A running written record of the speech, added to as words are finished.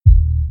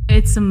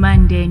It's a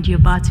Monday and you're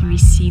about to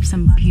receive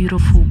some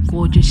beautiful,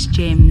 gorgeous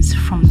gems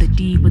from the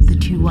D with the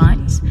two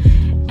Y's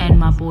and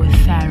my boy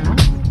Pharaoh.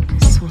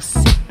 So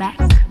sit back,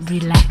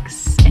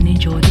 relax, and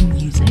enjoy the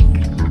music.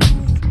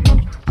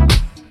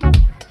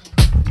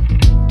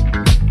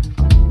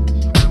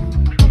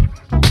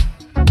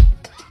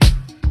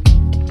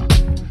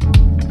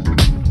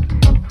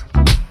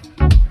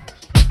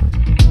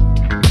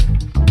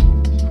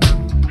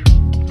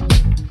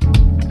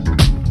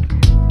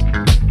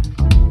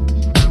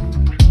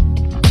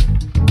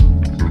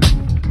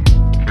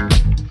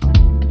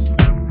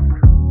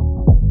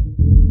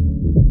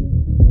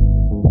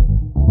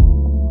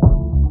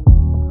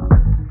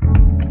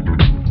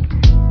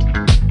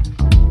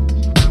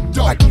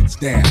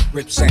 Down,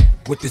 rip sound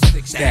with the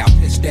sick style,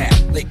 piss style,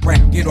 Lake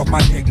Brown, get off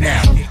my dick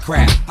now, get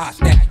crap, hot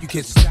style, you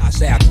kids are shy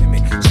style,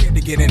 timid, scared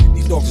to get in it,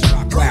 these dogs is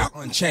rock cloud,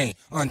 unchained,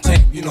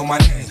 untamed, you know my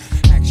name,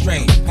 act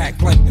strange, pack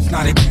plain, it's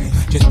not a game,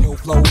 just ill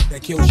flow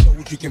that kill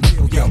shows you can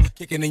feel, yo,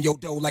 kicking in your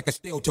dough like a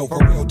steel toe, for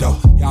real though,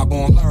 y'all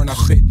gon' learn, I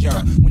spit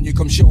germ, when you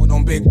come short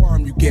on Big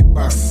Worm, you get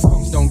burned,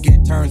 bums don't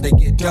get turns, they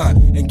get done,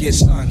 and get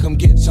sun, come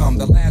get some,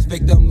 the last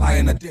victim lie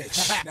in a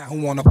ditch, now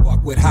who wanna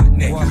fuck with hot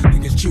neck,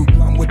 niggas chew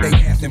gum with they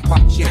ass and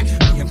pop shit,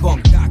 me and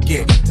Bunk Doc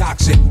get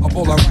toxic, a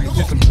bowl of rice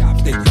and some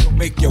chopsticks, don't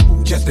make your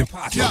woo just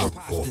impossible.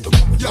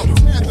 Yo,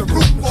 tear the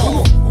roof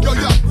off,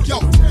 yo,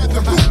 tear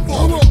the roof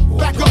off,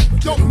 back up,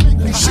 don't make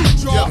me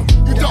shoot y'all,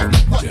 you don't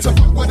want to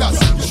fuck with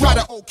us, you try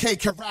to OK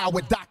corral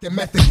with Dr.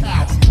 Method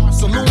Cow, our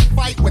saloon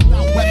fight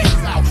without weapons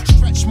out,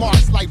 stretch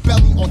marks like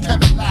belly on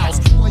Kevin Lyles,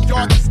 1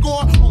 yard to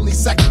score, only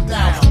second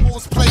down,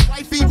 bulls play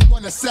wifey,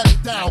 wanna set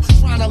it down,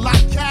 trying to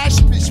lock cash,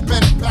 bitch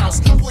better bounce,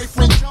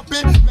 boyfriend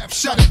jumping, meth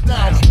shut it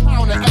down,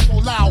 pound and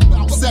echo loud,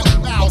 about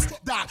 7 miles,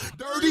 Doc,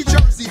 dirty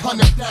jersey,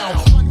 100 down,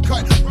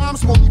 uncut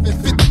rhymes won't even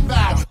fit the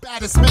foul,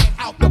 baddest man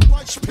out the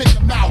bunch, pick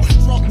him out,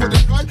 drunk with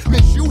a gun,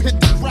 makes you hit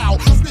the crowd,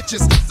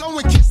 snitches,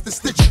 someone kiss the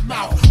stitch him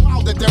out,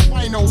 wilder than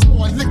rhinos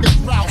on liquor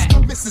droughts,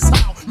 Mrs.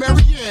 Howe,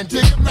 Marianne,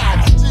 dig him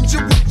out,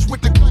 Ginger Witch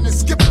with the gun and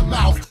skip him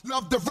out,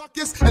 love the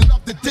ruckus and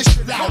love to dish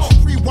it out,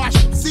 pre-wash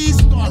them C's,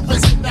 start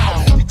rinsing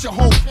out, get your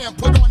whole camp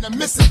put on a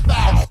missing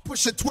foul,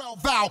 push a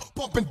 12 valve,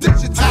 bumping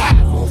digital,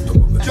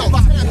 yo,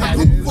 tear the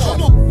roof off,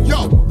 yo,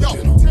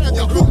 tear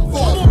the roof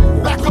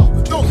off, back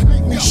up, don't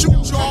make me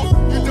shoot y'all,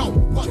 you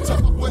don't want to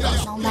fuck with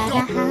us, no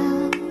matter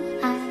how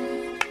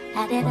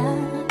I add it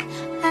up,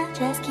 I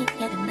just keep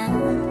getting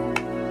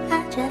up,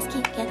 I just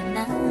keep getting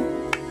up.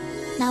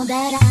 Now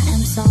that I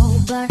am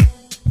sober,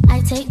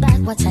 I take back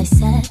what I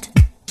said.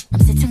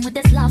 I'm sitting with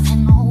this love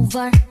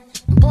hangover,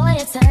 boy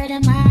it's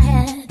hurting my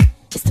head.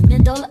 It's the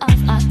middle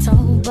of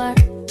October,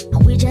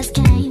 and we just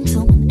came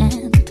to an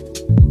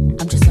end.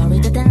 I'm just sorry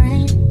that there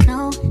ain't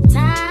no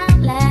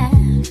time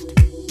left.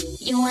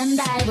 You and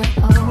I were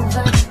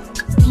over,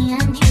 me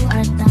and you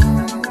are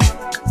done.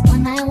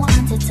 When I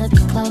wanted to be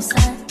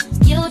closer,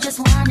 you just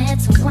wanted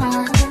to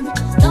run.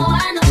 Though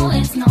I know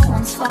it's no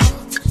one's fault.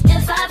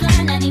 If I've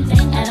learned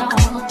anything at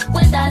all,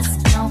 with us,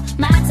 no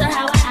matter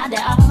how I add it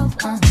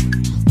up,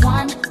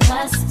 1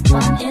 +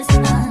 1 is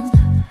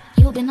none.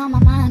 You've been on my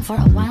mind for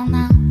a while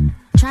now,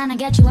 trying to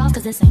get you off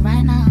cause this ain't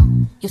right now.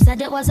 You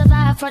said it was a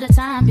vibe for the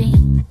time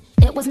being,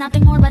 it was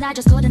nothing more but I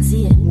just couldn't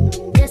see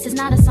it. This is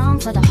not a song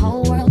for the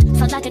whole world,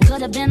 felt like it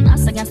could have been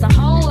us against the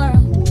whole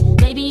world.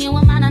 Baby you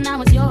were mine and I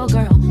was your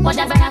girl,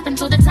 whatever happened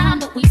to the time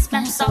that we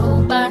spent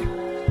sober?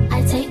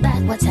 I take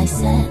back what I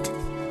said,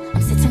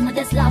 I'm sitting with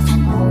this love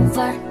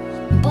hangover,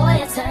 boy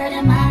it's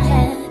hurting my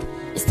head.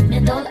 It's the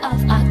middle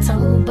of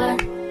October,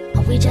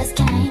 and we just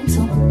came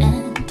to an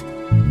end.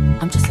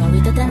 I'm just sorry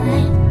that there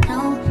ain't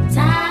no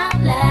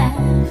time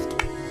left.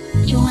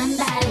 You and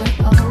I were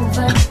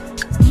over,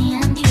 me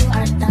and you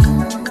are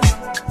done.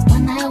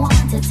 When I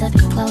wanted to be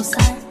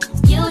closer,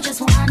 you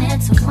just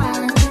wanted to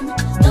run.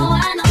 Though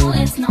I know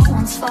it's no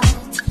one's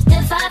fault.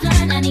 If I've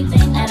learned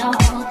anything at all,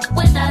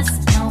 with us,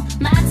 no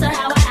matter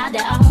how I add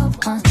it up,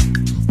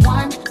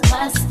 1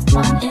 +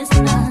 1 is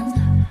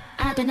none.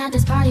 I've been at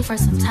this party for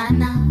some time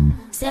now,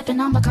 sipping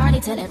on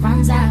Bacardi till it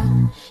runs out.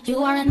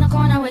 You are in the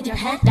corner with your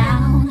head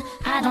down,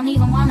 I don't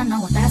even wanna know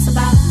what that's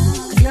about.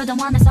 Cause you're the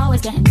one that's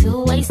always getting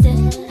too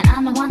wasted, and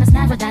I'm the one that's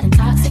never that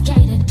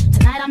intoxicated.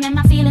 Tonight I'm in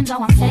my feelings,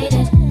 oh I'm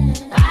faded,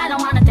 but I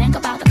don't wanna think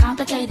about the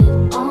complicated.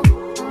 Oh,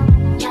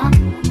 young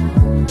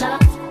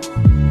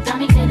love, got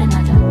me feeling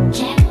like I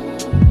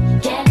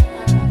can't get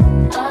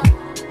up,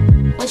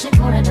 wishing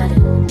for a better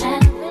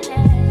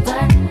never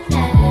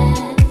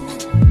end.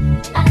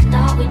 I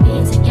thought we'd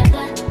be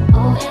together,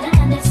 oh it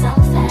ended so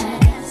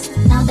fast.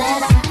 Now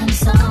that I am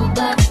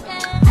sober,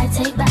 I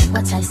take back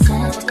what I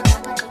said.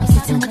 I'm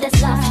sitting with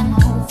this love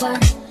hangover,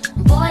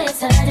 boy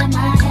it's hurting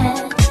my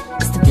head.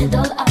 It's the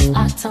middle of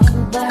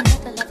October,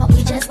 but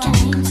we just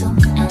came to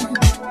an end.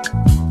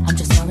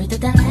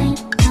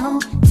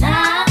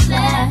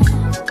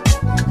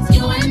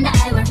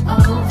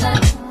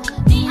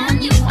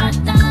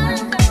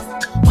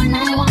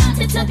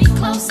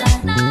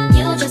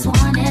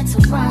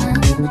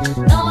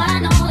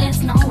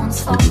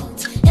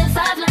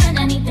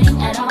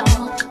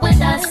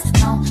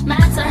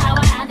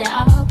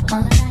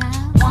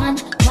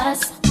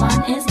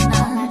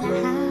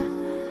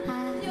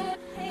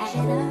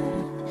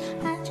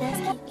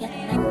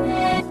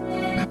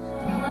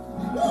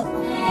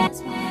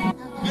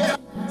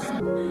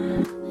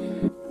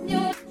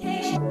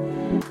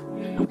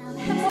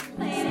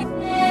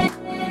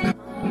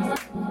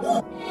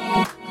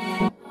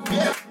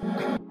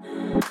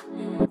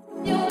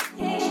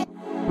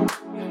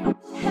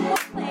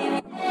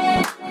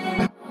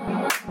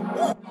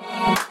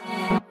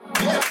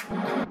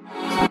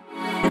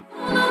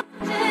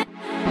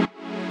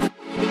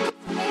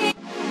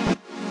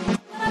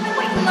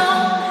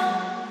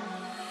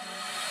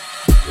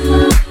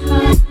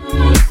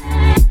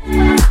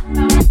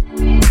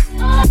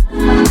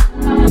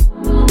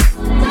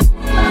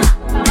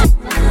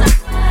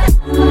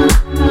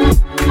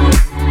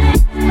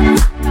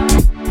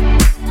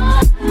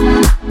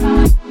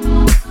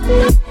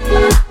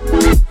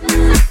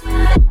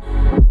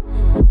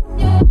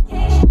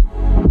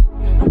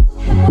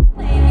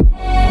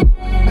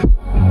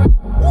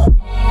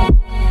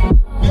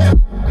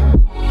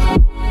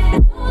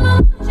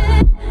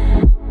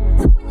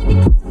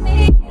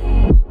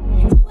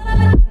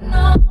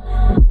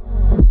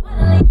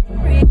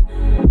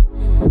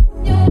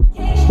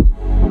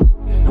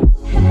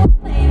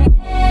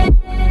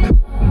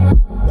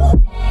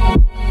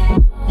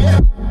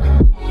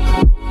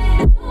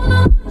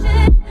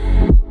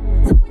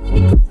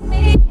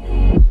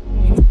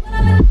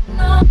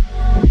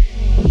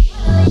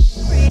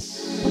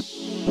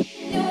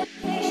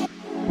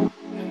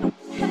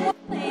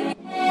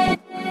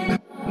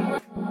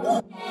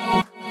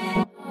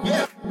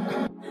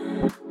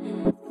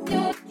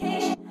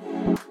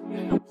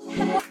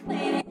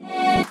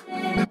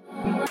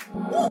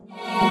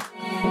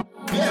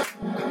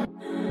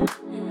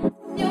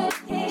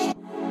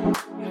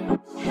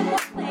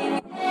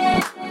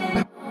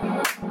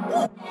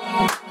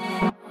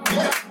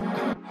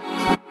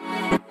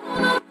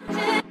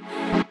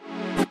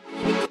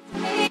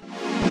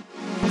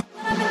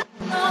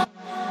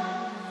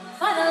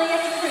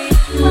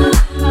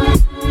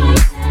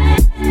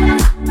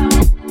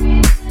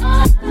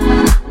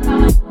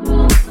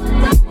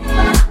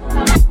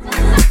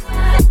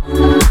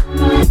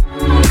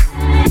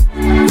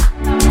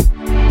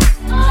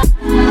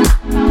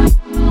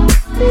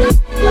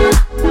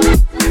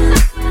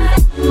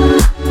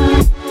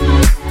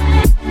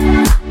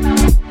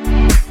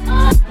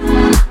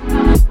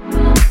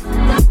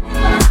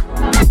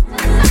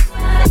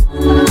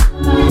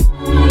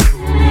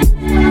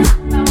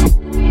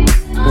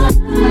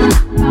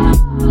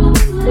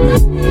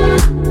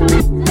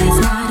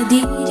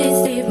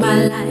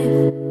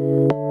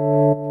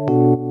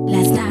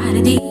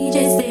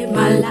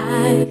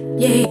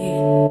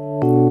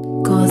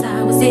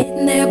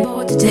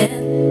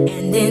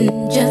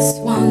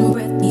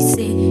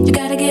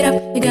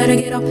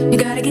 girl, you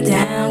gotta get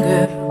down,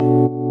 girl.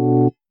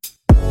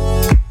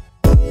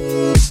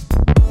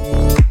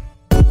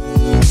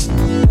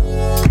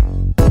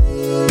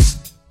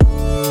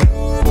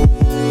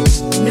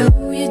 You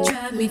know you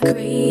drive me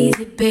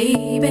crazy,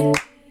 baby.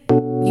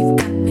 You've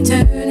got me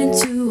turning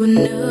to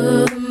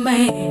another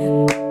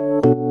man.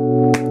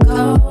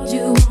 Called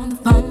you on the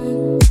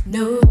phone,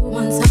 no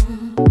one's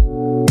home.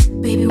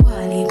 Baby,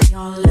 why leave me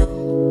all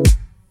alone?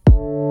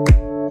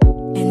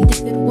 And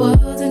if it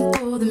wasn't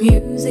for the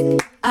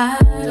music, I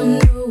don't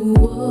know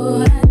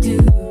what I'd do.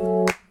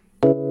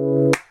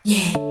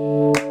 Yeah.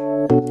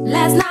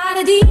 Last night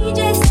a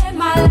DJ saved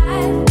my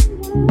life.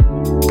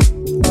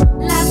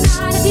 Last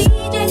night a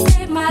DJ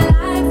saved my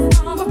life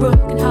from a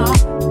broken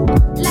heart.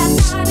 Last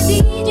night a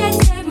DJ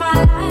saved my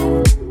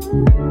life.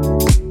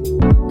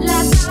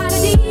 Last night a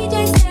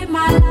DJ saved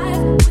my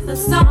life with a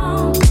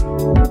song.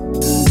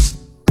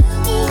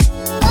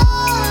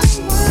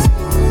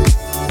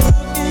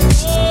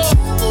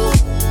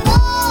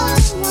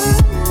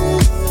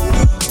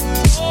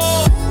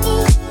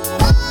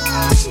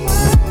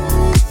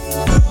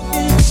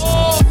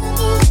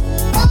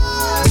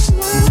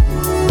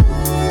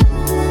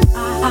 I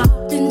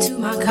hopped into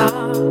my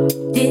car,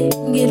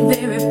 didn't get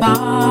very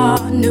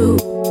far, no.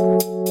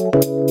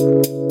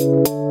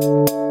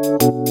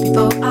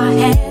 Before I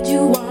had you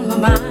on my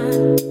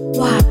mind,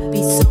 why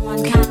be so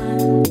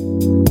unkind?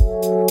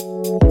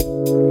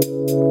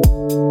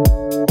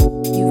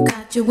 You've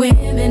got your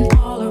women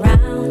all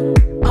around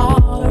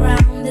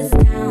this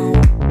town.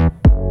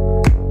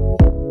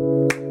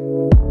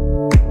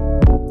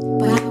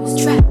 But I was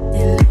trapped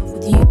in love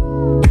with you,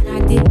 and I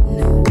didn't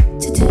know what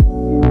to do.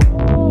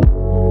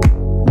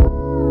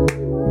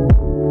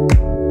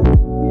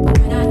 But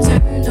when I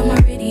turned on my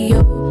radio,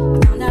 I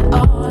found out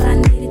all I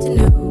needed to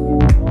know.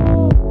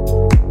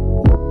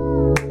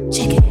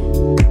 Check it out.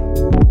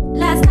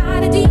 Last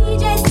night a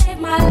DJ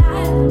saved my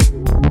life.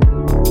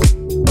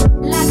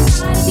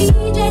 Last night a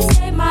DJ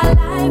saved my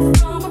life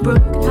from a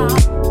broken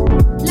heart.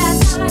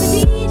 Last night a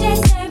DJ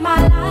saved my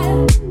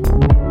life.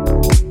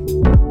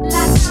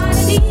 Last night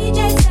a DJ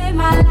saved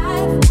my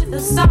life with a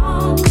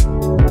song.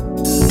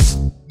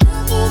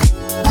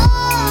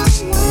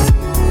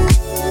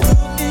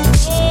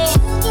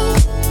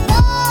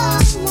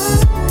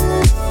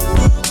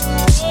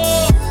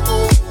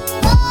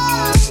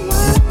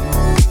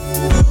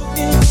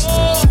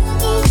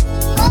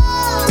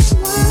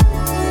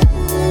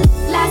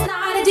 Last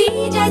night a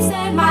DJ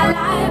saved my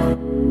life.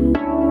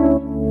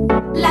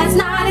 Last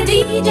night a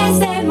DJ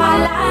saved my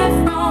life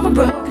from a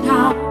broken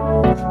heart.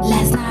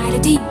 Last night a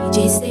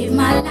DJ saved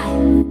my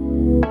life.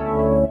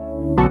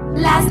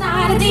 Last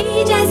night a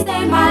DJ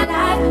saved my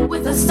life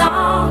with a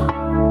song.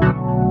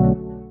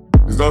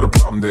 It's not a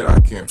problem that I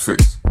can't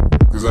fix,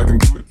 cause I can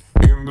do it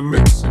in the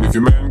mix. And if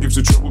your man gives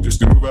you trouble just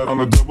to move out on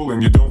a double,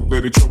 and you don't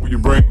let it trouble your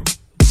brain,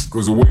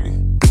 cause away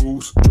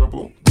goes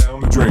trouble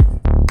down the drain.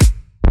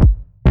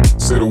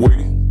 Said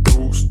away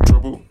goes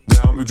trouble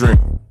down the drain.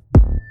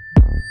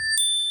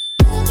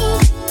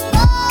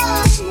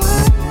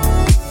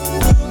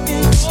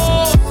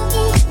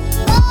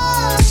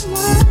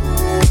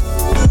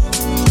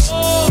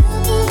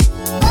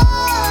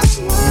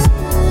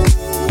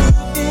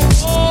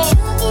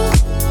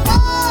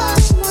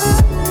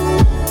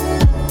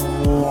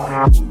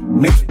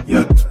 Nigga,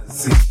 you can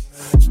see.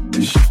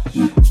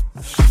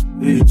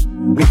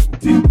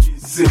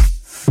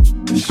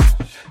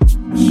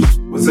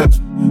 What's up?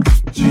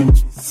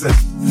 Jinji said.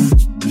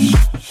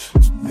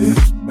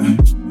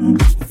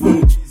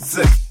 Funky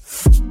said.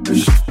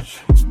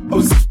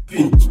 Oh,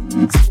 spin.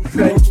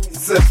 Cranky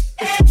said.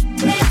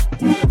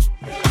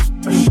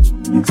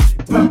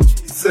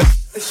 Papi said.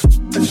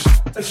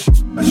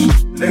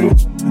 Lengo.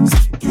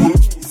 Yumi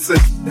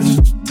said.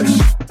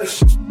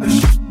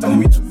 Oh,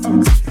 we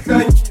have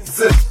cranky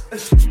said.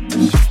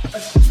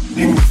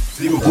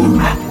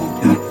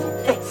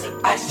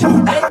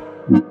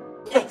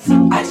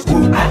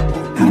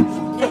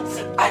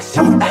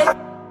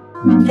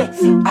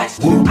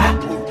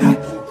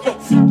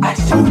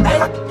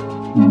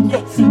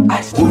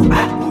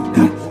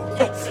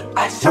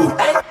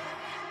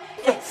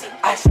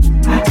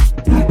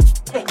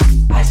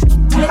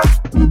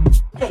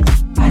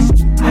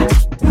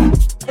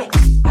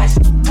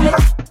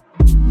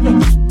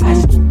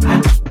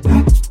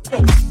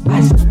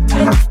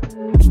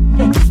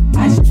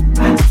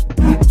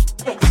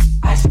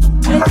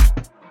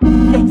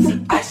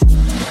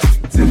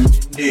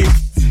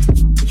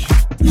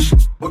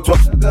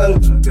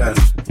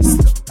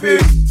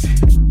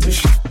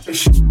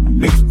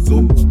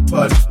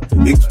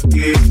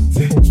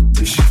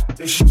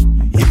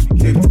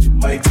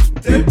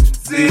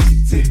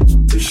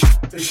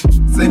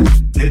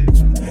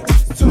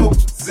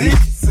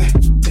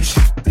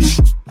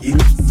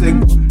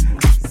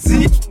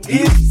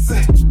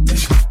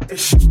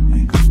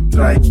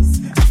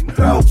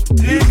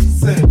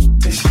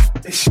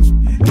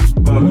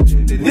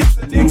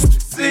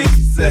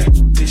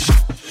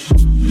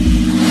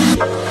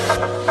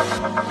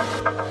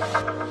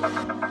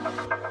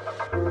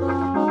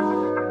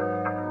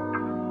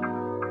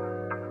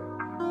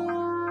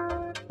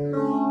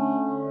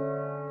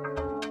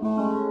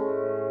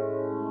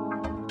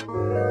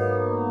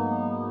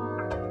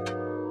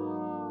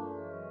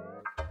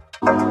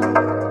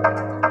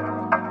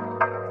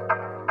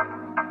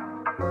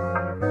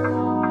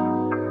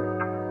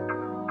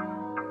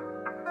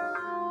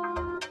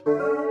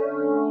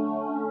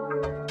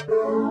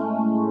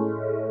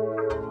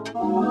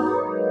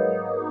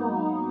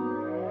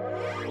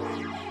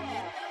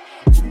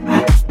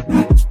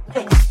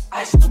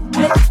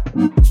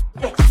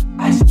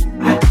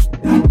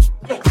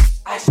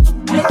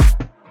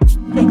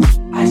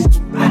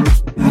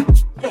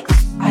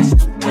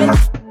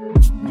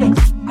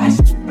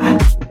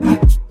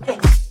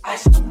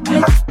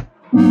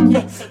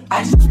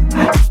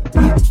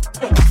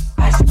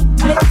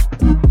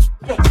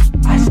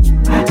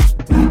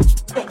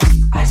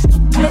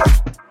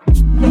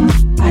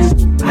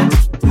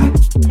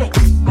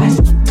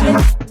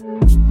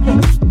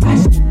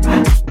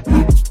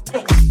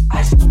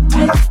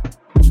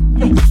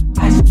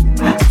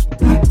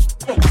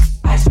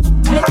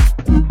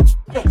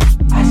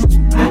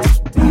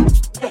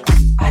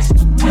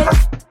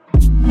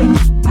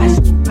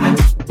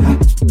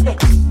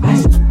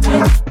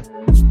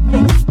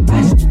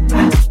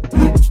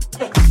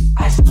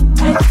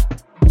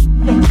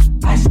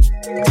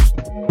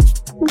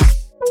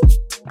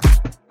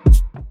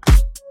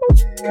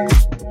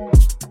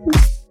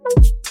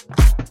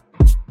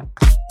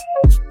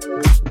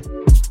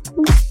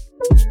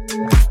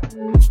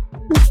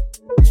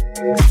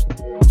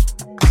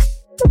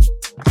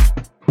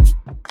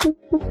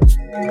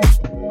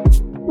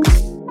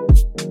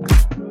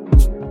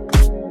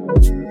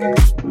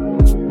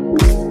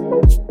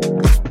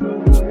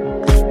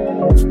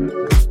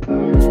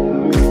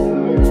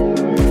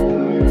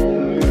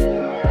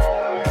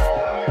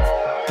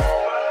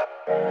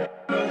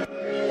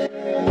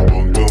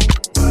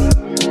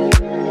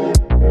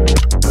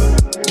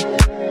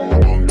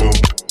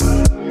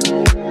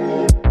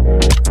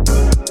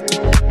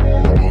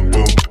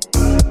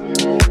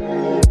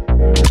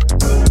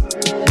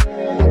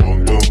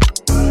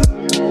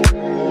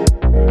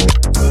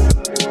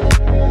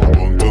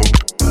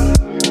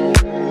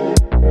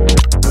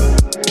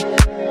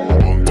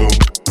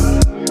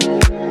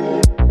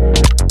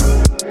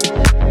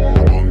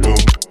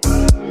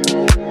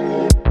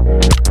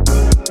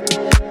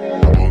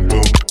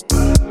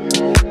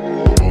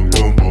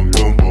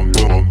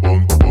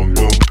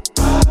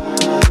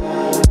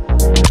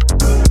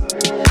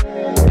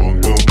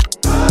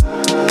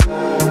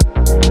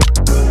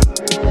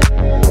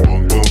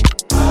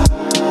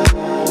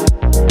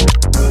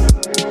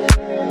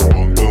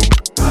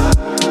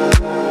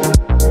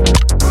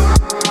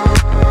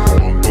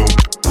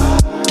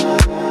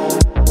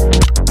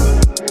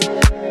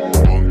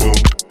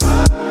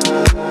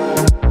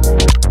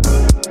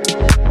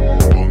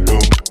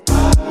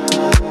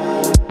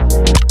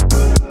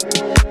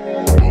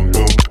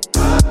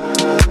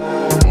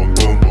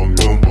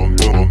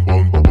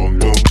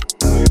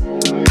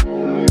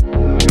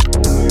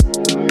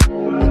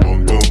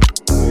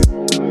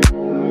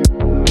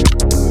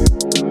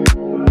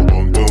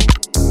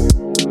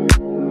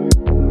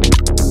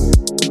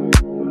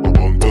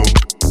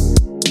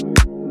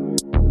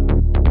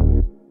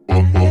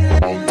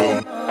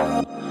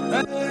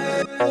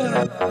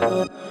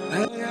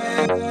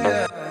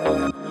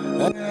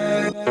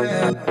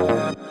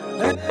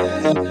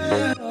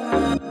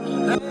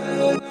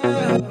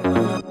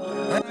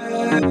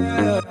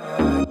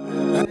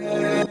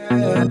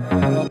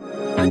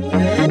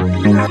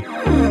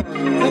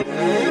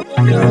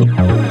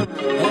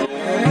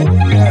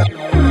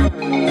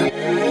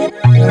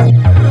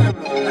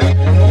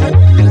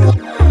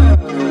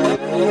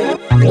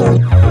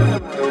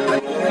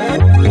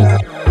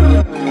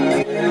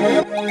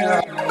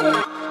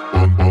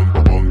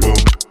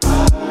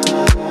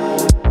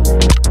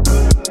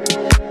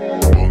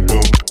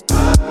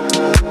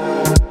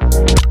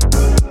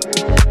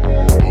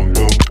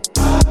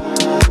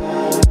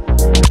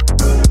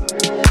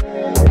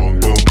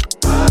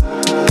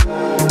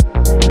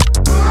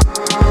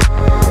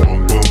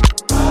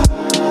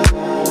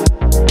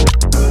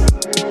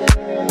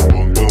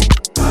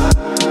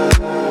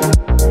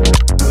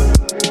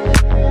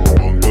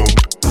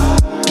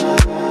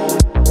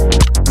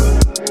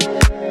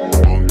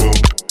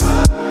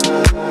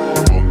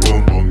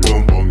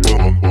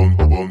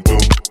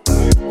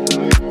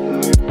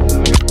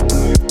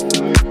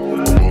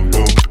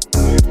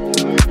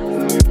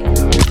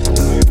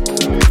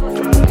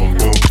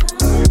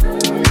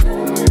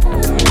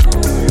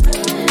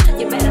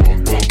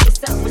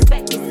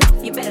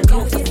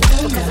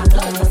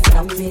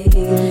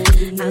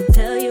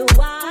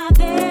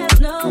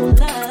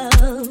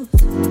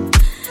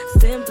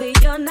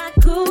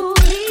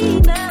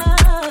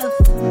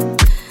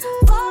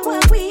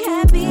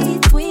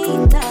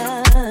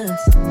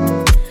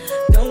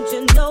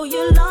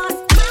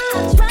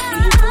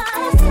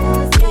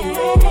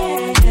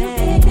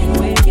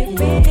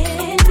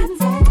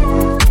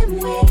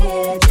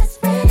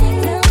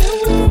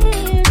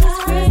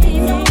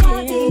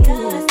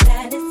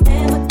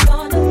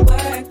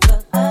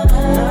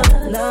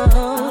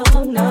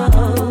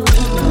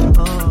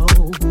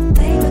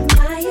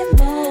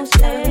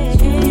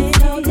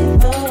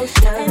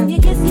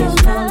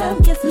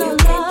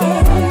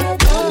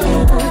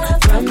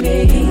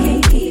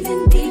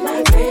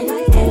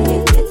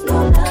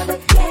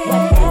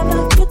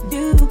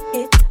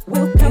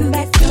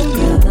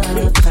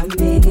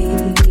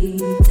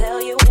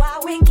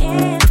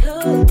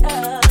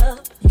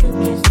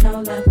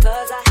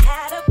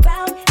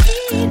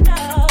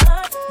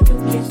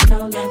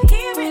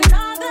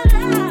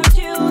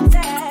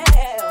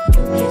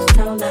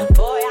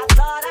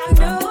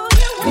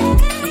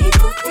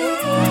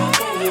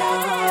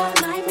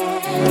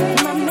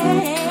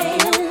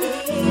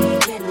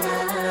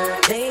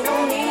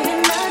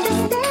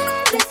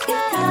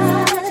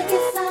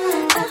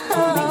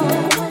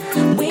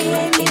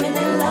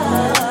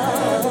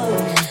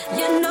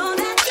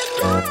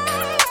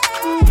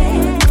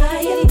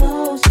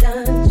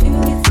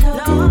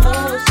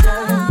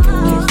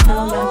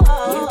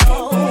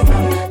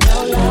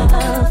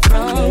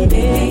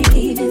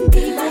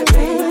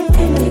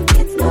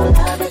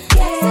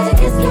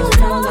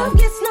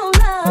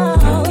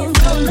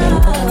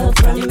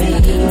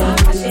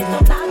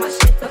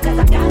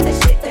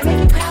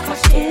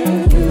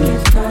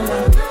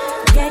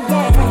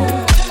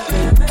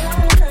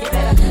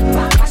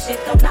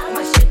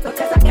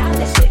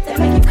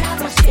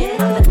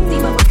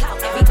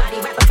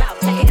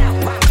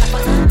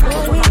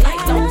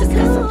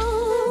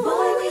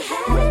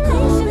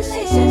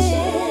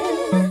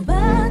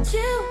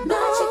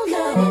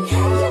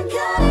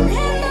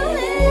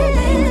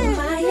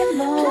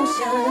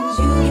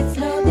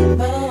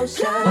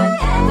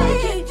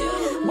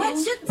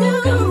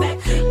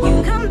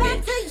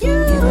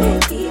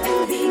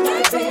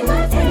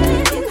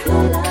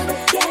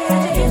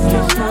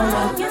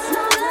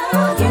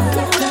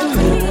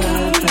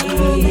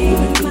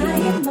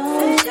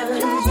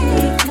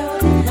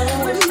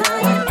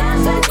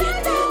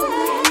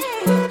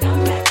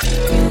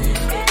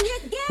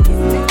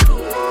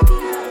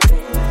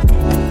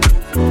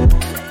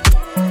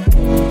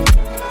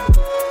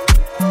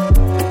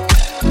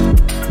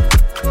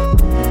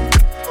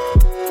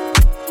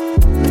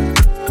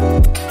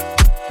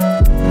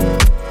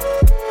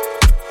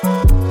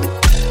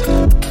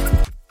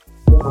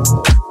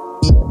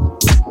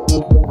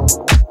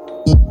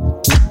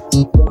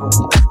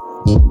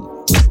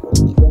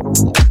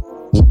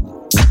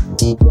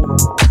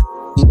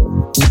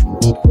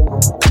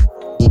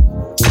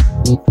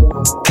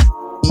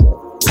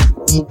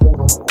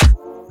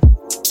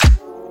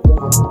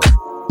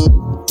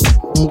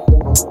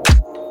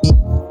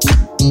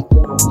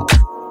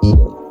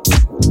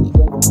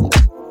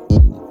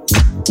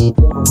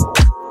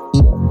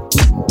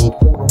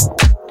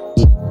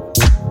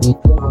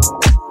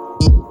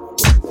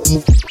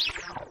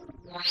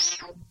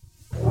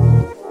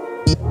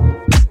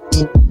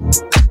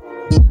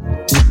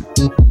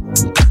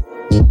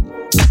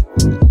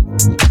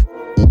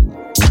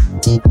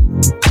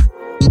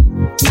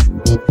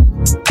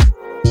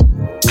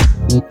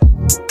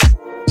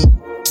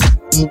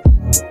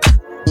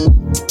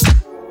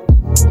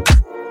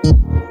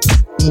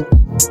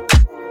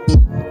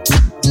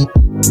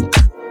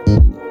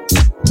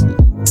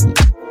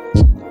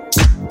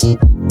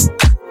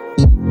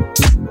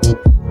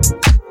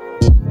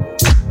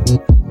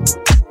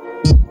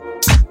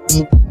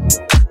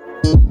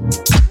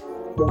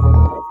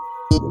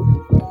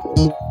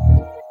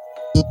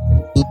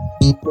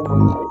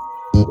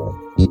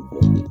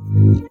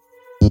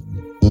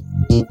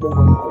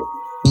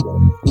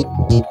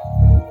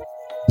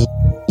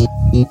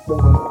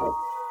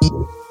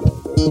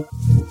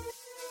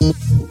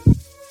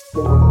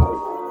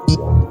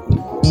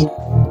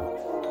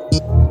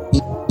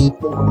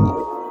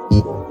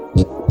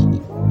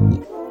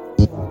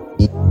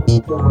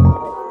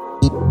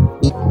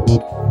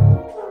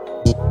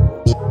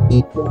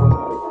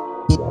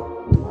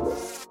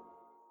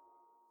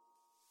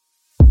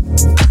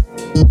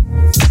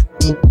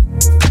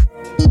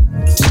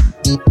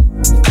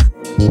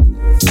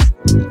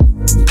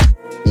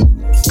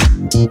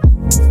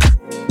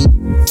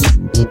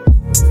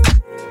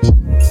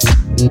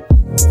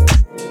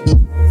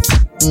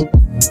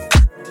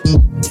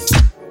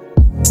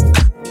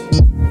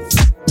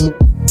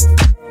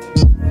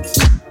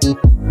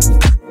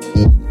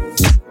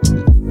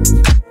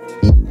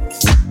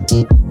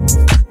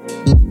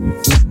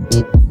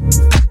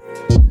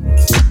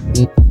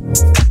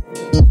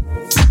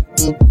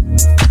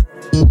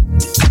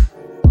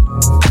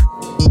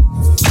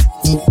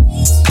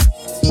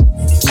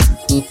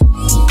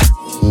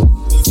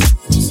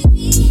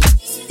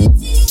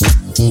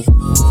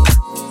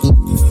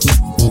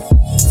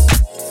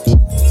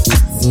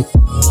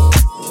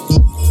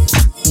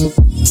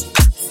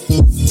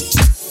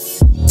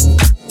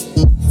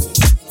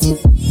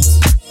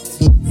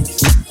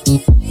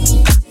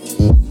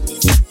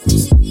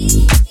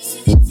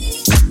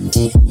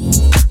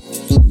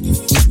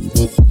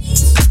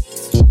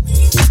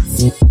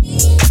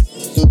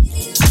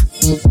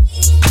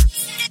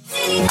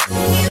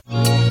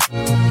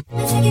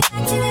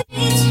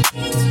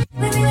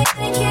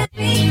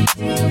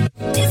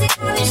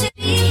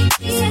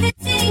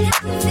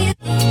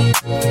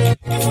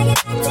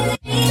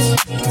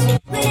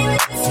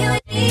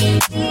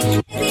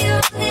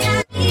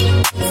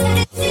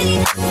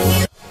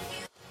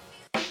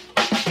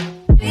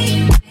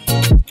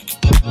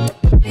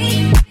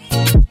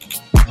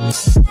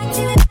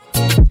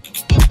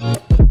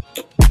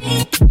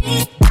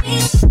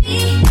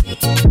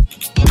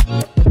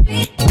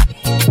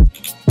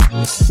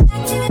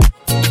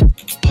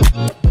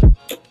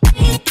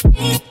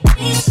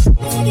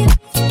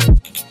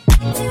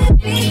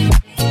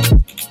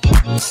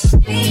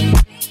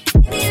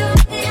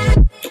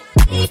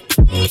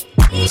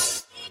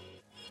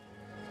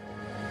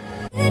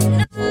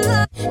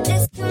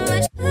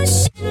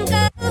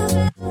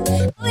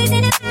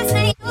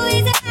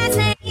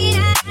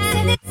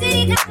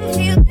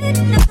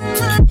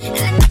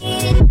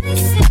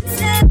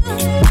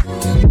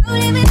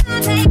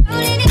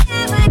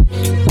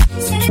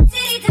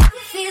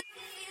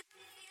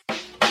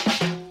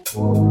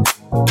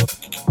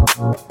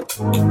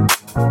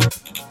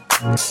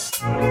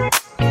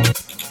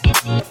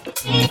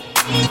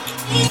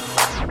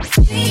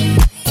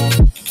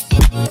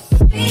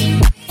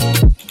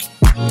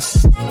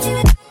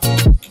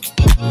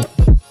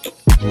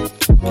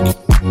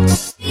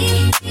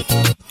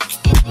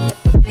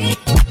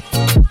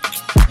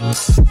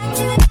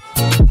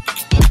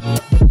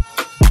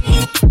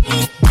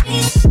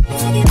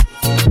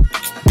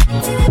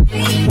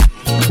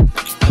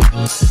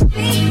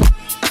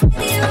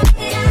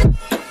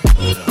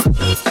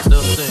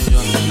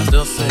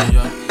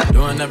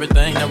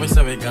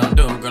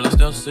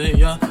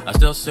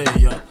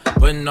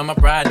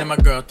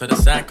 To the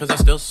side, cause I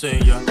still see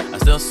ya, I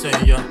still see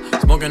ya.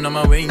 Smoking on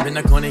my weed in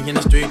the corner in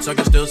the street, so I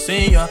can still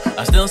see ya,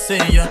 I still see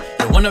ya.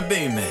 You wanna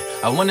be me,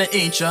 I wanna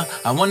eat ya,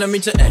 I wanna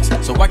meet your ex,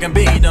 so I can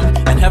beat them,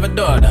 and have a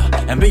daughter,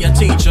 and be a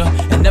teacher,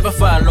 and never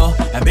follow,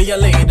 and be a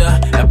leader,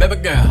 and baby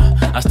girl,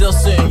 I still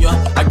see ya.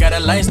 I got a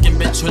light-skinned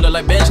bitch who look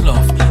like bench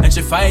loaf, and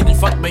she fight and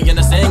fuck me in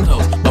the same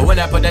clothes. But when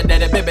I put that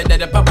daddy baby,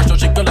 daddy papa, so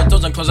she girl her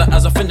toes and close her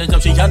eyes, I finish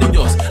up, she out of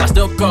yours. I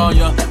still call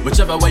ya,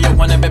 whichever way you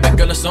want it, baby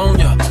girl, it's on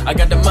ya. I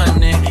got the money,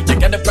 money, you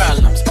got the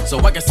problems, so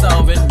I can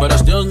solve it. But I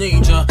still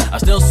need ya, I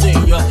still see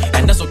ya,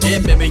 and that's okay,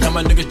 baby. I'm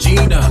a nigga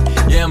Gina.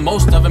 Yeah,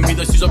 most of them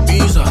either C's or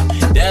B's.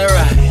 That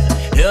right,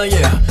 hell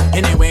yeah.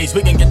 Anyways,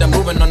 we can get them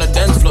moving on the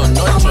dance floor.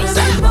 No choice.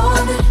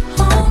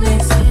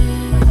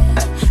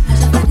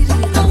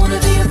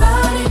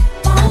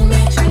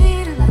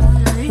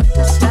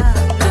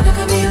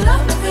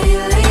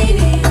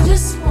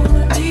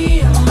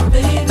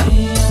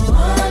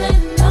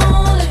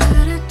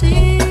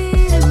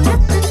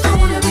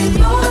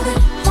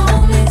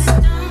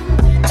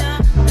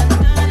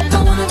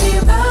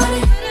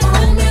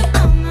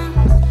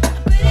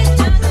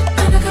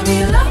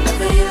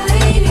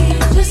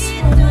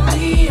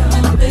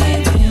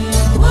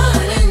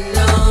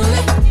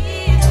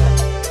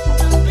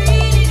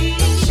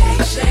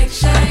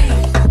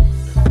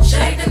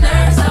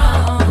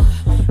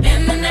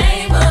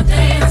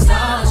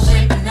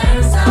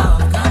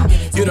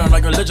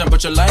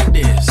 But you like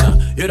this,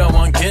 you don't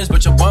want kids,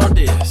 but you want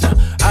this.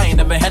 I ain't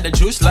never had the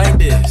juice like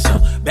this.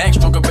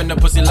 Backstroke up in the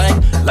pussy like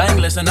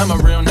listen, I'm a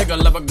real nigga,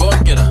 love a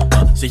go-getter.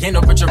 See, ain't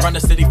no bitch around the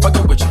city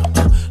fucking with you.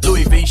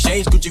 Louis V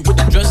shades, Gucci with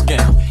the dress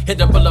gown. Hit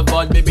the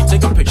boulevard, baby,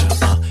 take a picture.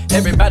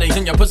 Everybody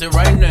in your pussy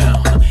right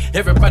now.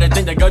 Everybody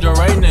think they got you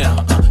right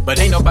now. But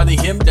ain't nobody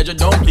him that you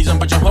don't please them.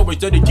 But you always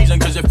dirty teasing,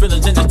 cause your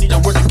feelings in the teacher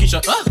word of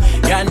Keisha.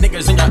 Got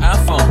niggas in your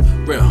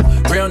iPhone.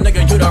 Real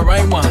nigga, you the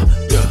right one.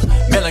 Yeah,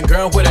 melon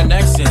girl with an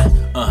accent.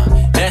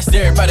 That's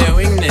everybody's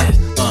weakness.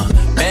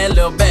 Bad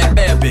little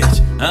bad bitch.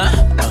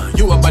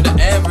 You up by the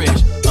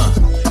average.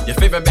 Your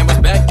favorite band was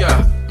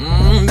backyard.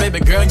 Baby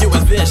girl, you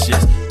was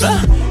vicious.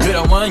 You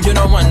the one, you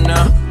don't want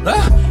now.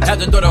 Have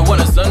to do the one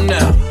a son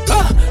now.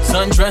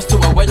 Sundress to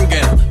a wedding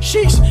gown.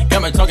 Sheesh,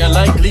 got me talking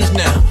like leash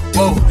now.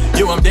 Whoa,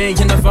 you I'm there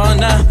in the phone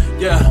now.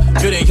 Yeah,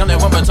 you didn't come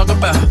that one but talk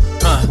about.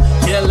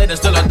 Yeah, later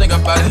still I think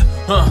about it.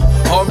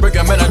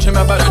 Heartbreaker, man, I dream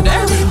about it.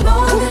 Damn.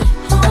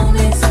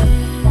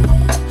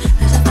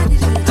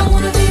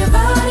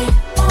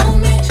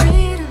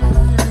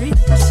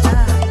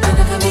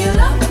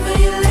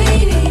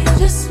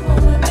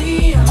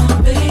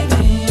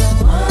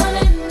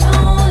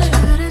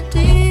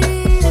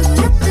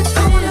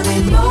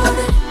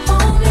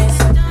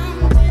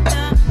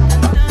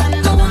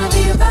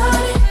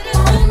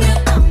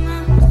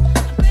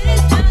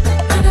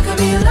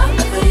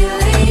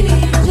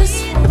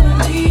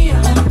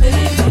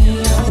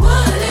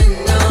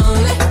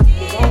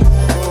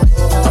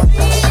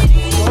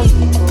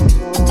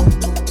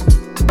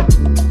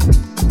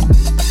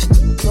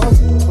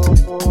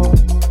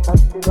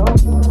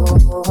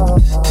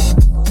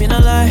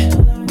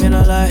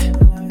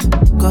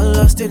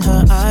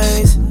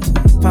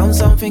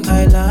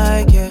 I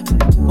like, yeah,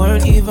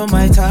 weren't even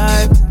my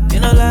type. Me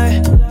no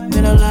lie.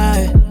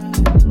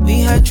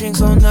 We had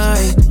drinks all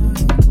night.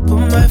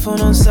 Put my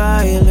phone on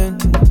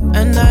silent,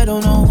 and I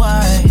don't know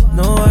why.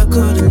 No, I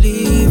couldn't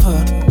leave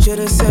her.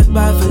 Should've said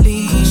bye,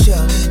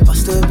 Felicia.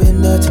 Must've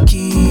been the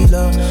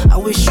tequila. I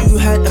wish you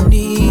had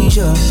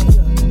amnesia.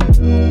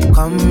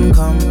 Come,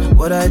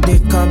 what I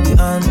did can't be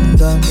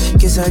undone.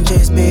 Kiss and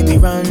chase, baby,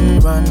 run.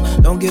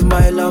 Don't give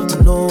my love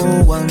to no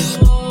one.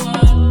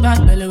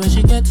 Bad belly when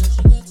she get.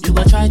 You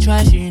go try,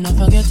 she not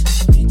forget.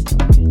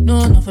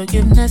 No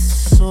forgiveness.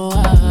 So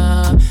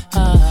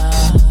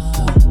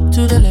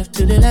to the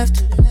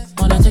left.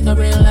 Wanna take a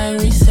break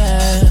like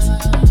recess.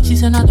 She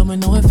said I don't make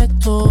no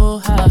effect.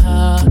 And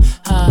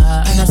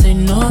I say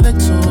no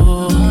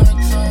vexo.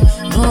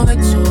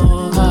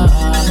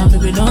 My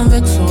baby don't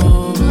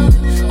vexo.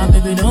 And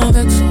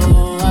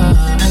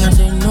I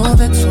say no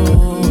vexo.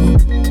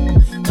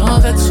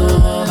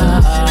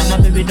 My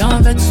baby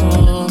don't vexo.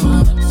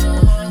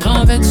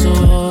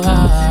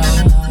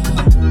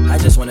 I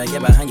just wanna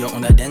get behind you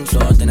on the dance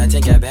floor. Then I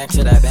take it back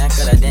to the back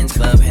of the dance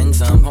club.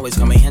 Handsome, always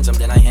call me handsome.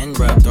 Then I hand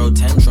rub, throw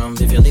tantrums.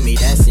 If you leave me,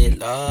 that's it,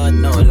 Lord.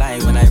 No lie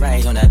when I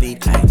ride on the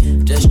beat. I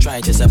just try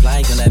to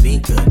supply, gonna be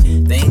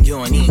good. Think you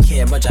don't even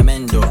care, but I'm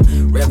endo.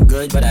 Rep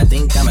good, but I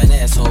think I'm an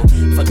asshole.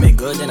 Fuck me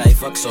good, and I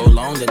fuck so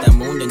long that the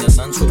moon and the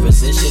sun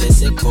supersist. Shit is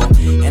sick, cool.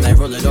 And I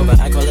roll it over,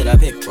 I call it a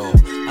pick roll.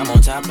 I'm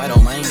on top, I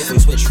don't mind if we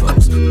switch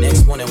roles.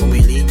 Next morning when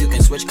we leave, you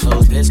can switch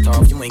clothes. Pissed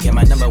off, you ain't get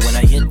my number when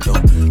I hit though.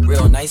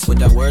 Real nice with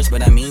the words,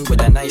 but I mean with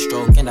a nice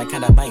stroke. And I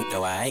kinda bite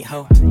though, I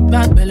ho.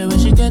 Bad belly when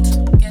she get.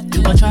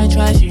 You gon' try,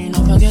 she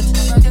not forget.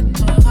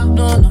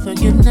 No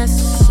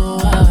forgiveness. So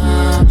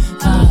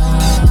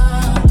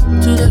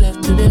to the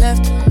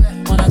left.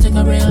 Wanna take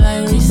a break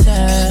like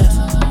recess.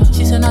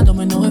 She said I don't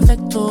make no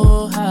effect. And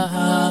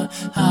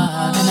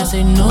I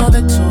say no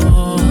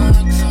vexo.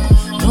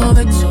 My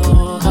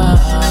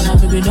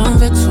baby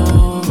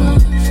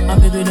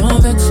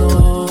don't vexo.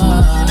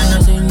 And I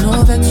say no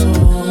vexo.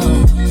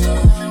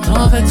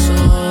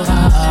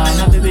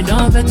 My baby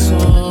don't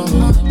vexo.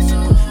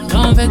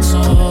 Let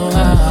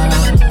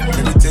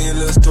me tell you a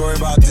little story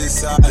about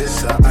this side. Really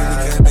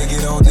can't make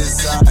it on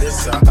this side.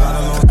 Got a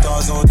lot of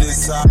stars on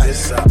this side.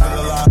 Got a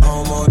lot of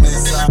home on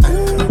this side.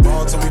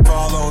 All till we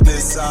fall on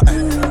this side.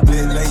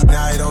 Late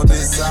night on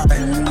this side.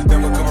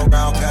 Never come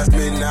around past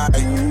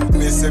midnight.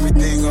 Miss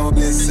everything on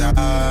this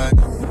side.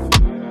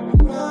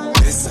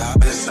 This side.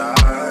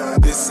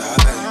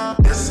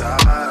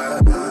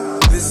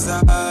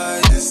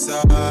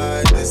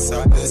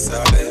 this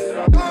side,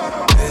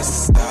 this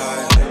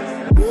side,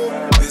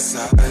 this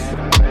side,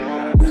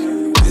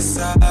 this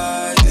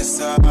side, this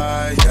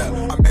side,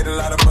 yeah. I made a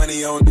lot of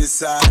money on this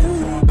side,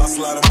 lost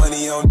a lot of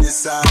money on this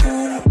side.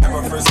 Had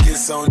my first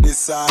kiss on this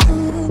side,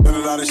 learned a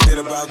lot of shit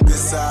about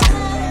this side.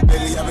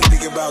 Lately I've been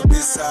thinking about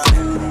this side,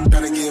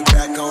 trying to get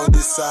back on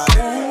this side,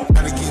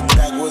 trying to get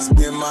back what's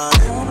been mine.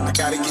 I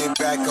gotta get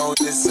back on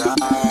this side.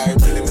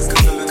 Really miss the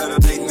feeling of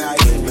the late night.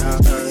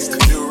 Used to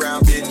do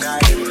around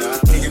midnight.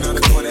 Thinking on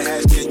the corner,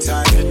 had shit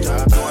tight.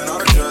 Doing all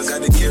the drugs,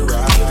 had to get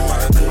right.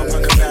 Up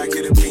on the back,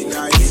 it'll be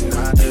nice.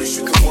 You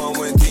shoot the one,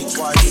 went think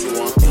twice.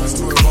 Used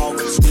to evolve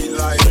with the street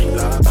life.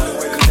 Only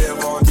way to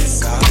live on this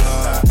side.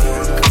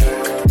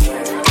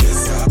 This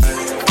side,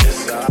 this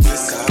side,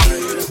 this side.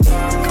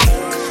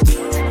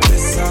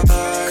 This side,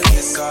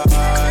 this side,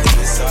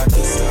 this side,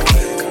 this side.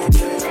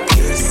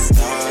 This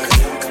side,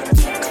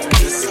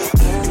 this side.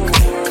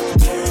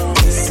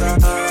 This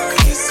side,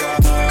 this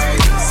side,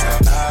 this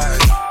side.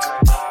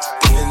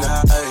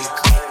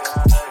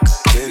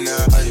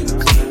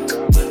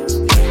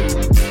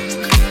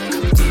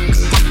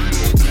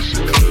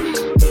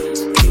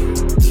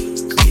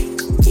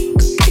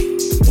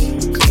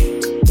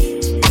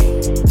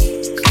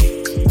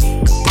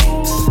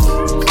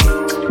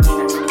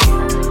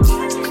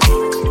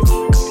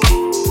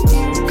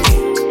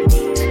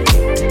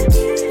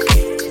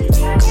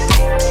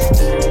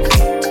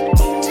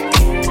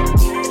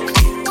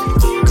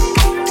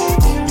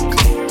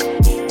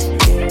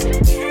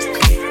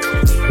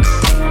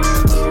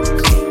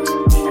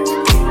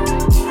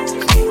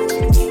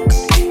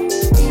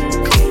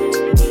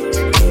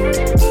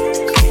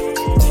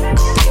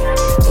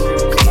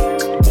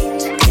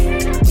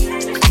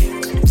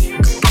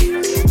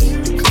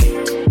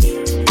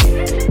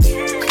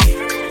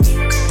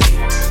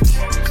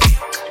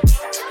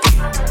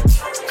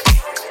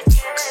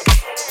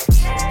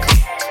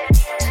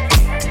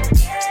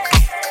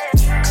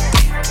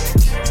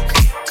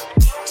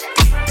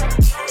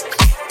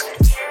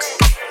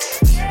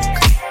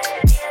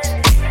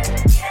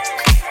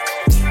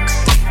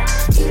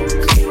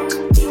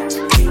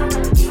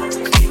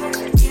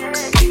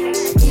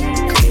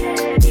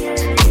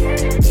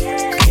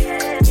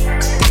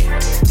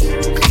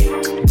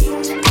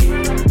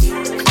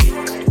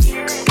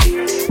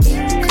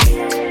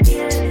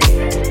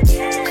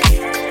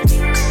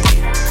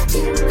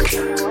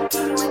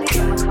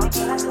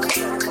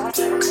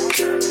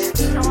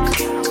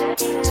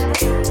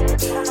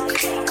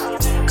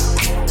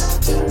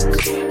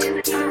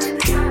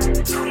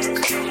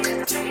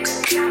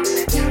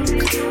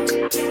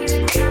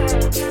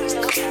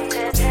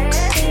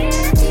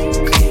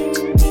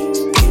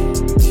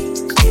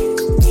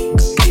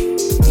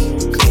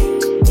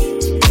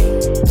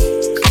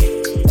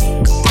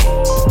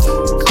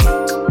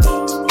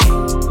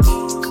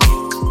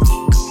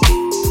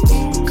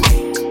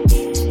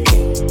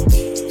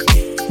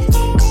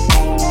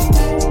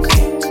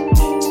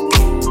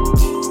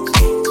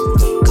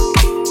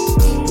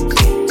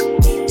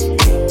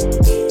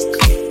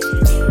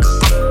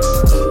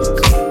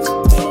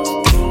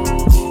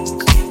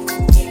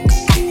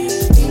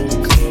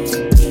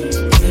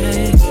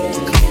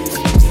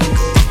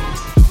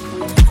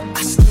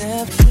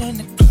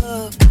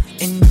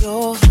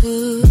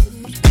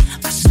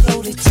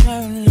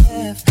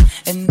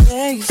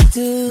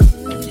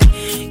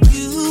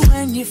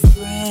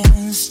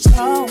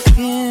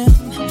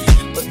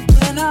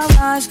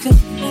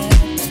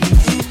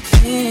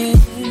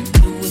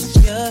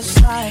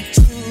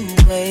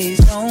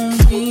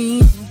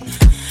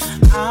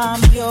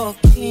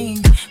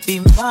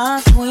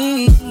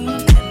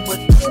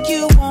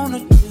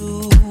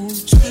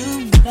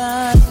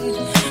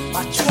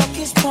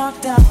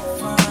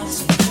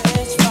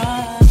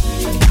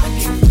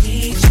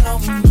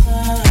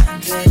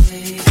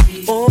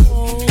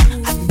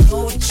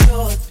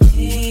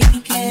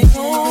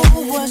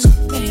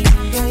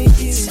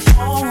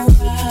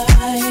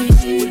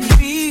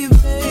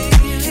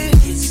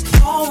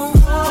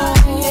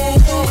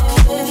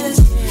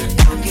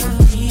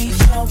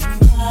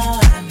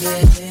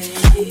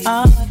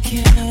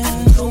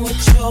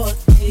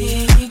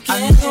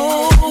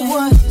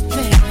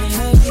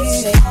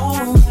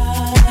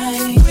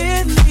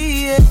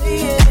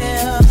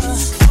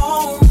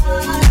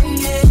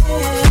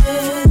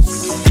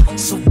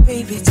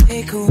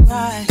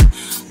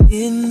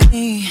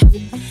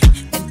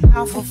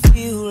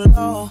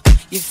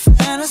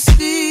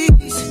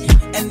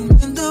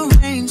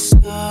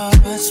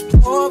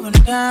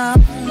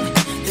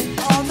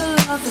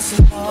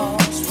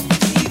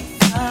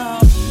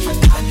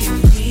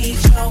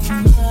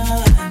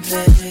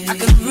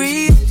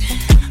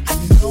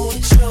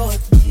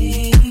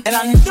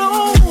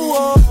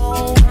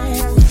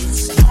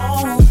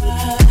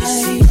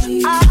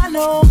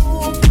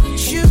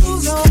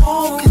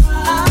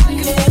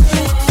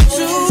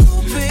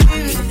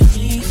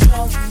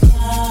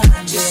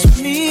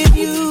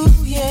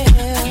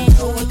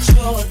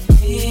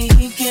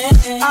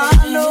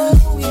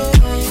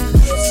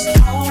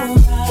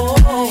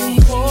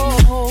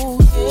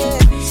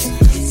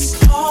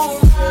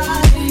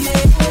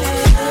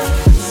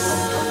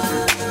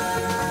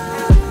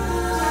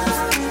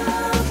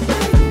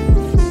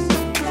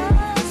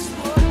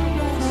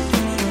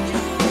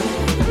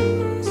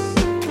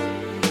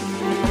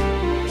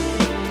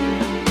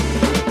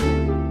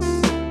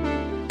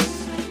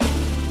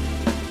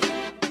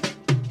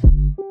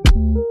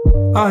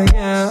 Oh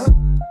yeah,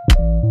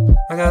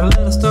 I got a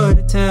little story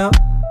to tell.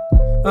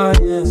 Oh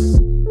yeah.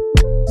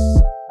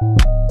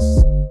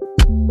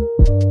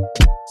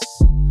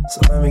 So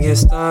let me get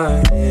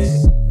started.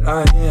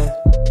 Oh yeah,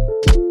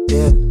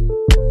 yeah.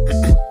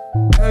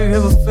 Have you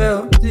ever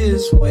felt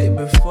this way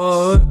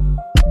before?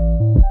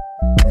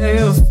 Have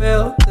you ever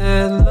felt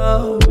that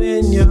love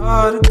in your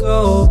heart of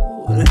gold?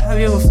 Have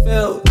you ever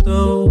felt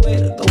the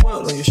weight of the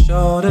world on your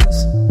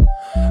shoulders?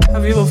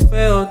 Have you ever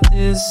felt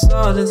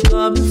all this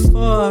love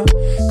before?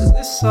 Cause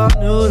it's all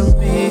new to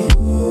me.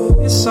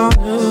 It's all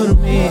new to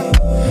me.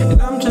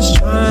 And I'm just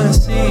trying to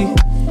see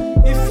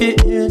if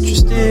you're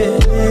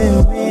interested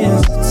in me.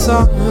 It's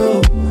all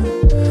new.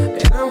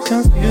 And I'm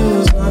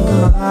confused, not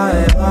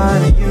gonna lie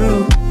to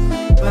you.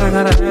 But I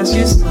gotta ask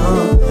you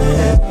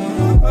something.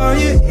 Are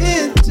you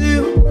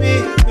into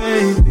me,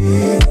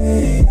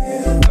 baby?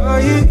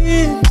 Are you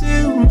into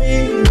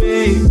me,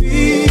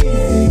 baby?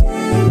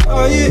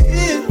 Are you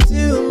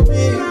into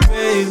me,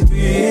 baby?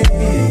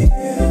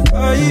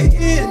 Are you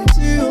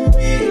into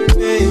me,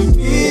 baby?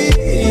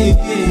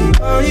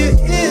 Are you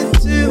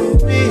into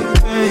me,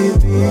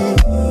 baby?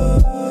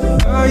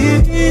 Are you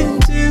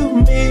into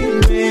me,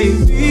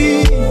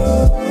 baby?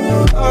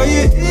 Are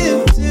you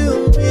into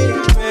me,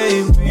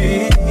 baby?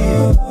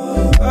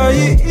 Are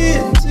you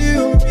into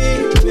me,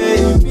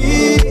 baby?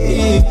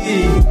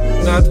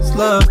 Now this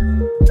love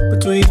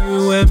between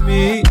you and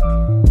me,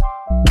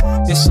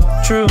 it's so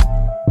true,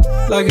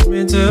 like it's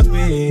meant to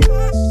be.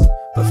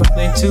 But if I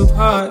think too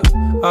hard,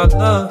 our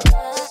love,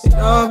 it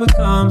all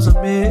becomes a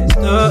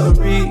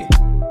mystery.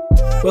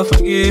 But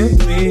forgive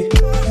me,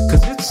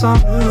 cause it's all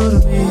new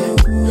to me.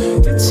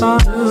 It's all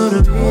new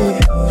to me.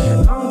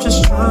 I'm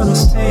just trying to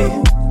see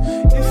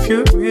if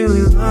you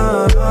really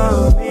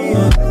love me.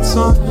 And it's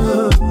all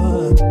new.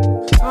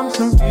 I'm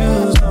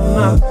confused, I'm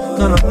not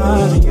gonna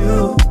lie to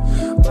you.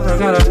 But I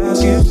gotta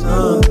ask you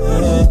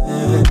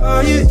something.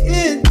 Are you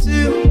into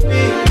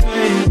me,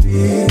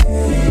 baby?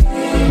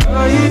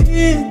 Are you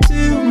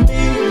into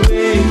me,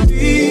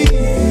 baby?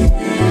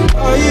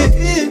 Are you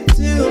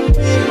into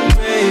me,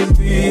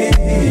 baby?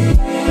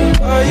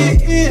 Are you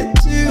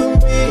into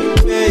me,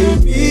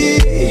 baby?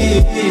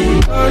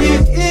 Are you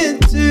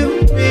into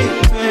me,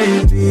 baby?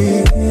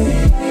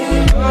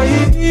 Are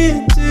you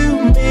into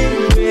me,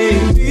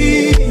 baby?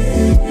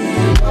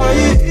 Are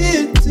you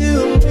into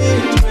me,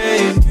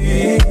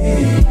 baby?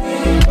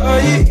 Are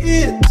you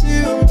into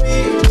me,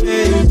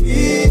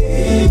 baby?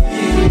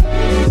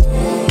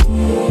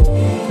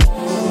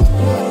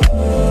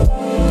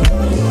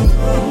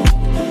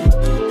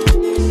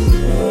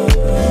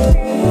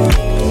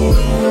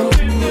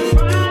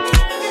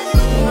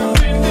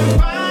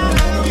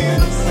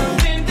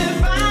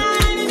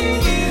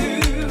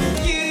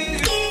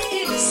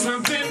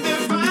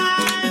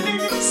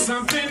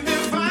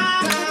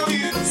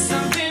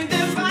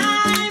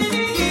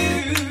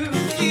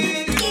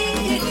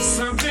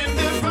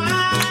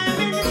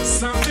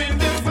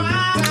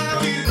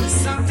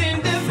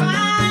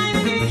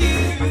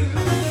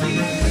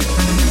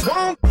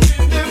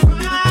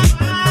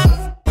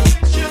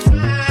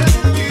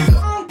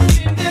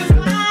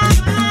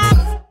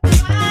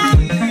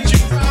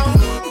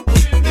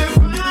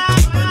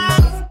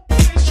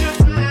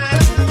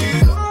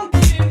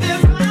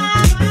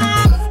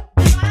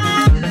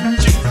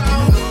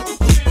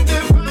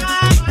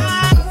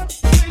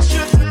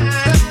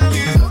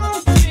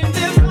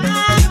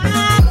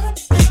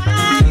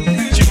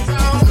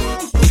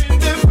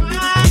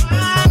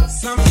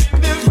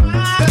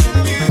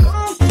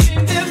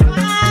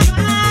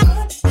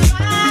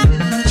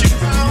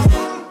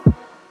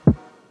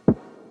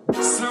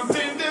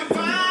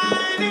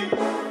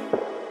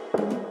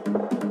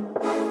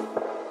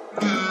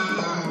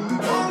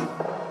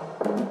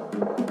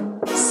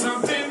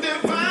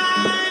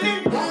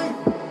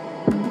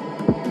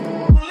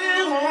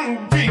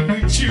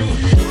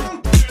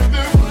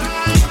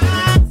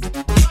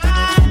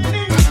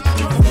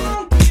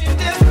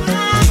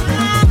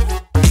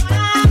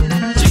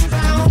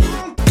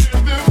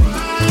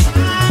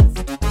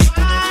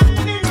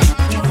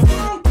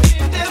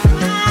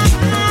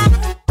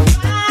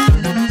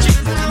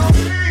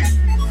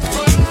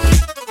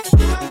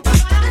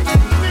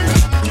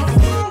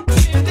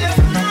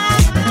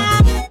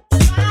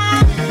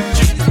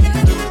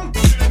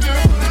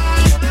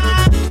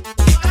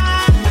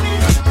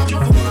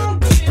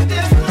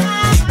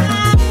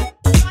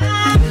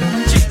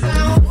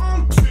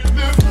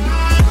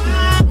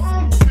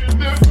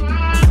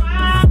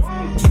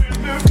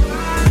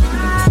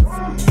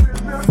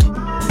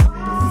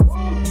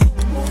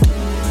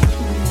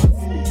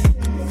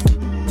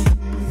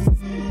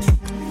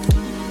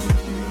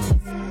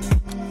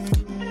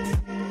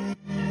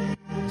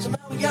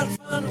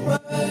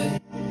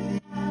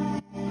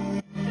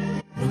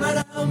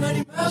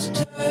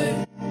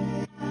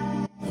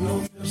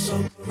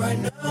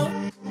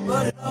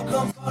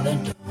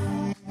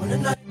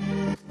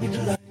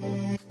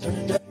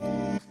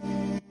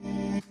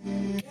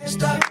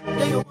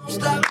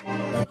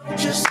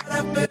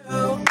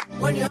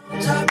 When you're on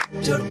top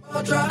till the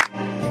ball drop,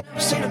 you never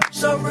seen it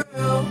so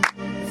real.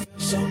 It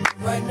feels so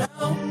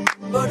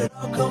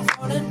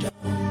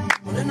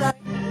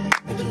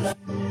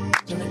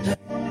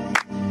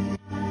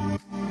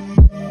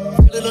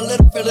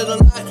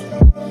little light.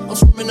 I'm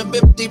swimming a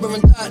bit deeper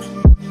and tight.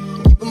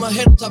 Keeping my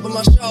head on top of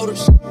my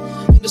shoulders.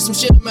 Into some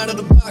shit, I'm out of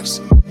the box.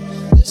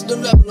 This is the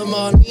level I'm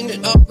on. Need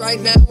it up right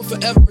now and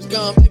forever is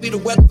gone. Maybe the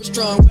weather is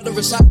strong, whether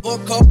it's hot or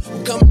cold.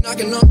 We're coming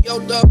knocking on your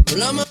door.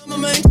 Well, I'ma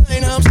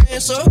maintain how I'm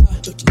staying so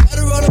high. Look, let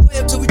it all the way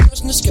up till we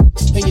touch the sky.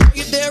 And you know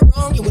you're dead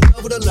wrong, you in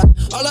love with a lie.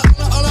 All I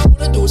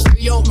wanna do is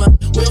free your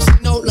mind. We don't see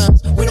no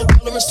lines, we don't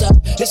color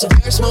inside. It's a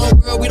very small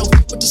world, we don't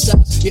fit with the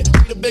size. Yeah,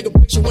 see the bigger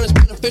picture when it's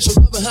beneficial.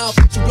 Loving how it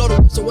fits you blow the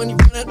whistle when you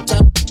run out of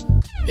time.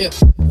 Yeah,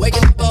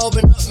 waking up,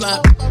 open up my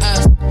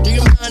eyes. Do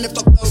you mind if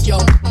I blow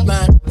your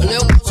mind? A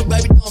little closer,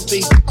 baby, don't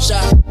be shy.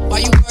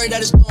 Why you worried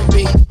that it's gonna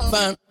be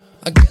fine?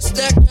 I guess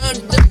that kind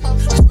of thing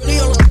is really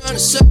all I'm trying to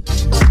say.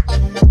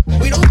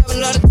 We don't have a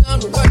lot of time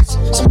to waste.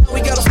 Somehow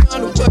we gotta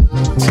find a way.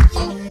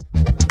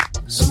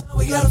 Somehow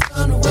we gotta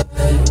find a way.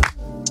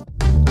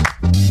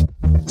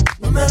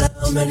 No matter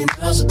how many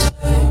miles it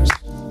takes. I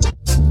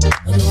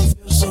know it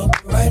feels so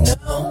good right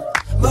now,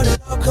 but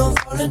it all comes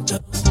falling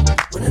down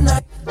when the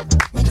night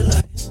meet the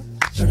light.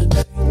 Turn the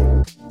day.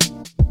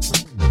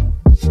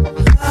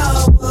 I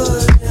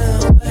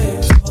wouldn't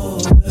wait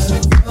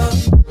forever.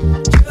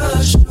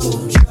 Just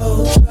shoot your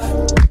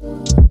shot.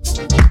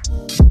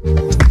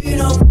 We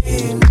don't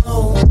need no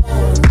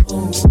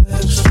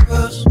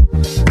extras.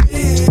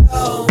 We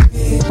all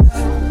be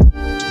that.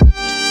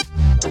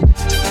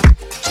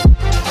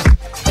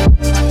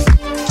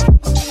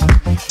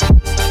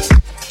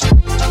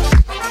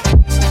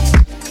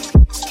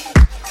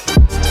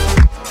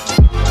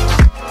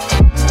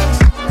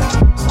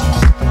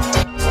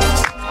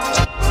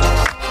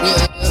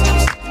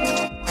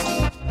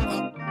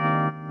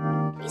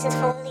 Reasons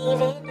for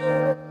leaving you,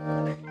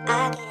 I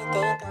can't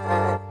think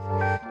of,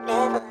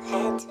 never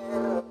had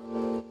to.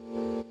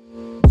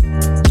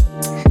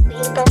 We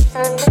both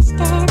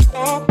understand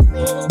that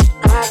we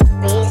are the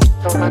reason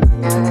for one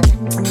another.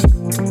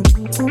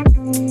 Seasons we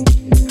knew, and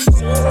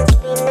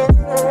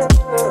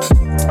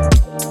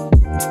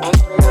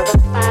we'll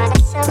find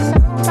ourselves so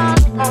far apart.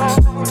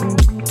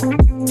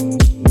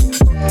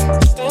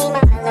 Stay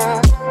my love, I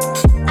will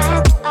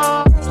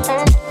always learn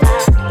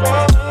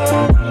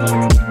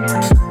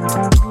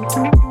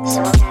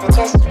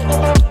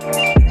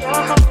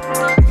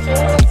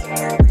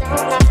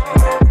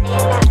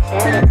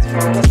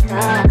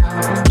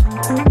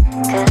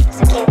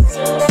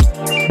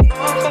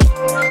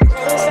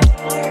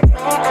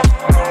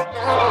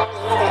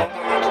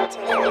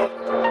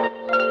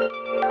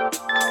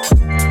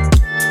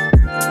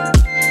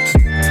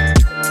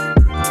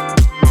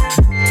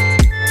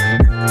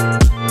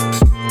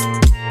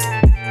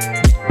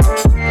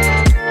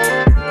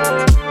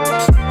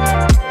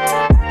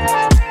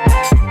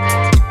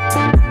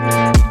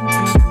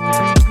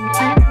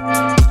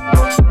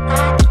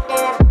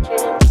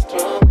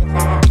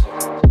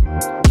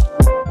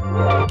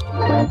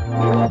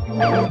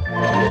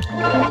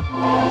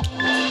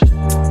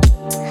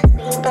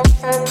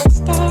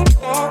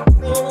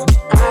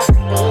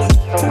find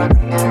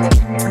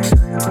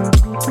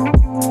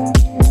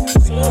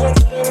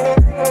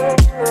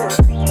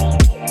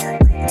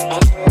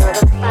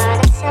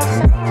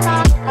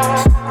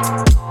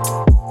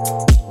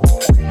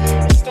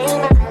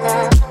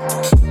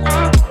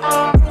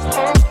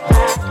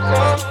a way.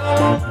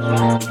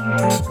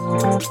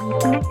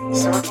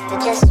 So I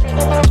gotta just treat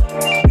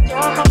it. Your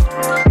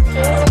heart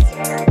feels,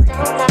 don't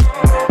lie,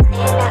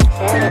 and I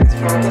feel it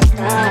from the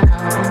start.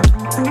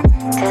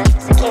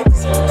 'Cause I can't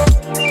see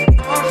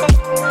it, all the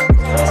places where I know only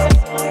that I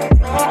can tell you.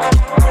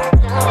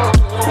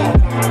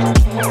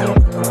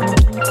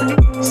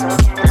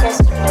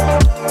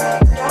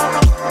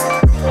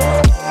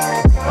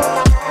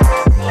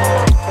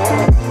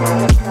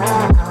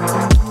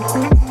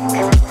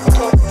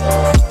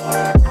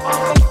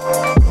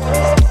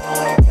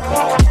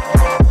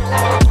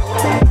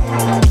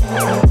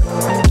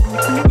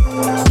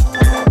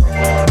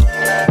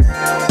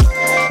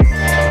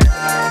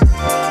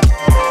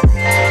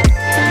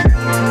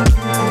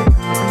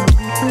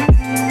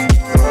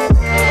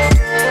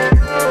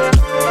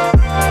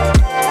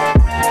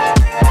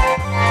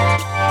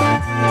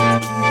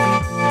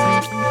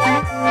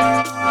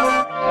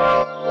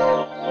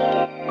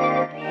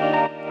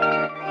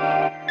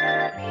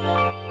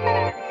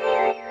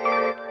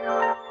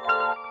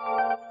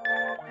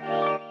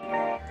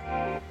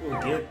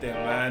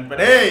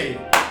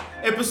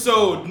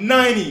 Episode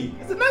 90.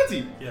 Is it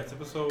 90? Yeah, it's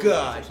episode.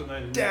 God episode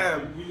 90.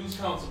 damn. We lose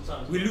count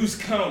sometimes. We lose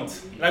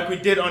count. Like we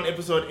did on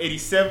episode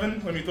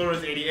 87 when we thought it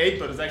was 88,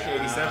 but it's actually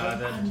 87.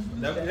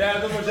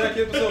 That was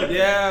Jackie episode.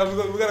 Yeah,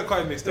 we got it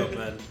quite mixed up,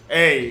 man.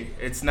 Hey,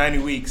 it's 90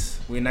 weeks.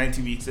 We're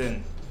 90 weeks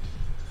in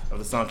of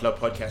the Soundcloud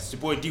podcast. It's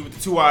your boy D with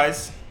the 2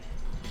 eyes.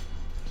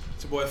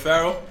 It's your boy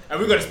Farrell. And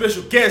we got a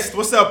special guest.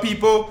 What's up,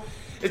 people?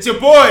 It's your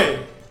boy.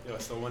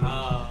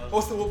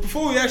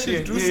 Before we actually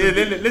introduce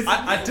him,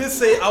 I did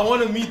say I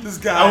want to meet this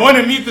guy. I want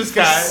to meet this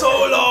guy for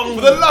so long.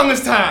 For the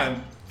longest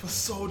time. For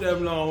so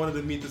damn long, I wanted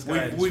to meet this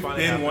guy. We've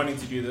been wanting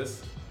to do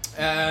this.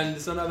 And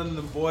it's none other than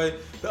the boy,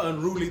 the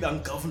unruly, the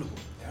ungovernable.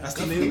 That's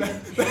the name.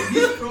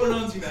 These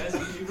pronouns, you guys.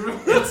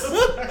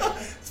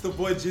 It's the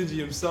boy Jinji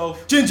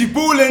himself. Jinji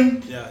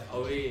Boolin. Yeah.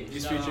 Oh wait,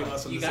 he's featuring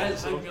us on you this guys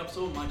episode. hype me up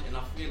so much, and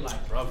I feel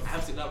like I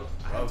have to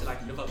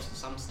like live up to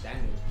some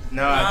standard.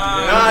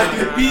 Nah,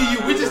 dude, be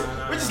you. We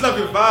just love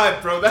your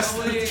vibe, bro. That's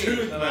the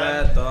truth,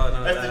 man.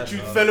 That's the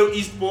truth, fellow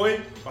East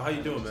boy. But how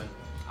you doing, man?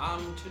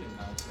 I'm chilling,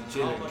 guys.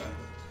 Chilling.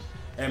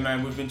 Hey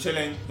man, we've been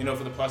chilling,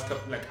 for the past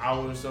couple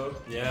hours or so.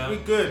 Yeah. We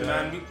good,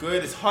 man. We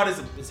good. It's hot as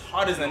a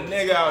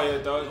nigga out here,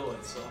 dog.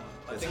 It's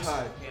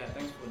hot. Yeah,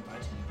 thanks for inviting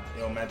me, guys.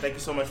 Yo, man, thank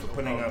you so much for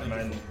putting up,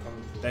 man.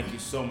 Thank you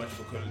so much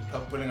for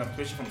pulling up,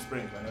 especially from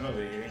Springs, man. I know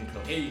you're in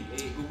close. Hey,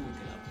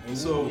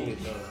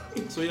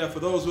 So yeah,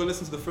 for those who are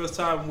listening to the first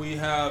time, we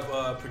have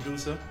a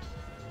producer.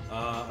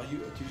 Do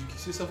you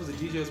see yourself as a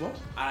DJ as well?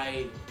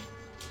 A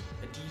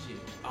DJ.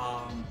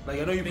 Like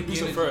I know you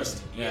producer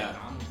first. Yeah.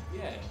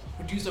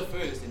 Producer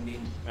first and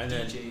then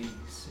DJ.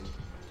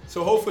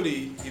 So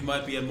hopefully he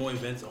might be at more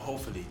events.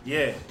 Hopefully.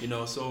 Yeah.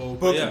 So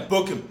book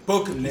him,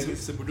 nigga.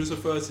 It's the producer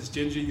first. It's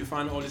Jinji. You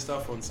find all this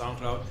stuff on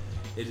Soundcloud.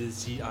 It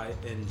is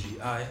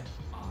Jingi.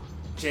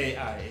 Jingi.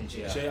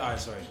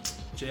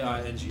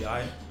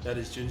 That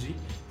is Jinji.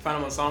 Find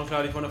him on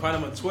SoundCloud. If you want to find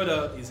him on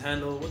Twitter, his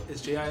handle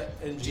is Jingi.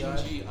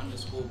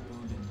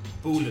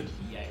 Jinji_Boolin.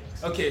 Yeah.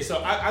 Okay,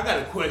 so I got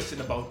a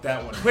question about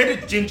that one. Where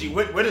does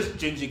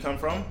Jinji come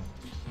from?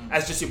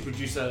 As just your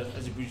producer,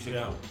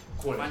 Yeah.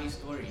 Funny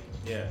story.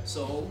 Yeah.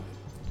 So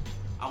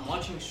I'm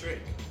watching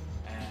Shrek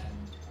and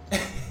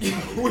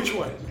which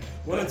one?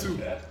 One or two?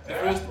 The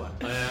first one.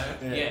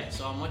 Yeah.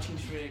 So I'm watching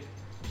Shrek.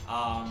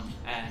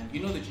 And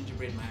you know the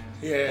gingerbread man?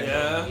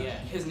 Yeah.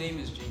 His name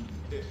is Jinji.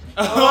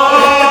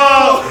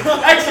 Oh!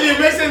 Actually, it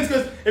makes sense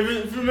because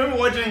if you remember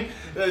watching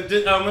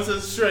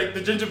Mrs. Shrek,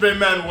 the gingerbread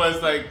man was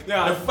like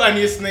the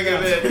funniest nigga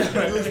there.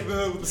 With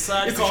the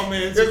side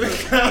comments,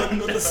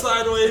 with the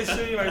sideways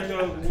shit. Like,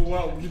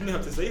 wow, you didn't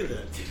have to say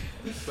that.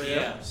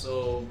 But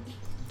so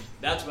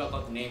that's where I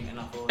got the name, and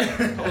I thought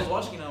I was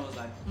watching it and I was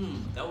like,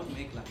 that would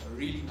make like a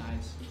really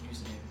nice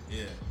username.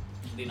 Yeah.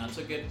 Then I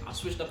took it, I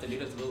switched up the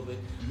letters a little bit.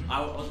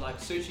 I was like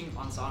searching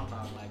on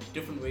SoundCloud, like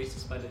different ways to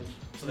spell it,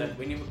 so that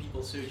whenever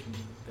people search me,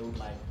 they would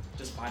like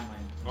just find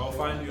mine. I'll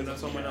find you, not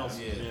someone else.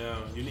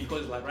 Yeah. Unique.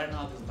 Because like right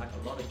now there's like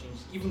a lot of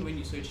Jinji. Even when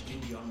you search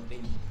Jinji on the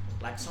thing,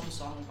 like some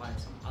song by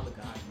some other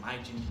guy, my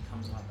Jinji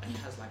comes up and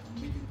it has like a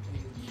million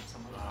plays and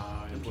some other.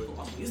 And people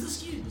ask me, is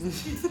this you?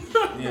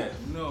 Yeah.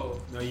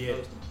 No. Not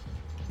yet.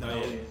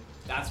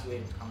 That's where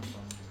it comes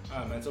from.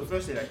 Alright, man. So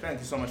firstly, thank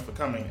you so much for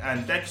coming,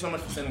 and thank you so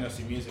much for sending us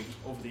your music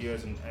over the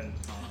years and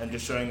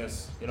just showing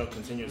us,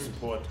 continuous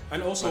support.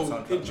 And also,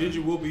 Jinji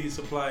will be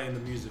supplying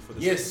the music for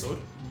this episode.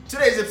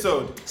 Today's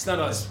episode, it's not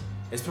us.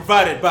 It's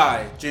provided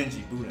by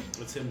Jinji Boolin.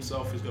 It's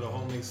himself. He's got a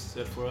whole mix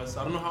set for us.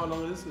 I don't know how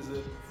long it is. Is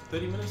it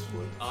 30 minutes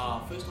for it?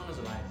 First one is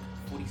like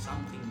 40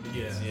 something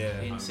minutes.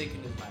 Yeah. And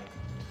second is like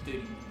 30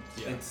 minutes.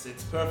 Yeah.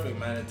 It's perfect,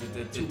 man. It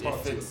fits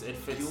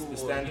the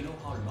standard. You know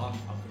how long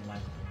I've been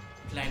like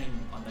planning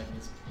on that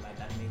mix, like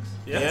that mix.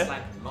 Yeah. It's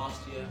like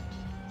last year,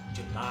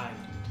 July.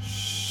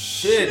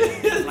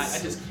 Shit. Like I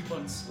just keep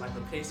on like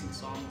replacing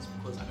songs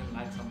because I didn't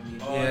like somebody.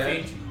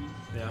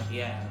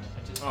 Yeah.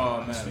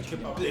 I just keep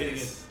updating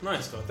it.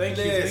 Nice though. Thank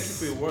you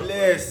for your work.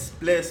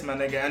 Bless, my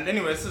nigga. And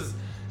anyway,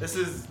 this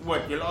is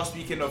what your last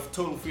weekend of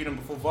Total Freedom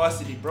before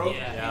Varsity, bro.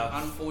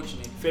 Yeah.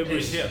 Unfortunate.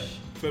 February's here,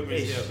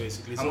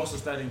 basically. I'm also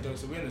studying though,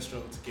 so we're in the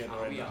struggle together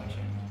right now.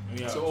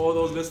 So all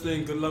those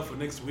listening, good luck for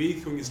next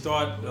week when you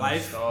start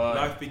life.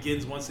 Life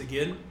begins once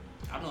again.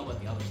 I don't know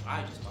about the others.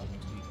 I just start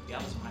next week. The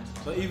others might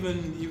start. But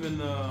even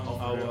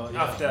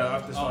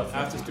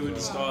after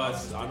student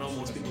starts, I know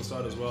most people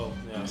start as well.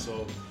 Yeah.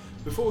 So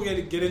before we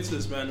get into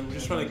this, man, we're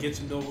just trying to get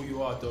to know who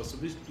you are, though. So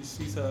please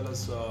tell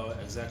us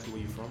exactly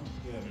where you're from.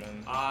 Yeah,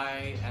 man.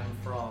 I am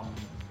from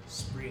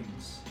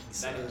Springs.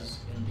 That is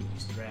in the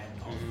East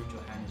Rand of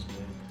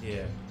Johannesburg.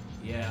 Yeah.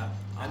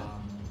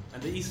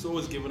 And the East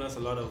always given us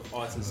a lot of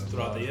artists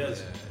throughout the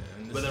years.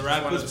 Whether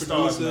rappers,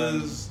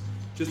 producers,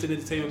 just in the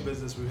entertainment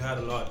business, we've had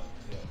a lot.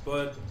 Yeah.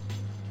 But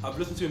I've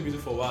listened to your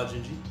music for a while,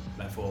 Jinji,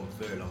 like for a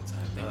very long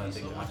time.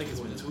 I think it's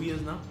been 2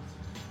 years now.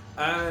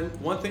 And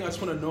one thing I just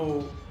want to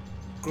know,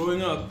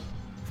 growing up,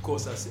 of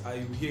course, I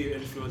hear your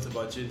influence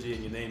about Jinji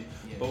and your name,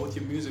 but with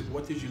your music,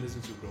 what did you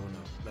listen to growing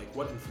up? Like,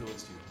 what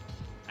influenced you?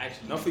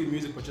 Actually, not for your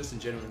music, but just in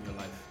general in your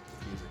life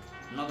with music.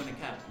 I'm not gonna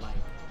cap. Like,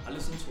 I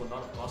listen to a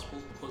lot of gospel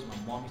because my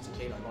mom used to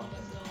play it a lot in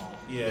the car.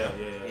 Yeah. I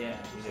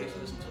used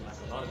to listen to like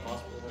a lot of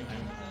gospel and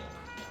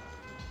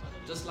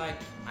just like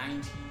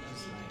 90s,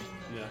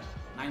 like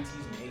 90s and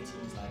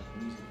 80s, like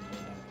music,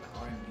 like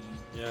R&B.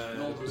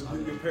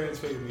 Your parents'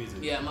 favorite music.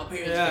 Yeah, my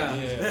parents'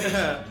 favorite music.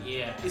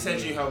 Yeah.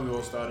 Essentially how we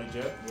all started,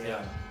 yeah.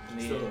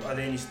 So are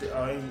there any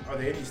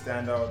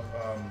standout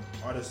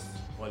artists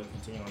while you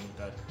continue on with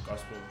that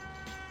gospel?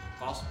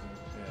 Gospel.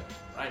 Yeah.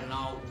 Right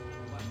now,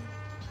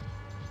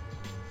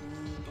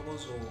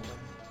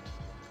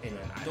 and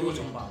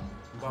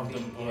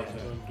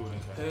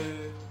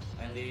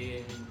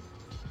then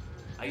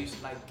I used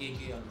to like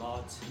Gege a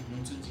lot.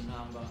 Tunzi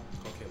Namba.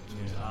 Okay.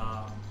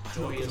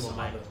 Joyous,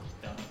 like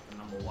the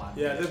number one.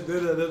 Yeah, they're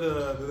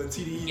the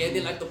TDE. Yeah,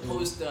 they're like the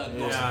poster gospel.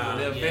 Yeah,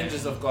 the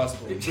Avengers of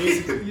gospel.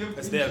 Basically,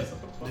 it's them.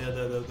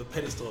 They're the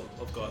pedestal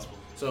of gospel.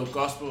 So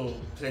gospel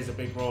plays a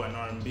big role in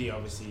R&B,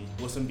 obviously.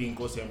 Wilson being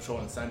Gosi, I'm sure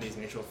on Sundays,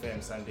 Metro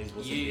FM Sundays,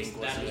 Wilson being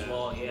Gosi. That as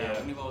well, yeah.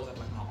 Whenever I was at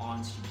like my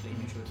aunt's, she played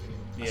Metro FM.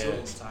 All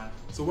the time.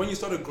 So when you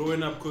started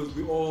growing up, because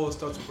we all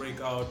start to break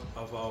out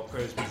of our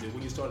parents' music,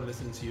 when you started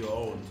listening to your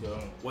own,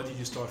 what did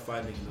you start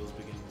finding in those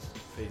beginning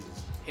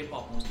phases? Hip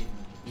hop, most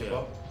definitely. Hip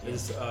hop?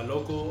 Is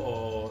local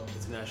or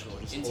international?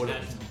 Or just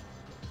international.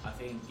 I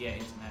think,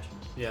 international.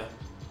 Yeah.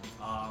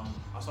 I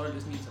started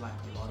listening to like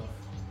a lot of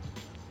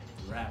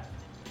rap,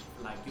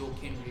 like Yo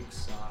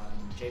Kendrick's,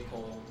 J.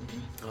 Cole,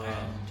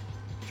 and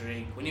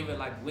Drake. Whenever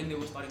when they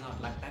were starting out,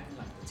 like back in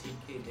like the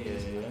 10K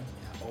days.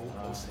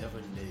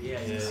 07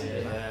 days.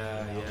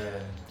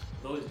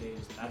 Those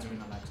days, that's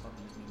when I like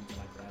started listening to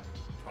like rap.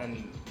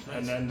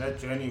 And then that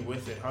journey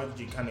with it, how did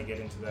you kind of get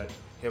into that?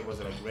 Was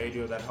it like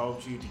radio that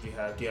helped you? Do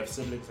you have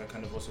siblings that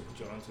kind of also put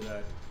you onto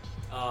that?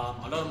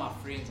 A lot of my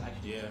friends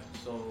actually. Yeah.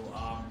 So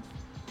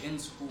in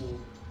school,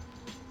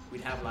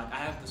 we'd have I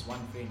have this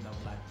one friend that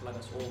would like plug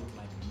us all with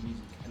like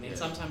music, and then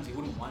sometimes he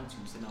wouldn't want to,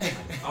 so now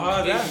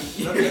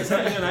that's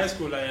happening in high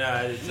school.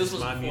 It's this just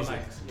was my before,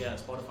 music.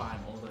 Spotify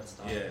and all that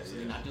stuff. So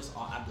then I'd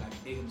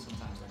like beg him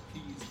sometimes, like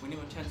please,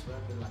 whenever a chance to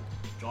rap, like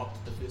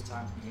dropped the first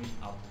time,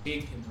 I'll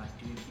beg him like,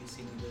 do you please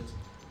sing this?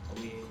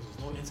 There was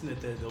no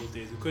internet there those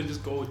days. We couldn't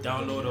just go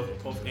download of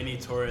any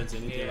torrents,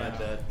 anything like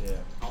that.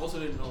 I also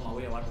didn't know my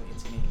way around the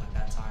internet like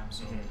that time,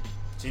 so.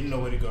 So you didn't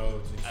know where to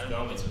go. I don't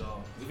know where to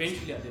go.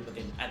 Eventually I did, but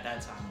then at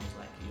that time I was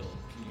like, yo,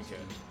 please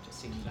just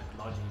sing like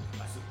Logic,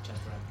 like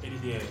chest rap.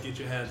 Anything to get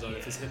your hands on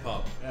it. It's hip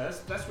hop. Yeah,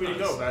 that's really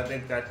dope. I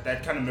think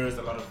that kind of mirrors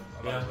a lot of us.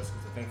 Because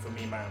I think for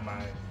me,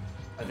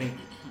 I think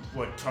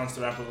what Chance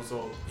the Rapper was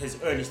also his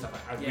early stuff.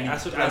 I really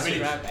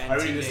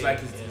dislike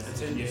his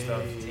new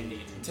stuff.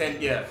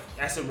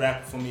 Acid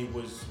Rap for me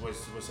was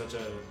such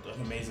an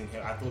amazing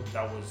hit. I thought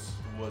that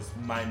was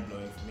mind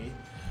blowing for me.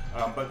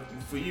 But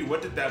for you,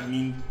 what did that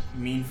mean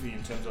for you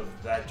in terms of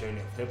that journey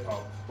of hip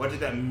hop? What did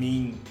that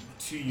mean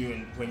to you,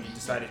 and when you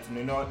decided to,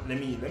 let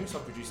me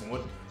start producing?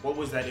 What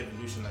was that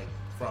evolution like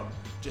from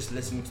just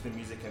listening to the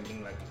music and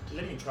being like,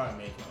 let me try and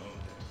make my own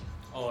thing?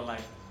 Oh,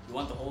 like you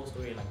want the whole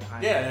story, like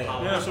behind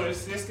So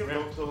let's give the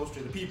whole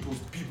story. The people's.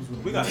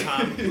 We got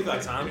time. We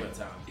got time.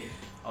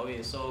 Oh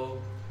yeah. So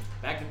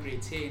back in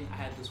grade 10, I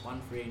had this one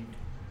friend,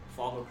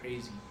 Fargo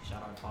Crazy.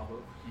 Shout out Fargo.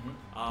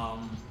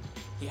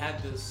 He had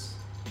this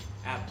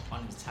app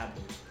on his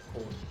tablet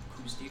called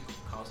Acoustic.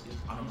 I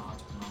don't know how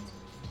to pronounce it.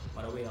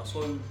 By the way, I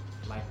saw him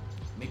like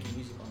making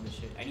music on this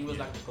shit, and he was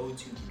like the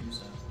go-to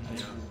producer at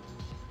school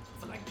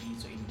for like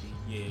beats or anything.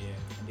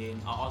 And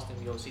then I asked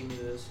him, yo, send me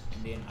this,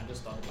 and then I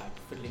just started like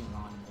fiddling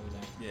around and all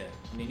that.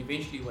 And then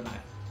eventually when I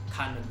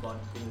kind of got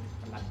good,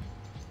 I like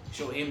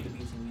show him the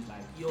beats, and he's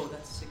like, yo,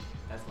 that's sick.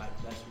 That's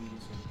really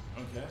sick.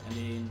 Okay. And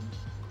then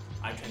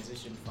I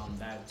transitioned from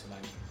that to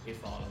like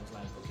FL. I was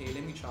like, okay,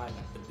 let me try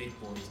like the big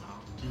boys now.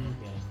 And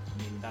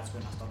then that's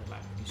when I started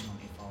like producing on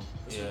FL.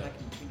 This was back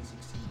in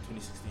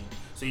 2016.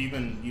 So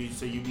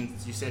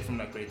you said from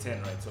like grade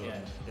 10, right? So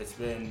it's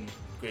been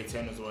grade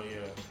 10 as well.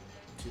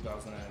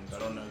 2000 and I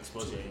don't know,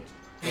 expose your age.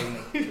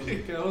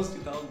 It was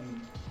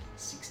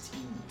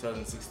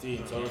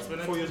 2016. So it's been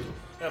 4 years.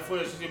 4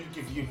 years.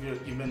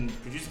 You've been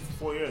producing for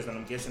 4 years, and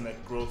I'm guessing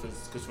that growth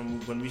is because from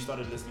when we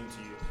started listening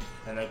to you,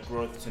 and that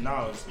growth to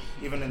now is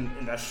even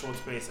in that short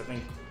space. I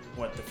think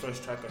the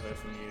first track I heard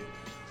from you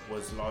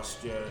was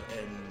last year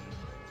in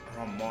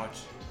around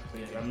March. I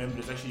remember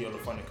it's actually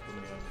Yolophonic.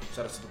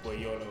 Shout out to the boy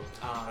Yolo.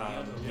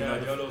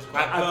 Yolo's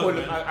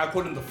I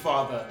call him the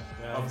father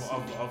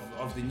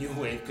of the new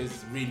wave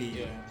because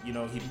really,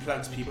 he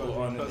plugs people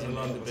on in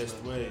the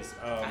best ways.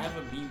 I have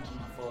a meme on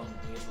my phone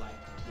where it's like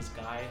this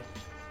guy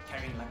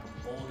carrying like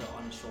a boulder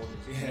on his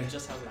shoulders. He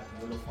just has like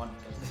Yolophonic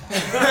as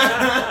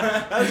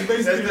That's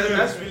basically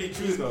that's really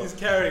true though. He's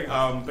carrying.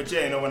 But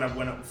when I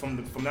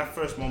from that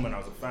first moment I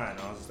was a fan.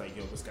 I was just like,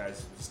 yo, this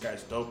guy's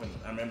dope. And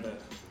I remember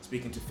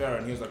speaking to Farah,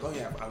 and he was like, oh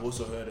yeah, I've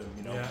also heard him,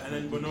 Yeah, and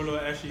then Bonolo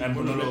actually. And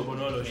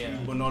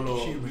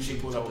Bonolo, she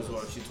pulled up as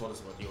well. She told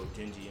us about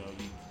Jinji. You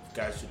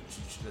guys should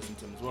listen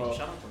to him as well.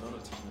 Shout out Bonolo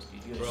Thomas,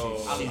 bro.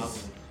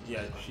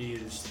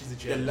 She's a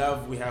gem. The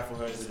love we have for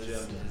her is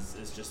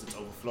just it's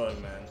overflowing,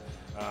 man.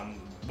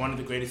 One of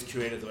the greatest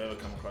curators I've ever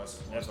come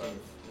across ever.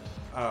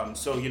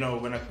 So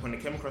when I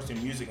came across your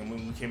music, and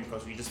when we came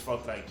across, we just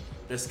felt like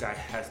this guy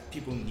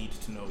people need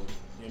to know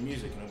your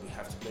music, we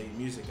have to play your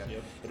music, and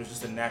it was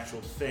just a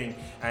natural thing.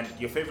 And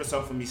your favorite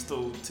song for me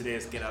still today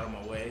is "Get Out of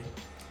My Way."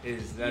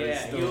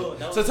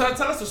 So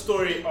tell us the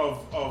story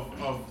of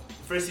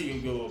firstly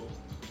your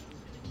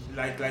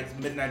like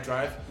Midnight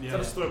Drive. Tell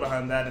us the story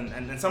behind that,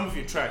 and some of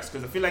your tracks,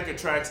 because I feel like your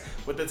tracks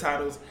with the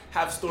titles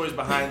have stories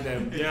behind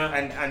them.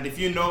 And if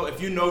you know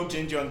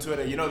Jinji on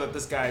Twitter, you know that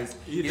this guy's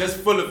just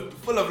full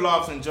of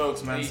laughs and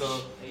jokes, man.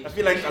 So I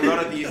feel like a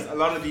lot of these tracks, a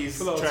lot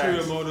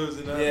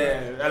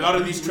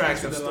of these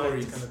tracks have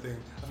stories. Kind of thing.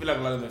 I feel like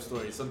a lot of them have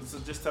stories. So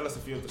just tell us a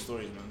few of the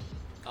stories, man.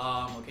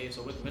 Okay,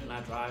 so with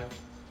Midnight Drive,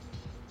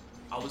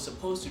 I was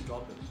supposed to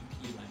drop an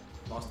EP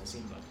like last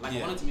December. Like Yeah.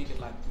 I wanted to make it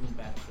like Boom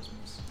Bap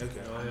Christmas.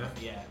 Okay. Oh, yeah?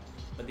 Yeah.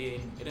 But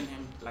then it didn't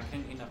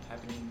end up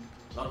happening.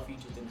 A lot of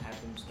features didn't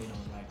happen. So then I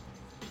was like,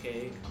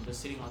 okay, I'm just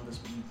sitting on this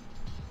beat.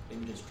 Let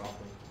me just drop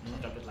it.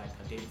 I dropped it like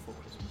a day before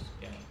Christmas.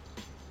 Yeah.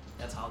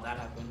 That's how that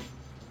happened.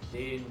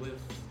 Then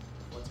with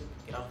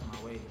Get Out of My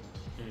Way.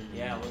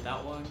 Yeah, with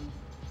that one,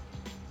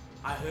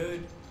 I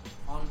heard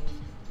on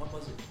what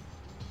was it?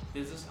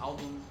 There's this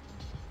album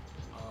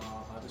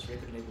by this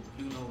record label,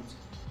 Blue Note.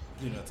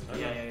 Blue Note.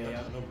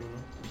 Yeah. No, Bruno.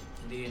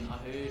 And then I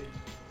heard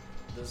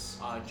this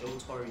Joe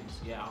Torres.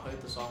 Yeah, I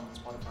heard the song on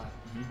Spotify.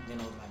 Then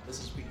I was like, this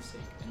is pretty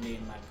sick. And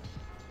then like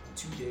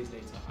 2 days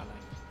later, I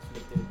like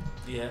flipped it.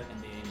 Yeah.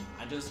 And then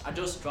I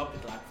just dropped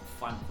it like for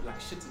fun, for like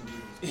shits and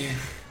giggles. Yeah.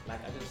 Like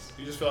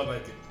You just felt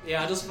like it.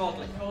 I just felt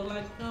like I was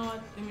like, you know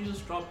what, let me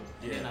just drop it.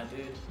 And then I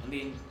did. And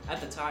then at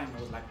the time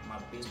it was like my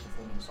best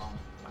performing song,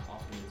 like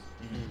afterwards.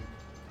 And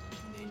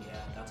then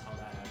that's how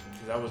that happened.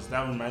 Because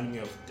that reminded me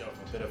of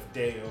a bit of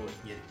Deo.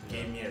 It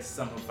gave me a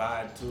summer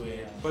vibe to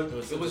it. But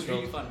it was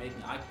really fun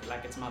making.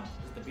 It's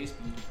the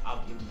best beat I've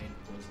ever made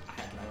because I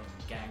had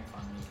like gang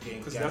fun making.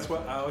 Because that's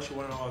what I actually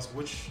want to ask.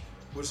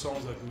 Which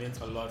songs like meant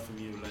a lot from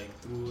you, like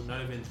through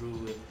not even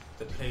through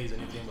the plays or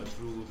anything, but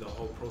through the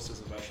whole process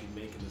of actually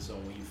making the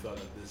song, when you felt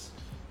like this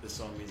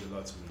song means a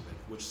lot to me. Like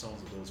which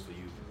songs are those for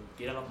you?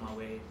 Get Out of My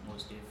Way,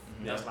 most if.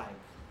 That's like,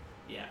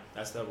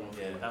 that's that one.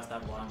 That's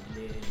that one. And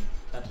then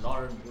that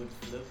Lauren Wood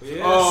flip.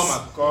 Yes. Oh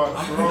my god,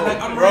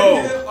 I'm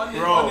right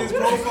here on his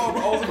profile,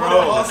 but I was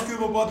about to ask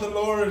him about the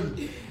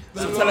Lauren.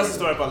 So tell us a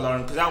story about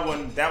Lauren, because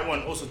that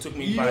one also took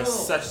me by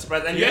such a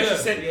surprise. And you actually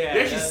sent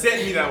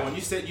me that one.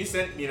 You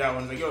sent me that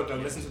one. Like, yo,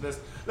 dog, listen to this.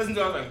 Listen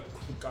to it. I was like,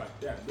 God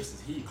damn, this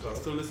is heat. I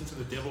still listen to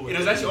The Devil. It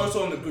was actually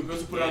also on the group. We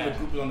also put it on the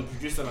group, on the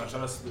producer lounge.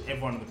 Shout out to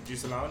everyone on the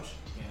producer lounge.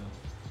 Yeah.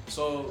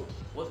 So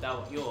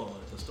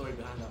the story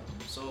behind that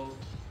one. So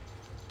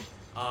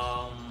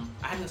I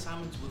had an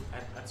assignment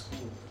at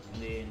school,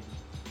 and then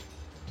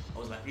I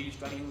was like really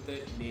struggling with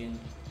it, and then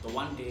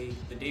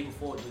the day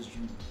before it was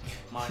due,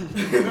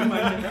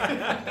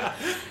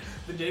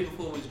 the day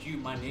before it was due,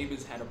 my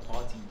neighbors had a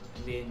party,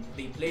 and then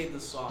they played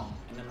this song,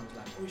 and then I was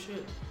like, oh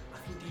shit, I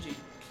think DJ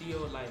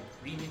Cleo like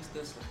remixed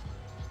this like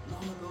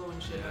long ago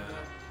and shit like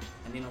that.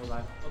 And then I was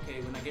like,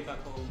 okay, when I get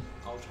back home,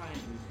 I'll try and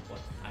do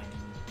what I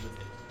do with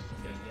it.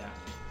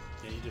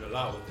 Yeah, you did a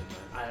lot with it,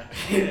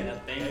 man.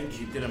 Thank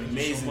you. You did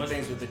amazing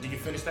things with it. Did you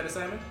finish that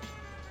assignment?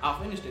 I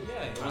finished it,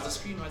 yeah. It was a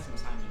screenwriting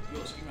assignment.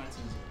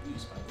 Screenwriting is a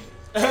boost, by the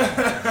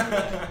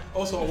way.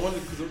 Also, I wonder,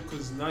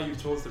 because now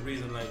you've told us the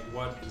reason, like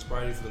what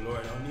inspired you for the Lord.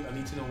 I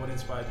need to know what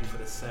inspired you for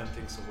the Sam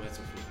Thinks So Wet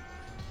flip.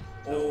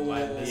 Oh,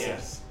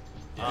 yes.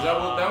 That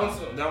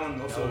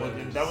one also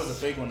that was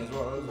a big one as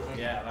well.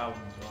 Yeah, that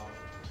one as well.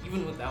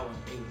 Even with that one,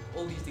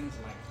 all these things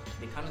like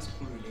they kind of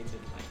school related.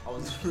 Like I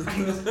was,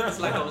 it's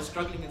like I was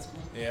struggling in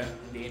school. Yeah.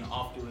 And then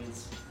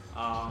afterwards,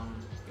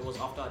 it was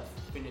after I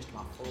finished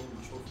my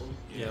short film.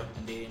 Yeah.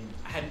 And then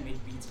I hadn't made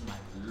beats in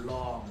like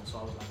long, so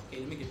I was like, okay,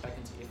 let me get back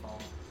into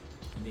FL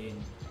and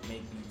then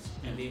make beats.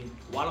 And then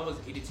while I was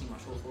editing my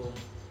short film,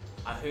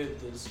 I heard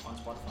this on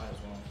Spotify as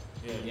well.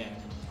 Yeah.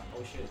 And I was like,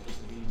 oh shit, this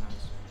is really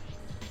nice.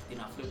 Then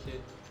I flipped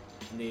it,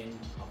 and then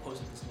I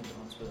posted the snippet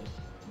on Twitter.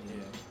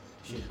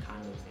 Shit,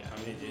 kind of. I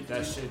mean,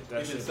 that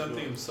shit.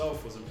 Something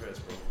himself was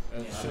impressed, bro.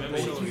 I remember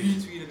he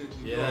retweeted it.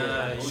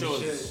 Yeah, it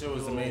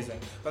was amazing.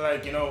 But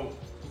like, you know,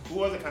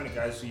 who are the kind of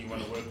guys who you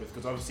want to work with?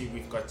 Because obviously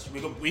we've got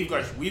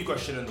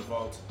shit in the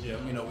vault.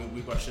 Yeah. You know,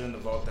 we've got shit in the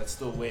vault that's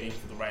still waiting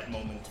for the right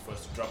moment for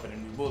us to drop it,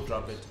 and we will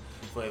drop it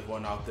for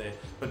everyone out there.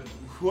 But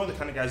who are the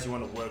kind of guys you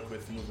want to work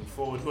with moving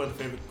forward? Who are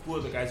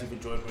the guys you've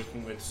enjoyed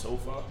working with so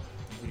far?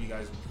 Who do you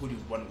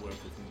want to work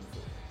with moving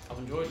forward? I've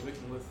enjoyed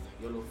working with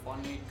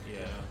Yolophonic.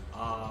 Yeah.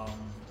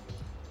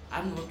 I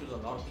haven't worked with a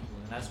lot of people,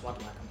 and that's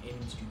what like I'm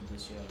aiming to do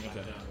this year. Like,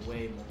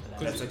 way more collaborative.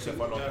 That's actually a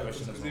lot of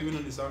questions. Because even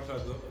on the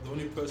SoundCloud, the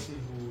only person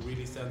who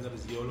really stands out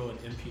is YOLO and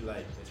MP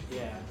Light.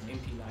 Yeah,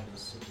 MP Light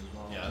is sick as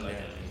well. Yeah, I like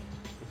that.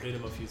 We played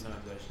him a few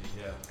times actually.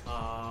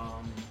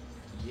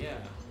 Yeah.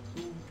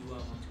 Who do I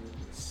want to work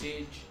with?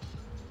 Sage.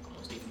 I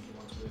most definitely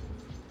want to work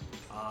with.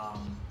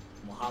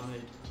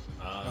 Mohammed.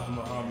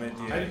 Mohammed,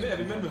 yeah. Have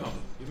you met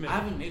Mohammed? I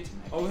haven't met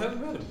him. Oh, we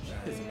haven't met him.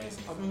 It's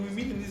amazing. I mean, we're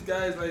meeting these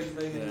guys like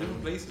in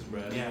different places,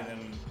 bro. Yeah.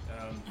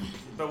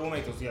 But we'll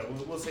make those. Yeah,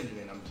 we'll send you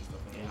their numbers and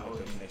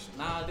stuff.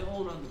 Nah, they're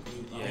all on the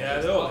group. Yeah,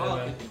 they're all.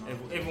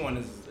 Everyone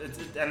is,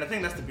 and I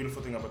think that's the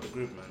beautiful thing about the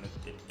group, man.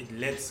 It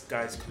lets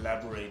guys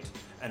collaborate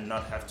and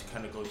not have to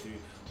kind of go through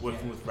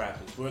working with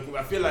rappers.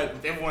 I feel like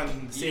with everyone,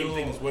 the same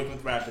thing is working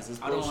with rappers. It's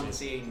bullshit. I don't want to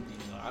say anything.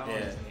 I don't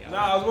want to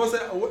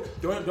say. I was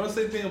gonna say, don't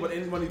say anything about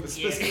anybody but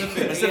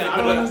specific. I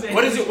don't want to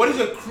say. What is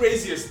your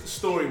craziest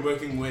story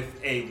working with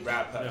a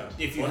rapper?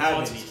 If you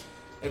have any.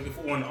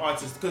 One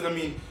artist, because I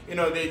mean, you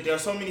know, there are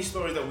so many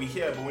stories that we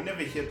hear, but we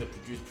never hear the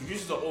producers.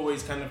 Producers are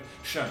always kind of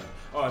shunned.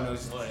 Oh no,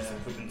 it's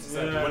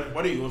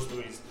What are your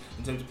stories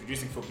in terms of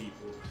producing for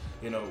people?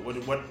 You know,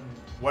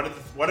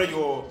 what are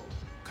your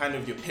kind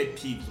of your pet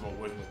peeves about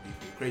working with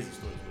people? Crazy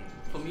stories.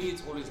 For me,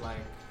 it's always like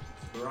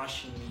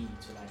rushing me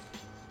to like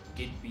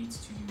get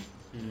beats to you.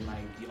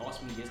 Like you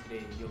asked me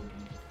yesterday, yo, dude,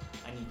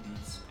 I need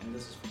beats, and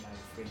this is for my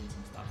friends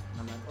and stuff.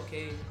 And I'm like,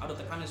 okay, out of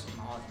the kindness of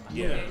my heart, I'm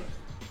like, okay,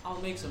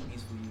 I'll make some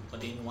beats for you. But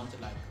then you want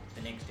it like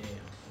the next day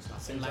and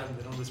stuff. Same time,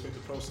 they don't respect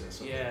the process.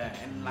 So. Yeah,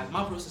 and like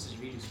my process is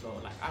really slow.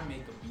 Like I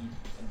make a beat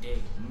a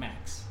day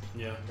max.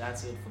 Yeah.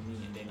 That's it for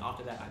me. And then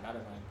after that, I gotta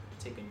like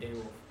take a day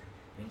off,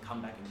 then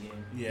come back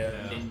again. Yeah.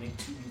 And then make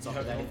 2 beats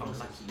after that if I'm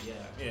lucky. Yeah.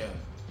 Yeah.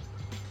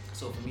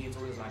 So for me, it's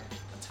always like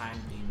a time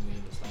thing where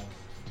it's like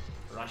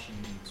rushing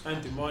beats.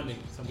 And demanding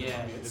something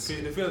Yeah, from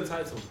you. They feel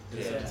entitled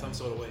in some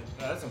sort of way.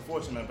 That's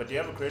unfortunate, but do you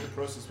have a creative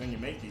process when you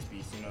make these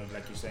beats? You know,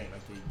 like you're saying,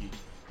 like you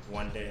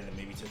one day and then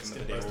maybe take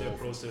another day off.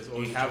 Process.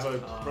 Do you have a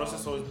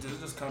process, or does it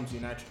just come to you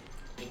naturally?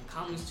 It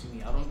comes to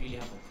me. I don't really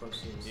have a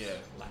process. Yeah.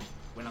 Like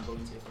when I go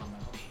into it, I'm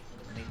like, okay,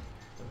 I'm gonna make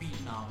a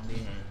beat now, and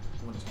then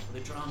I'm gonna start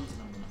with the drums,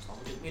 and I'm gonna start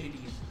with the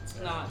melodies. It's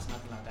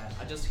nothing like that.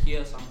 I just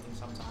hear something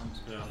sometimes.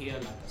 I hear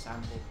like a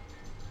sample.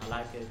 I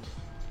like it.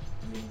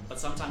 I mean, but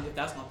sometimes if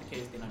that's not the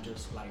case, then I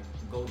just like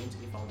go into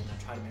it and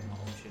I try to make my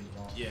own shit as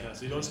well. Yeah.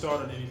 So you don't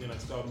start on anything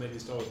like start with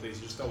bass.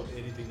 You just start with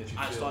anything that you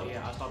feel.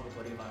 I start with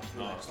whatever I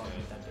feel like starting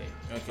with that day.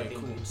 Okay,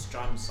 but cool. It's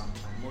drums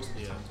sometimes. Most of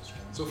the time it's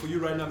drums. So for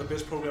you right now, the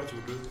best program to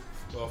produce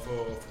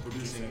for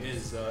producing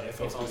is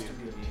FL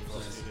Studio.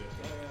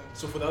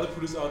 So for the other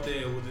producers out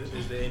there,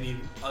 is there any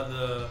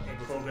other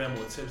program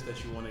or tips that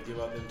you want to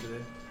give out them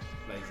today?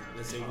 Like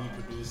let's say we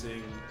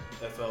producing,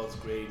 FL's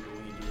great, but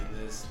when you're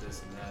doing this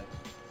and that.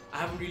 I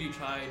haven't really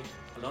tried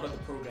a lot of the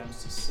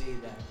programs to say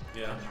that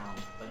right now,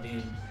 but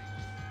then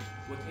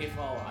with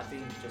FL, I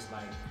think just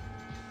like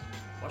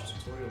watch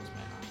tutorials,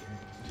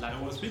 man. Like,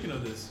 and we're speaking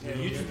of this,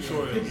 YouTube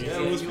tutorials. Yeah,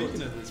 we're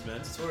speaking of this,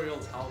 man.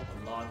 Tutorials help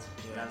a lot.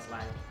 Yeah.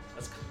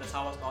 That's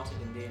how I started,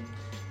 and then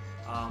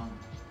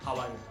how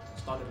I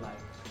started like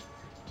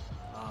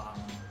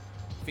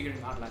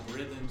figuring out like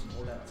rhythms and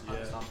all that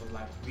other stuff was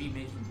like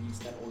remaking beats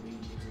that already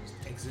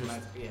exist.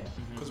 Like,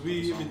 because we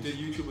even did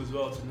YouTube as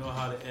well to know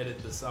how to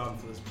edit the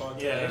sound for this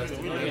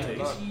podcast. We learned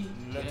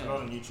a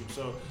lot on YouTube.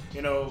 So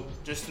you know,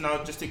 just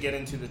to get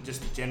into the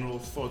general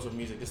thoughts of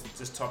music,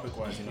 just topic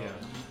wise, you know,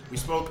 we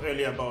spoke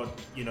earlier about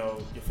your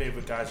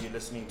favorite guys you're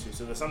listening to.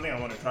 So there's something I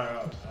want to try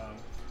out.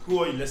 Who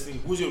are you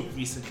listening? Who's you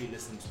recently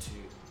listened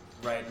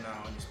to right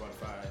now on your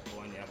Spotify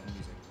or on your Apple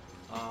Music?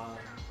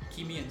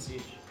 Kimi and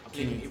Sage. I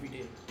play them every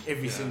day.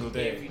 Every single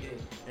day. Every day.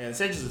 And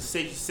Sage is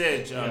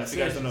Sage. If you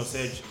guys don't know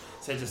Sage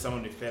is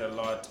someone we've played a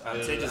lot.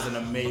 Sage is an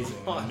amazing.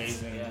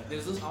 Yeah.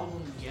 There's this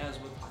album he has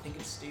with, I think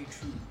it's Stay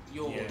True.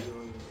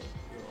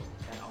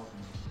 That album.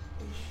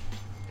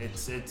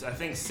 It's I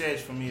think Sage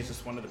for me is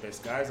just one of the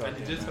best guys out there. And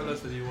he did tell us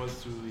that he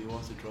wants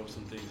to drop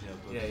some things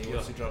here. He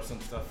wants to drop some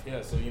stuff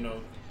here. So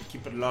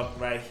keep it locked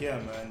right here,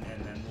 man,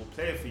 and we'll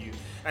play it for you.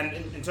 And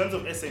in terms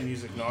of SA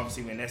music,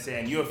 obviously we're in SA,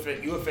 and you're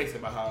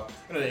affected by how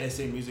the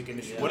SA music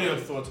industry. What are your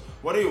thoughts?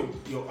 What are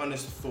your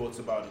honest thoughts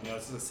about it?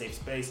 This is a safe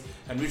space,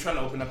 and we're trying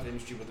to open up the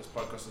industry with this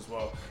podcast as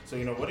well. So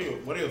what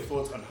are your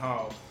thoughts on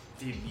how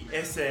the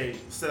SA,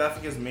 South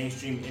Africa's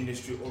mainstream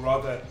industry, or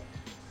rather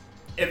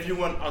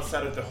everyone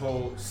outside of the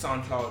whole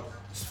SoundCloud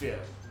sphere,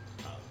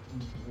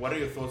 what are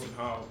your thoughts on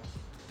how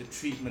the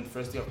treatment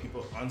firstly of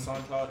people on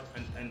SoundCloud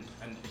and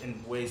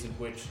in ways in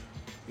which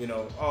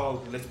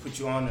let's put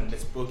you on and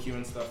let's book you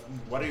and stuff?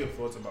 What are your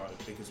thoughts about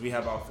it? Because we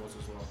have our thoughts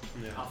as well.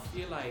 I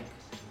feel like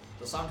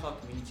the SoundCloud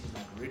community is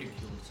like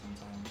ridiculed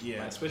sometimes.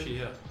 Yeah, especially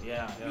here.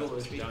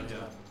 Especially down here.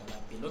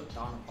 Like they look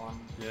down upon.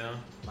 Yeah.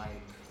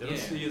 Like they don't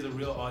see you as a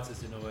real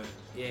artist in a way.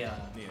 Yeah.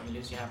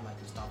 Unless you have like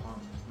this stuff on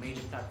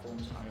major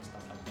platforms and other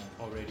stuff like that.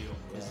 Or radio.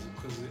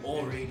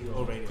 Or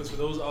radio. Because for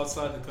those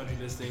outside the country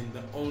listening,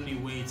 the only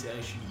way to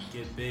actually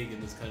get big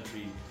in this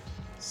country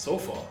so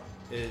far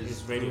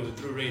is radio.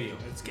 Through radio.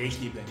 It's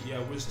gatekeeping.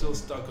 Yeah, we're still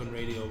stuck on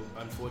radio,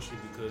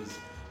 unfortunately, because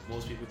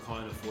most people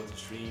can't afford to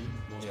stream.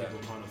 Most people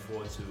can't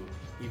afford to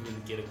even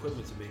get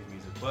equipment to make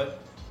music. But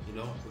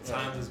with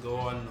time just go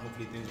on,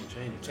 hopefully things will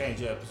change.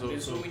 So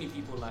there's so many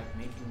people like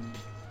making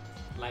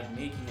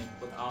it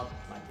without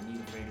like the need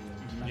of radio.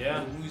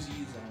 Like the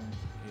Uzis and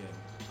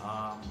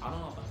I don't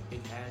know about the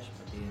Big Hash,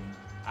 but then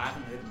I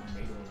haven't heard him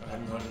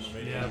on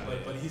radio.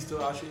 But he's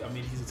still actually. I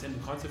mean, he's attending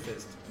Concert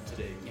Fest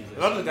today. A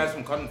lot of the guys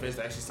from Cotton Fest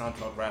are actually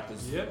SoundCloud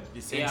rappers.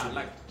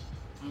 Like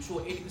I'm sure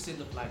 80%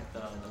 of like the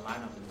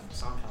lineup is like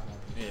SoundCloud rappers.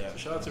 Yeah.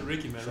 Shout out to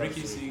Ricky, man.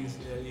 Ricky sings.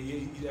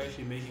 He's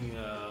actually making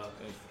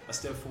a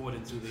step forward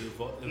into the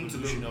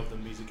evolution of the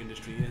music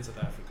industry in South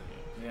Africa.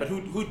 But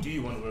who do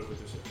you want to work with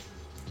this year?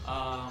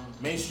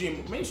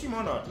 Mainstream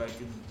or not? Like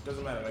it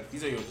doesn't matter. Like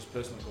these are your just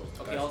personal goals.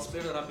 Okay, I'll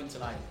split it up into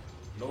like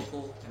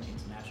local and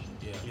international.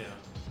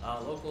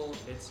 Local,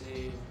 let's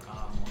say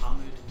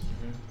Mohammed,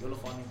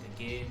 Yolophonic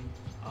again.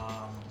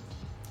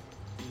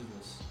 Who's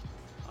this?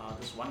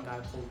 This one guy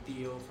called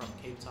Theo from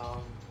Cape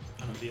Town.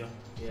 I know Theo.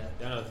 Yeah.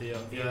 I know Theo.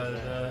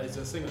 He's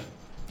a singer.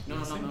 No.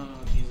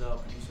 He's a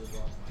producer as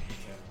well.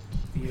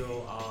 Theo.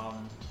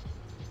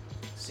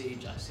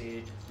 Sage, I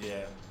said.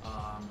 Yeah.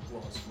 Who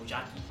else?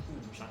 Mojaki.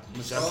 Mojaki.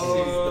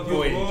 The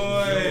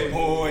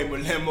boy,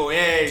 Mulemo.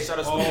 Hey, shout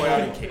out to the boy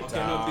out in Cape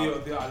Town.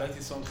 Okay, I like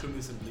his song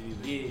Clueless and Believe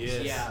It.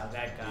 Yes. Yeah,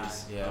 that guy.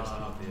 Yes, yeah,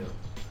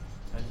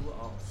 and who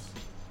else?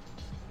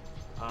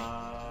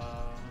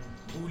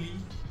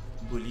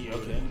 Bully,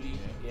 okay. Bully,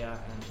 yeah,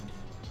 and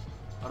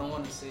I don't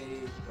want to say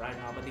right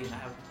now, but then I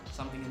have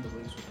something in the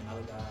works with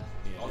another guy.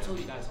 I'll tell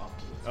you guys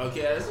afterwards.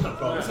 Okay, that's no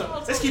problem.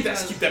 So, let's keep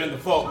that in the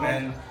vault,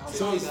 man.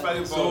 So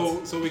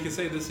we can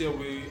say this year,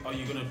 are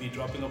you gonna be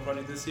dropping a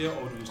project this year,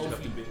 or do you still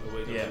have to be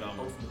away?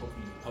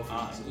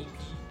 Hopefully.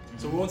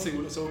 So we won't say.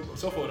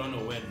 So far we don't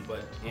know when,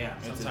 but yeah,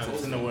 sometimes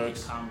it's in the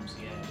works. It comes,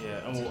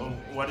 yeah. And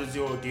what is do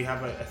you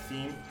have a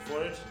theme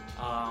for it?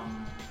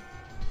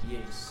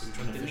 Yes.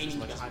 The meanings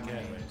behind my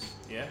names.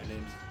 Yeah.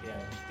 Names. Yeah.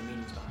 The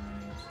meanings behind my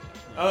names.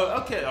 Yeah.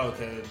 Oh,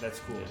 okay. That's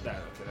cool.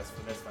 Yeah. That's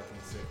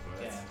fucking sick,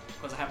 bro. Yeah.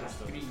 Because I have like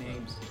 3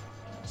 names.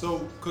 So,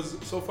 because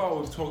so far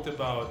we've talked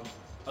about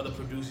other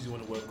producers you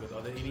want to work with.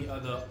 Are there any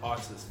other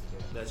artists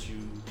that you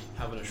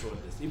have on a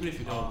short list? Even if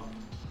you don't,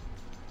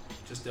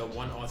 just that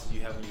one artist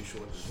you have on your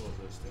short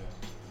list.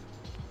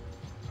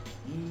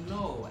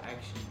 No,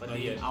 actually, but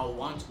then I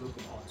want to work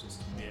with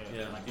artists.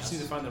 Yeah. Like you just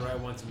need to find the right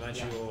one to match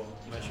you or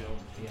match your.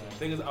 Yeah.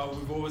 Thing is,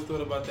 we've always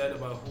thought about that,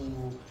 about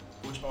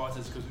which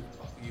artists, because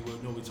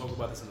we talk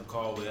about this in the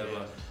car or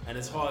whatever, and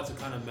it's hard to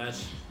kind of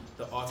match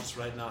the artists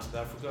right now in South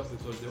Africa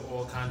because they're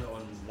all kind of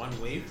on one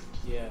wave.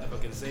 Yeah. If I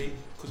can say,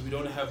 because we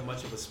don't have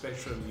much of a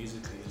spectrum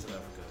musically in South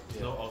Africa.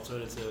 There's no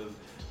alternative.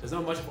 There's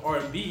not much of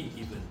R&B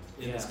even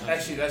in this country.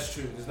 Actually, that's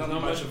true. There's not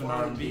much of an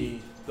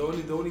R&B. The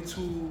only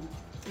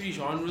 2-3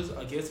 genres,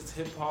 I guess, it's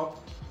hip hop,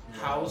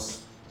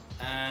 house,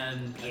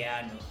 and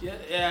piano.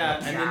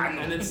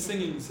 And then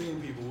singing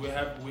people. We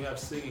have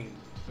singing.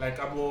 Like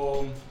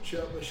Abo,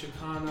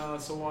 Shikana,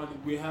 so on.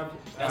 We have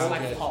that's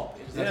like pop.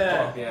 But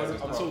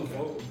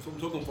I'm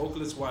talking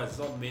vocalist wise.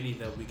 There's not many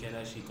that we can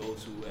actually go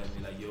to and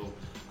be like, yo,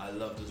 I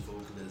love this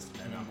vocalist,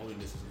 and I'm only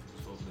listening to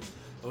this vocalist.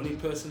 The only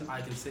person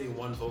I can say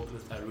one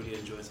vocalist I really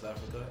enjoy in South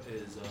Africa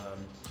is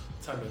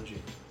Jinji.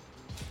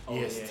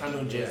 Yes,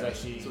 Tandon J is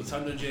actually. So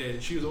Tandon J,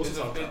 she was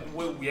also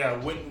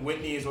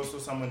Whitney is also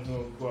someone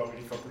who I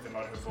really fuck with. A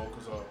lot of her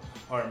vocals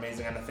are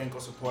amazing, and I think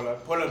also Paula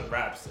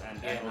raps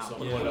and also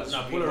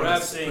Paula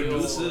raps,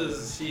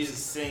 produces, she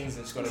sings,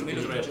 and she's got a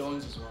Melody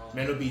Jones as well.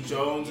 Melody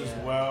Jones as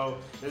well.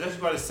 There's actually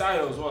quite a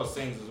Sayo as well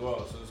sings as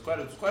well, so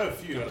there's quite a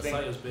few. I think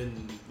Sayo's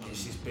been.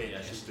 She's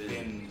been.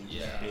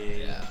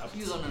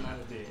 She's on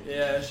another day.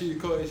 Yeah, she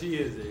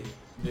is.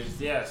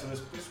 So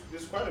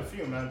there's quite a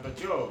few, man. But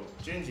yo,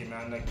 Jinji,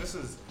 man, like this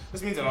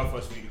means a lot for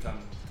us for you to come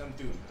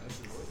through, man. This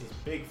is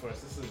big for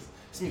us.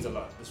 This means a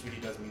lot. This really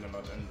does mean a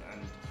lot. And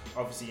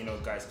obviously,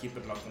 guys, keep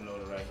it locked and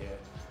loaded right here.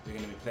 We're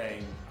gonna be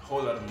playing a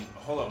whole lot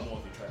more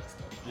of your tracks,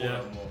 though. A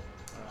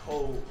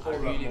whole lot more. I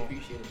really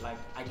appreciate it. Like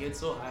I get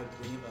so hyped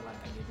whenever I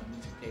get my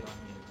music played on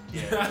here.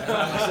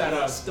 Yeah. Shout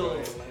out.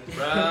 Still.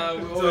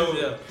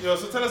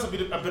 So tell us a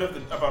bit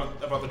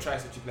about the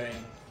tracks that you're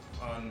playing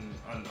on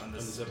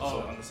this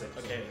episode.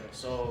 Okay,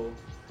 so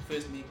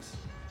first mix,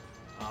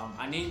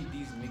 I named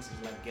these mixes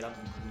like Get Up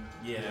and Groove.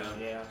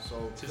 Yeah.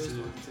 So just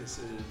to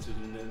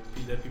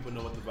let people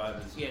know what the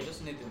vibe is. Yeah,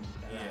 just let them.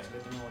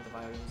 Let them know what the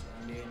vibe is,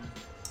 and then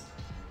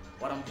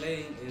what I'm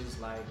playing is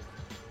like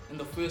in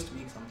the first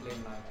mix I'm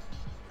playing like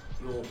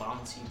your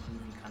bouncy,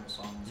 groovy kind of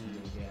songs.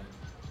 Yeah,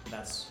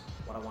 that's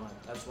what I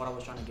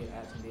was trying to get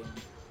at, and then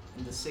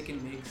in the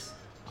second mix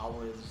I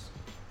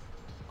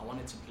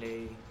wanted to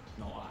play.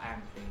 No, I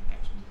am playing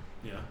actually.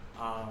 Yeah.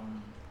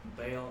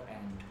 Bale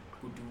and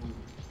Kuduru.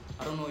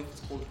 I don't know if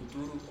it's called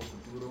Kuduru or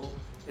Kuduro.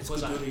 It's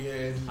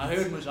Kuduru, I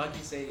heard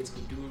Mojaki say it's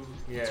Kuduru.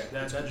 Yeah.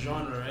 That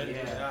genre, right?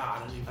 Yeah.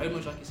 I heard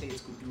Mojaki say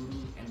it's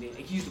Kuduru, and then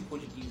he's the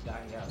Portuguese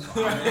guy here.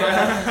 So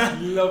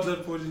love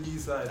that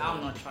Portuguese side.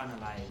 I'm not trying to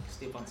like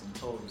step on some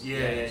toes.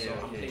 So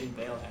I'm playing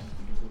Bale and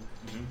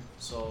Kuduru.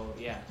 So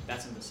yeah,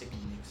 that's in the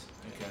second mix.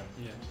 Okay.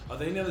 Yeah. Are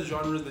there any other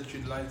genres that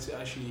you'd like to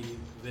actually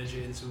venture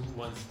into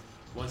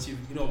once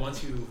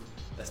you've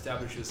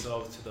established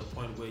yourself to the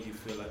point where you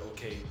feel like,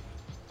 okay,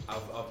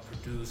 I've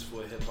produced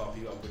for hip hop,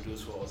 I've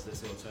produced for, let's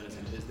say,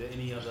 alternative. Is there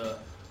any other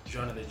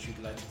genre that you'd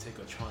like to take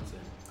a chance in?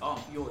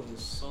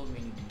 There's so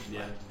many.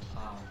 Yeah.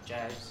 Like,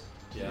 jazz.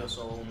 Yeah.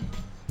 So,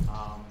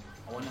 I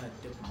wanna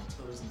dip my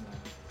toes in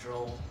like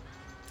drill.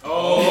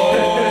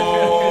 Oh,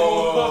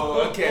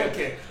 okay,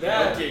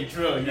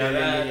 drill.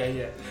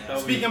 Yeah.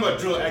 Speaking about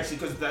drill, actually,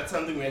 because that's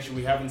something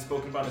we haven't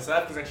spoken about. The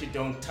South Africans actually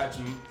don't touch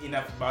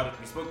enough about it.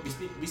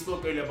 We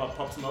spoke earlier about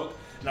Pop Smoke.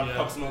 Now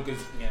Pop Smoke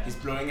is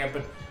blowing up,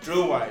 but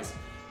drill wise,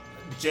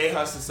 J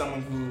House is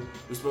someone who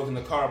we spoke in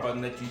the car about,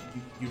 and that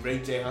you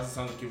rate J House. It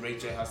sounds like you rate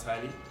J House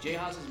highly. J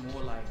House is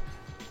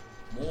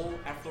more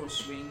Afro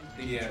swing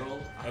than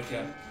drill.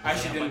 Okay.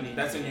 Actually,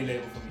 that's a new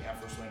label for me,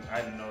 Afro swing. I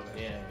didn't know that.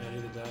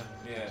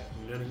 Yeah.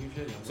 You learn a new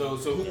shit. So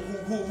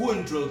who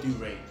in drill do you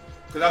rate?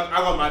 Because I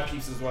got my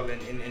peeps as well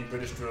in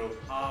British drill.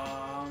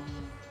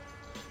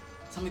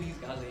 Some of these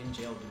guys are in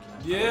jail, dude.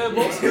 Yeah,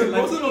 most of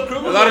them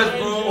criminals. A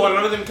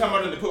lot of them come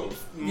out and they put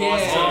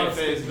masks on their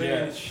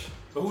face.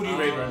 But who do you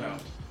rate right now?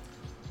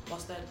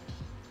 What's that?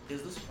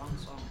 There's this one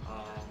song.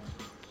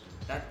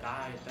 That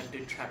guy that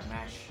did Trap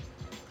Mash.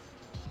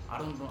 I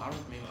don't know. I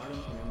don't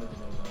remember the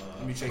name.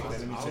 Let me check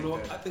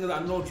that. I think I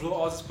know drill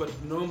artists, but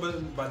knowing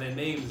them by their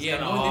names. Yeah,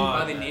 knowing them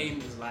by their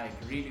name is like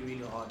really,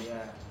 really hard.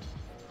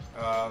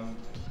 Yeah.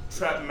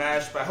 Trap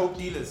Mash by Hope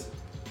Dealers.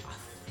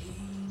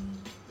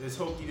 There's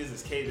Hope Dealers,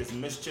 there's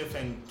Mischief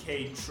and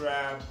K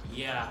Trap.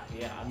 Yeah.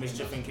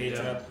 Mischief and K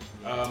Trap.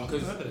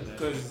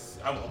 Because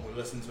I will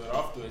listen to it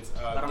afterwards.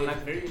 But I'm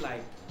like very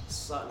like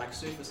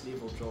surface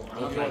level drill.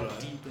 I'm not like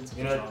deep into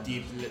the genre.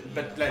 Deep,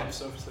 but like I'm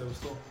surface level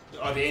still.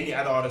 Are there any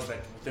other artists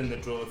like within the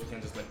drill if you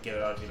can just like get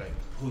it out and be like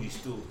who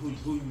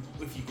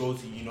if you go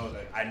to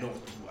like I know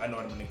what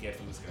I'm gonna get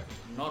from this guy?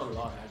 Not a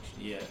lot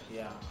actually.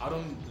 Yeah. I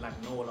don't like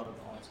know a lot of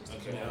the artists.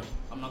 Okay. Yeah.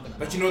 I'm not gonna.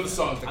 But you know the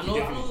songs. Like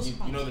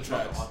you know the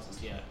tracks. The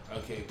artists, yeah.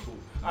 Okay, cool.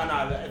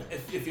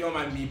 If you don't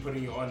mind me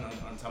putting you on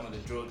some of the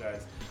drill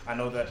guys, I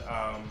know that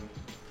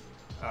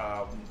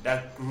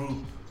that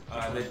group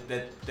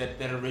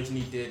that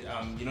originally did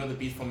you know the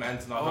beat for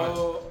Man's Not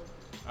Hot.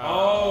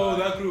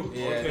 That group.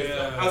 Yeah, Okay.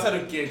 Outside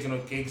of Gigs,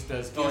 Gigs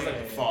does like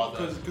the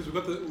father. Because we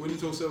got when you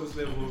talk service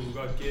level, we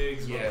got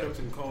Gigs, we got Crypt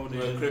and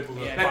Conan.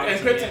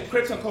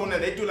 Crypt and Conan,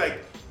 they do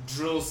like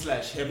drill / hip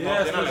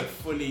hop. They're not like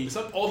fully. It's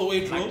not all the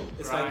way drill. Like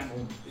it's grime.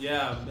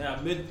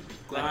 like mid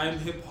grime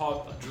hip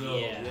hop drill.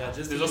 Yeah.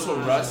 Just there's also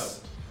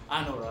Russ.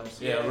 I know Russ.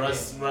 Yeah,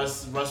 Russ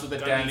with the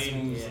dance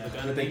moves,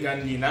 with the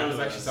gun lean. That was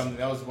actually something.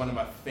 That was one of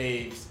my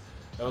faves.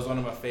 That was one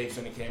of my faves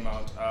when it came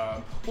out.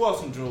 Who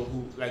else in drill?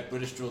 Who like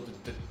British drill?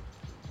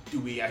 Do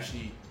we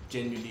actually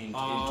genuinely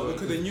enjoy?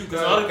 Because the new guy.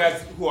 There's a lot of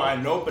guys who I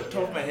know, but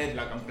top of my head,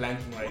 like I'm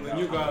blanking right now.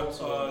 The new guy,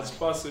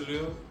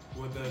 Sparsilio.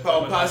 With the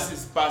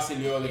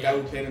Sparsilio, the guy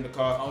who played in the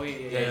car. Oh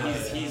yeah.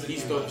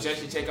 He's dope. You should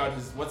actually check out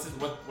his what's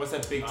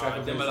that big track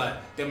of his?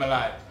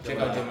 Demalai. Check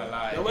out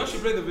Demalai. Yeah, we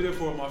actually played the video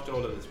for him after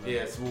all of this, man.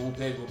 Yes, we'll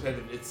play it.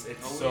 It's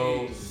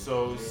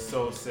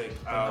so sick.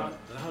 Now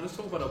let's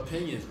talk about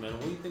opinions, man.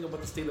 What do you think about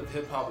the state of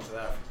hip hop in South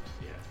Africa?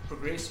 Yeah,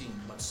 progressing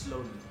but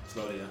slowly.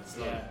 Slowly.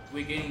 Yeah,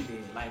 we're getting there.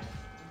 Like,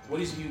 what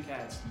is new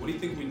cats? What do you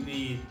think we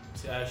need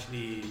to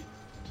actually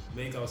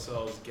make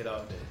ourselves get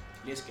out there?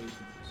 Less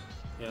gatekeepers.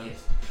 Yeah.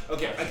 Yes.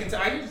 Okay, I can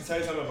tell you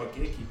something about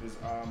gatekeepers.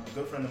 A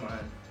good friend of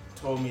mine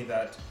told me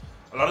that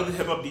a lot of the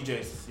hip hop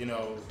DJs, and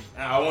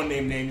I won't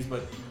name names,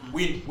 but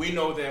we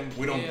know them.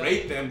 We don't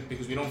rate them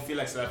because we don't feel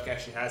like South Africa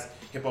actually has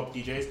hip hop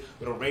DJs.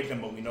 We don't rate them,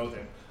 but we know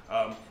them.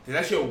 There's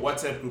actually a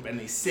WhatsApp group, and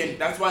they send.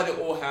 That's why they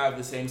all have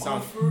the same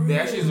sound.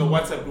 There actually is a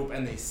WhatsApp group,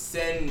 and they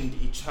send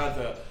each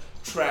other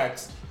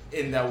tracks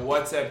in that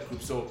WhatsApp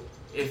group. So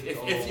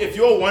if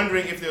you're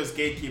wondering if there was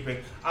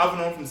gatekeeping, I've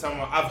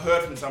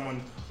heard from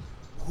someone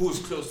who's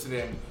close to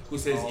them who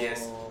says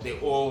yes.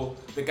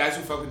 The guys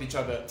who fuck with each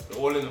other, they're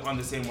all on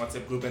the same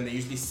WhatsApp group, and they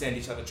usually send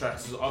each other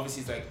tracks. So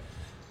obviously it's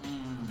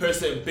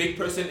like big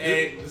person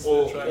A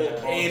or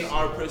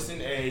A&R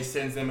person A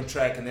sends them a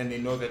track, and then they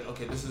know that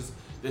okay, this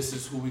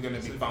is who we're gonna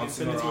be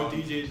bouncing around. Send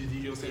it to a DJ, the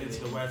DJ will send it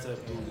to the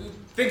WhatsApp group.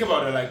 Think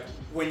about it, like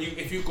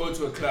if you go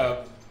to a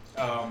club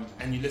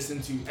and you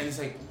listen to, and it's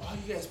like, why are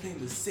you guys playing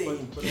the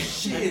same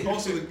shit? And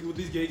also with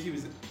these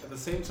gatekeepers, at the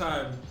same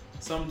time,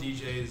 some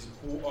DJs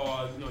who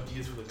are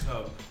DJs for the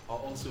club are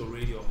also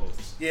radio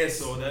hosts. Yes,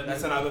 so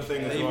that's another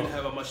thing. They even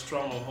have a much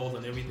stronger hold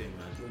on everything,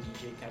 man.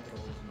 DJ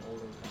Capitals and all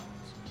those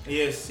guys.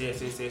 Yes.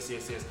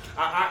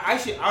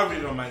 I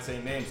really don't mind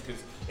saying names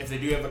because if they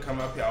do ever come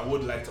up here, I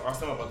would like to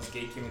ask them about this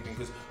gatekeeping thing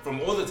because from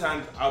all the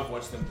times I've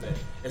watched them play,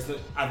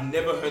 I've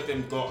never heard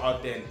them go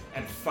out there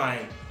and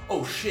find,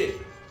 oh shit,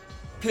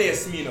 play a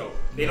Smino.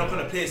 They're not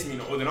gonna play a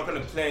Smino, or they're not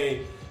gonna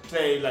play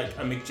like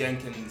a Mick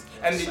Jenkins,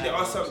 and there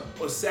are some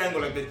or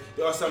Sango like that.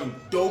 There are some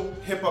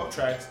dope hip hop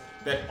tracks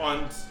that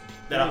are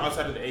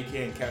outside of the AK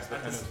and Cats,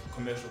 that kind of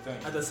commercial thing.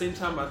 At the same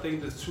time, I think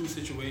there's two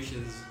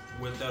situations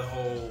with the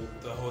whole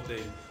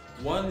thing.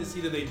 One is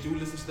either they do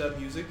listen to that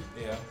music,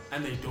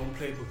 and they don't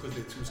play because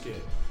they're too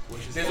scared.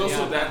 There's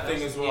also that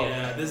thing as well.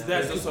 Yeah, there's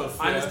that.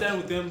 I understand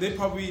with them. There are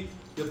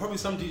probably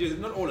some DJs,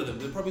 not all of them.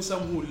 There are probably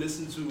some who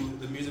listen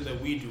to the music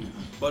that we do,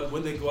 but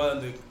when they go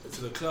out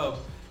to the club,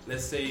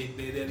 let's say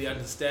they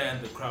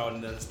understand the crowd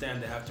and they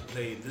understand they have to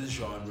play this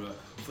genre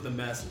for the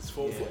masses.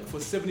 For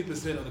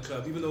 70% of the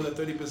club, even though that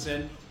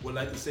 30% would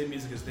like the same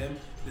music as them,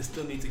 they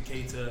still need to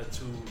cater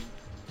to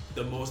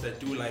the most that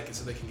do like it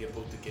so they can get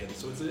booked again.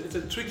 So it's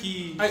a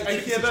tricky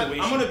situation.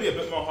 I'm going to be a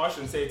bit more harsh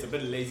and say it's a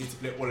bit lazy to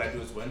play All I Do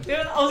Is Win.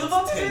 Yeah, I was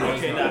about to say that.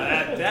 Okay,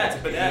 that's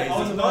a bit lazy.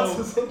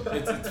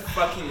 It's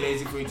fucking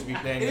lazy for you to be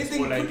playing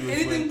All I Do Is Win.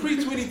 Anything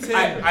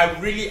pre-2010.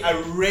 I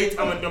rate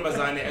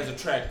Amantombazane as a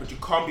track, but you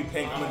can't be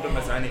playing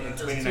Amantombazane in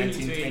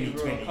 2019,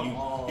 2020.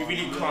 You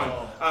really can't.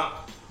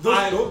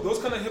 Those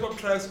kind of hip hop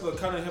tracks are the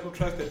kind of hip hop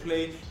tracks that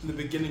play in the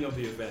beginning of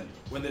the event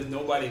when there's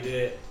nobody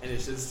there and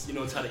it's just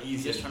it's kind of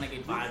easy. Just trying to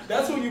get vibes.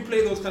 That's when you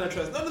play those kind of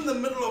tracks. Not in the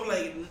middle of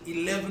like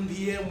 11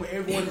 p.m. where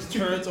everyone's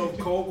turned off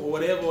coke or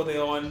whatever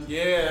they're on.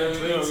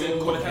 Drinks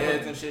and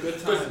cokeheads and shit. Good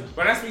time.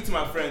 When I speak to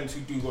my friends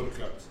who do go to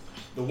clubs,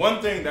 the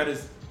one thing that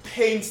is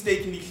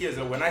painstakingly clear is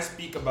that when I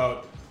speak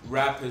about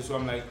rappers who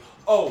I'm like,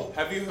 oh,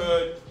 have you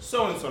heard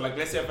so and so? Like,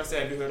 let's say if I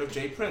say, have you heard of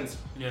Jay Prince?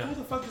 Yeah. Who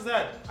the fuck is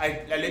that?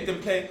 I let them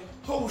play.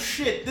 Oh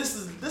shit, this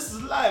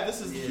is live.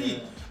 This is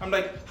heat. I'm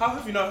like, how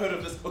have you not heard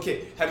of this?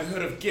 Okay, have you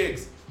heard of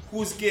Giggs?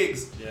 Who's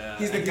Giggs? Yeah.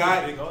 He's the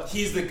guy.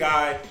 He's the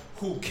guy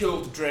who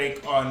killed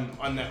Drake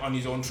on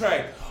his own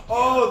track.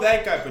 Oh,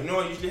 that guy. But no,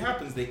 what usually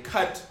happens. They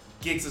cut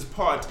Giggs'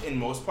 part in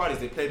most parties.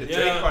 They play the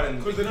Drake part and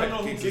because they don't know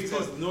who Giggs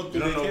is. They don't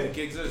know who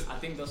Giggs is. I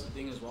think that's the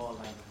thing as well.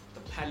 Like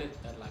the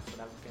palette that like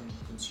South African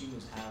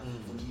consumers have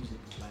for music,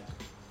 like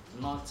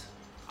not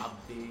up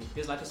there.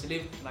 There's like a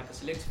select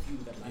few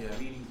that like are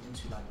really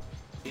into like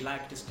they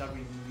like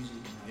discovering new music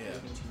and like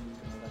listening to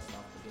music and all that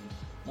stuff. But then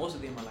most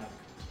of them are like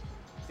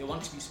they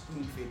want to be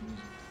spoon-fed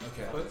music.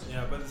 Okay.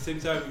 But at the same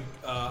time,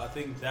 I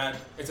think that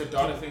it's a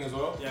data thing as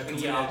well.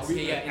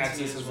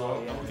 Access as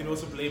well. And we can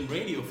also blame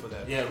radio for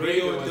that. Yeah,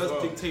 radio does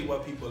dictate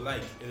what people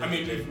like. I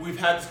mean, we've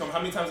had this. How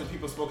many times have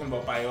people spoken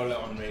about Biola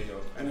on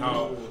radio and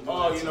how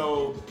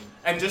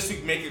and just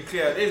to make it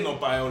clear, there's no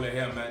Biola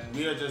here, man.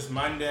 We are just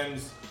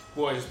mandems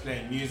who are just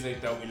playing music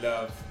that we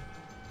love.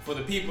 For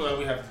the people that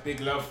we have big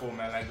love for,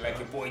 man, like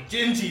your boy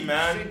Jinji,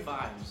 man. Straight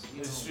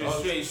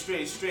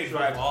vibes. Straight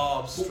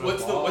vibes.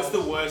 What's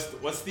the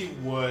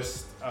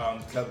worst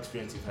club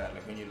experience you've had?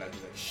 Like when you're like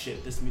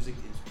shit, this music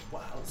is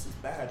wow, this is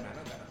bad, man.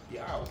 I gotta be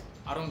out.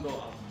 I don't go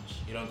out much.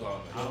 You don't go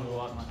out much. I don't go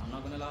out much. I'm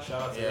not gonna lie.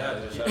 Shout out to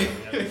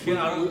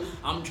that.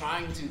 I'm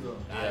trying to though.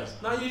 Guys.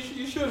 No,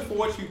 you should for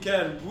what you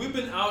can. We've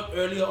been out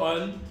earlier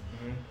on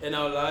in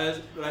our lives,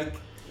 like.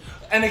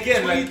 And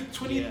again,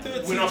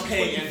 2013, we're not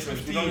paying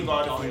entrance. We don't go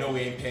out if we know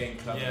we ain't paying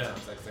club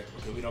entrance. Like,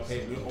 okay, we're not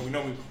paying.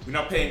 We're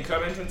not paying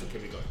club entrance. Okay,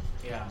 we go.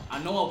 Yeah, I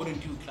know I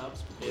wouldn't do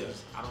clubs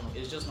because I don't know.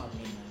 It's just not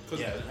me,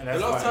 man. The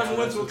last time we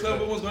went to a club,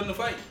 everyone's going to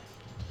fight.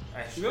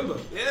 Remember?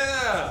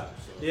 Yeah.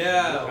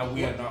 And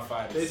we are not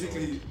fighting.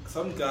 Basically,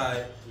 some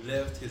guy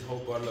left his whole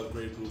bottle of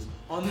Grey Goose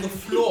on the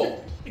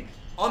floor,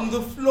 on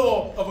the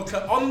floor of a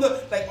club, on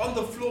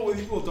the floor where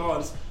people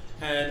dance.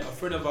 And a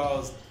friend of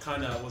ours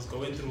kind of was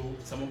going through,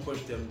 someone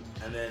pushed him,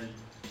 and then,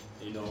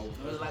 it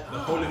was like, the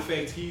whole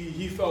effect,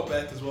 he fell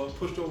back as well,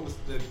 pushed over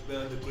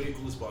the Grey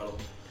Goose bottle,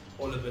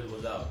 all of it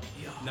was out.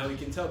 Yeah. Now we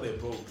can tell they're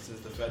broke, since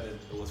the fact that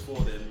it was 4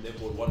 of them, they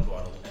bought one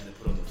bottle and they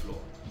put it on the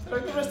floor.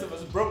 Like the rest of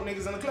us, broke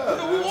niggas in the club.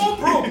 Yeah, we all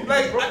broke.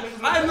 Like,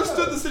 I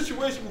understood the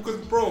situation because,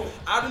 bro,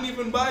 I don't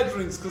even buy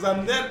drinks because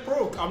I'm that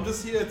broke. I'm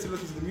just here to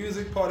listen to the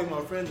music, party with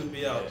my friends, and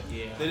be out.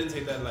 Yeah. They didn't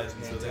take that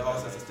lightly, so they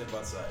asked us to step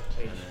outside.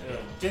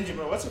 Jinji,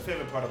 bro, what's your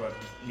favorite part about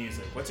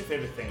music? What's your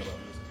favorite thing about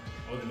music?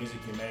 Or the music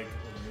you make,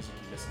 or the music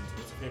you listen to?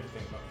 What's your favorite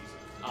thing about music?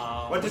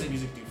 What does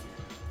music do for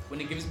you? When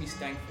it gives me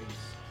stank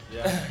face.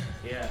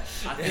 Yeah.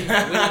 I think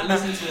when I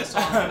listen to a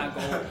song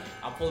and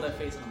I pull that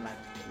face and I'm like,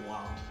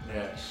 wow.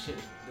 Yeah. Shit,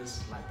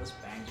 this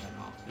bangs right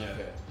now. Yeah.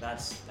 Okay.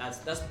 That's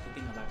the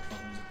thing I like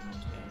about music the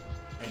most.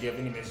 And do you have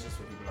any messages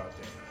for people out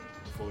there,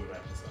 man, before we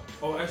wrap this up?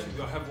 Oh,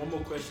 actually, I have one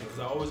more question because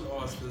I always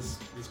ask this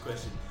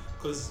question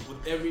because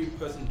with every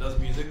person who does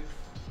music,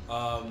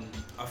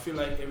 I feel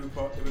like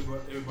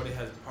everybody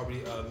has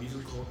probably a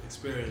musical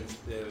experience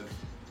they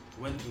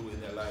went through in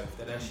their life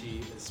that actually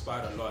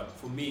inspired a lot.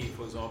 For me,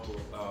 for example,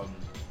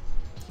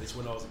 it's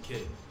when I was a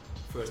kid.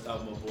 First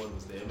album I bought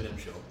was the Eminem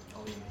Show.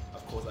 Oh yeah.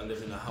 Of course, I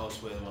lived in a house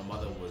where my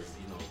mother was,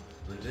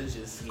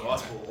 religious,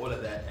 gospel, all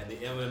of that, and the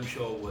Eminem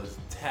Show was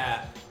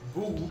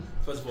taboo.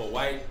 First of all,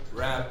 white,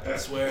 rap,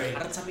 swearing. You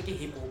can't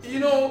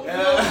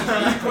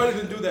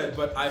even do that.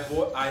 But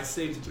I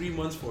saved 3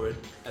 months for it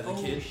as a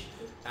kid.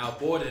 I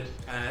bought it,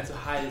 and I had to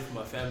hide it from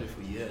my family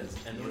for years,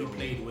 and only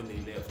played when they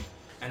left.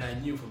 And I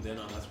knew from then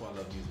on that's why I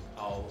love music.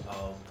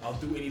 I'll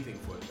do anything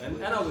for it.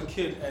 And I was a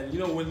kid, and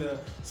when the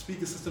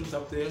speaker system's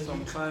up there, so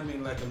I'm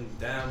climbing like I'm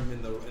down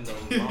in the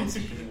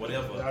mountain,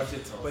 whatever.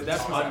 But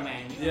that's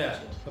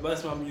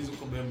that's my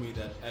musical memory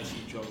that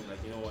actually drove me.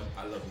 Like, you know what,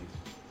 I love music.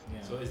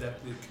 Yeah. So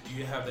do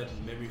you have that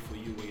memory for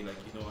you where you're like,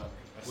 you know what,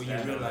 where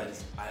you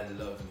realize I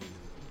love music?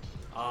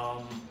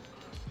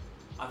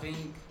 I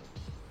think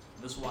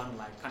this one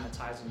like kind of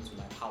ties into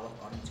like how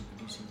I got into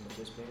producing in the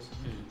first place.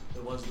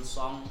 It was the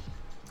song.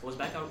 It was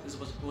back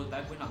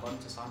when I got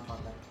into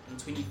Soundcloud, like in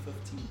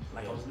 2015.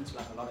 Like I was into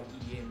like a lot of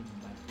EDM,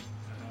 like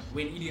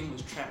when EDM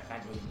was trap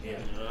back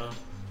then.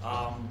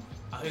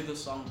 I heard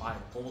this song by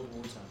Bold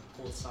Water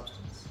called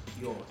Substance.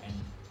 And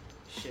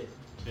shit.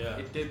 Yeah.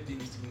 It did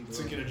things to me.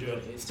 Took you to jail.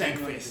 Stank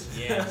face.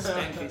 Yeah,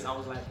 stank face. I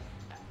was like,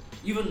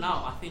 even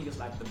now I think it's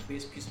like the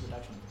best piece of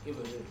production I've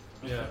ever heard.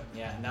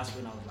 Yeah, and that's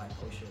when I was like,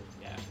 oh shit,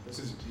 yeah.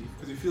 Because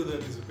you feel that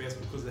it's the best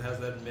because it has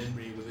that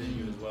memory within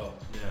you as well.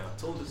 Yeah.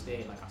 Till this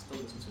day, like I still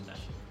listen to that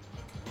shit.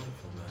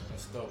 Wonderful, man.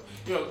 That's dope.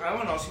 Yo, I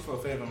want to ask you for a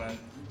favor, man.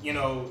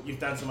 You've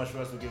done so much for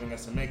us for giving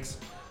us a mix.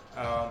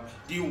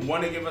 Do you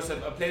want to give us a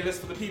playlist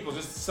for the people?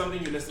 Just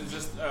something you listen,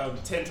 just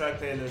 10-track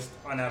playlist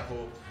on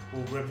Apple.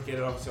 We'll replicate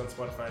it obviously on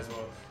Spotify as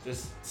well.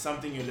 Just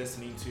something you're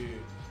listening to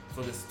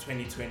for this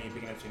 2020,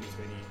 beginning of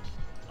 2020.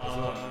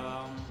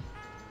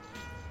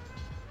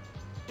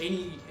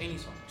 Any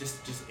song.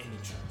 Just any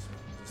tracks, man.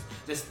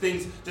 Just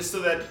things, just so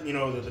that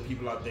the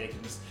people out there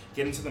can just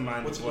get into the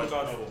mind what to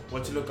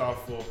look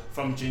out for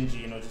from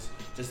Jinji.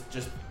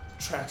 Just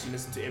tracks you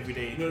listen to every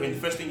day? When the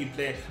first thing you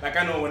play, like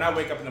I know when I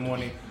wake up in the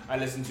morning, I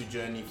listen to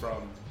Journey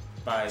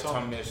by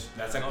Tom Misch.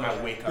 That's like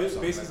my wake up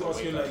song. Basically,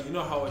 asking like, you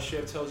know how a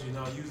chef tells you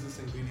now use this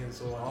ingredient and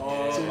so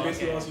on. So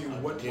basically asking you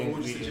what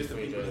would you suggest that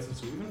people listen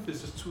to, even if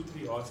it's just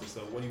 2-3 artists.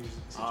 So what do you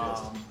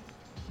suggest?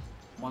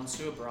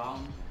 Monsieur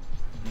Brown.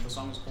 The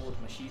song is called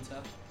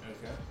Mashita.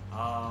 Okay.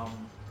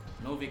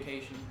 No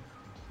Vacation.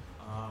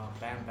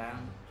 Bam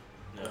Bam.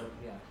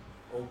 Yeah.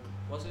 Oh,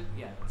 was it?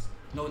 Yeah.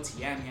 It's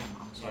Yam Yam.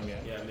 I'm sorry.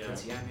 Yeah.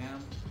 It's Yam Yam.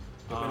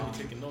 You're going to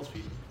be taking notes,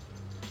 people.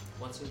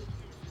 What's it?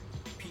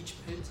 Peach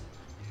Pit.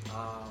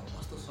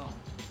 What's the song?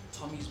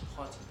 Tommy's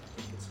Party,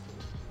 I think it's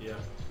called.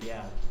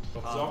 Yeah.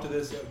 Because after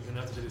this, you're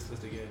gonna have to do this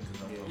list again.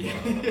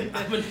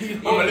 I'm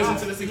gonna listen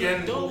to this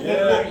again.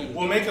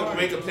 We'll make a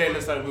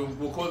playlist that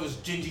we'll call this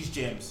Jinji's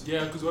Gems.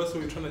 Yeah, because that's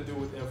what we're trying to do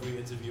with every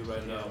interview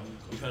right now.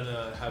 We're trying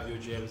to have your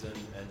gems and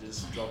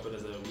just drop it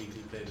as a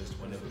weekly playlist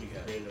whenever we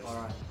can.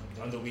 Alright.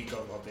 On the week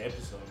of the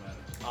episode, man.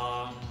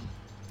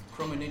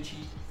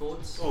 Chromanichi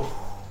Thoughts.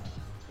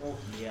 Oh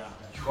yeah.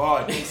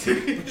 God.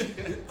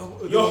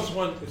 Yo,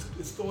 one.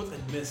 It's Thoughts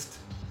and Mist.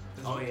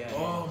 Oh yeah.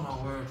 Oh my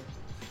word.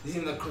 This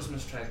is the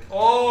Christmas track.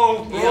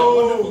 Oh,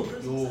 Yo.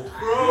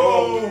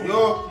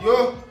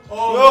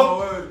 Oh, my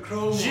word.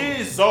 Chrome.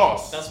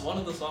 Jesus. That's one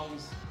of the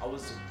songs I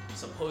was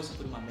supposed to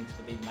put in my mix,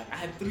 but then I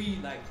had 3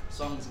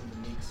 songs in the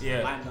mix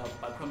lined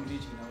up by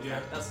Chromanichi, and I was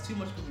like, that's too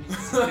much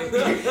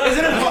Chromanichi.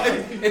 Isn't it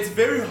hard? It's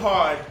very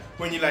hard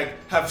when you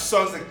have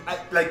songs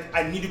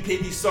I need to play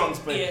these songs,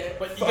 but you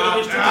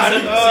gotta wish at the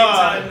same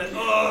time.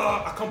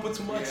 I can't put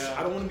too much.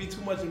 I don't want to be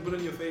too much and put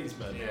it in your face,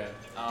 man.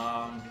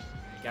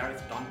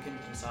 Gareth Duncan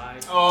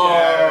Inside.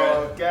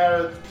 Oh,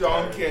 Gareth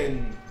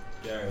Duncan.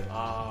 Gareth. Who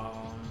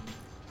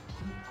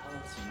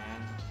else,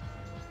 man?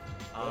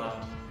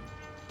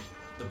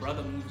 The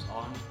Brother Moves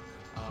On.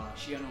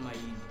 Shiano Mai,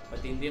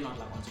 but then they're not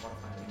on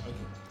Spotify.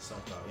 Okay.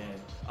 Soundcloud.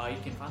 Yeah.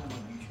 You can find them on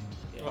YouTube.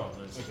 Yeah. Oh,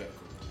 nice. Okay,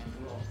 cool. And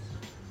who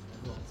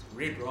else?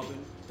 Red Robin,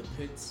 The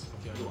Pits.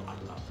 Okay. I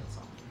love that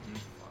song.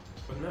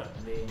 But no.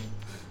 And then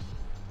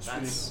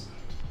that's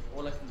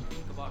all I can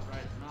think about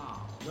right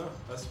now. No,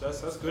 that's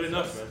good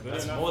enough, man.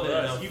 That's more than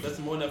enough. That's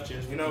more than enough,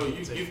 James.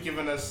 You've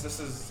given us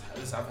this.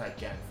 I've had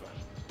gang fun.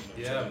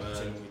 Yeah, man.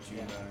 With you,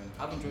 man.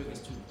 I've enjoyed this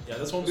too. Yeah,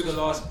 this won't be the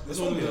last. This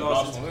won't be the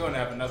last one. We're gonna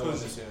have another one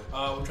this year.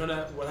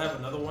 We'll have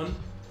another one,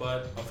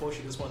 but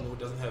unfortunately this one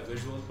doesn't have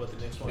visuals. But the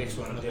next one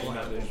will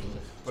have visuals.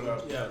 But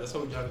yeah, that's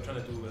what we're trying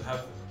to do. We'll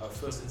have our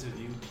first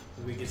interview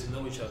where we get to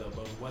know each other.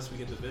 But once we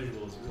get the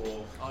visuals,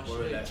 we'll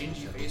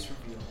Jinji face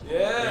reveal.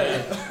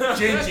 Yeah,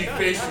 Jinji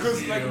face reveal.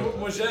 Because like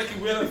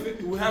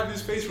Mojaki, we have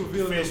this face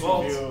reveal in the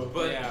vault.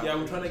 But yeah,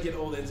 we're trying to get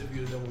all the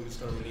interviews and we're just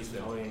gonna release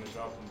them.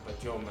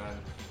 But yo, man,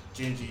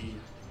 Jinji.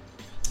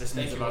 This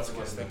means a lot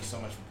to us. Thank you so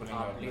much for putting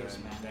up, man.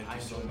 Thank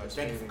you so much.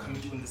 Thank you for coming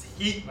to in this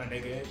heat, my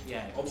nigga.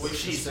 Yeah. All the way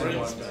from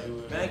Springs,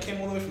 man.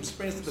 Came all the way from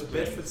Springs to the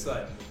Bedford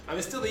side. I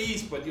mean, still the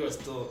east, but you're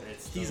still.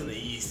 He's in the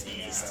east.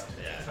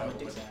 Yeah.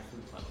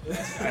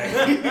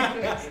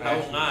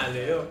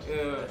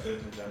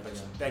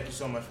 Thank you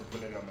so much for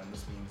putting it up, man.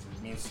 This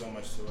means so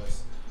much to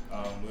us.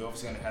 We're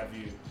obviously gonna have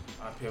you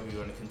up here.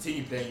 We're gonna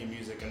continue playing your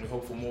music, and we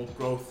hope for more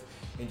growth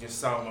in your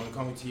sound. When we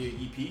come to your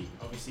EP,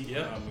 obviously, we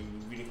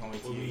really can't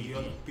wait to your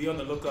EP. Be on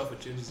the lookout for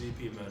Jinji's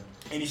EP, man.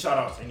 Any shout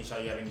outs? You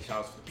have any shout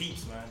outs for the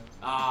peeps, man?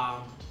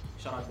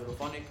 Shout out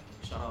Virophonic,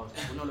 shout out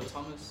Bunolo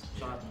Thomas,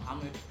 shout out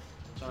Muhammad,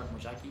 shout out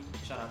Mojaki,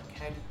 shout out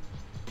Ked,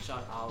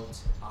 shout out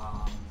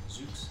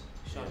Zooks,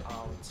 shout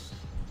out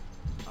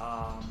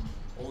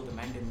all the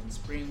Mandan in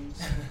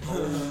Springs.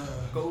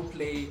 Go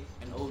play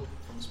an ode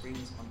from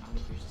Springs on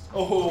Under Precious Time.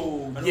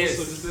 Oh, and yes.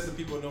 also just let the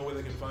people know where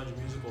they can find your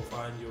music or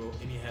find your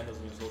any handles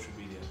on your social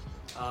media.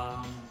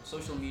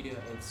 Social media,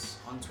 it's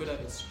on Twitter,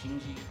 it's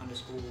Jinji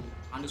 __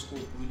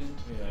 Bulin.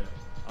 Yeah.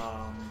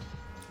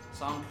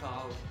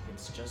 SoundCloud,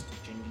 it's just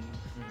Jinji.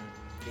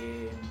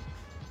 Then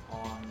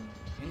on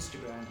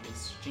Instagram,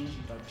 it's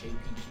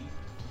jinji.jpg.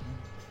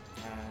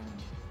 And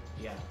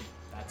yeah,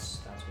 that's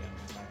where I'm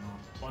at right now.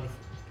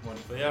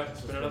 Wonderful. Yeah,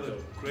 it's been another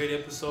great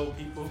episode,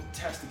 people.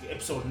 Fantastic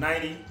episode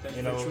 90. Thank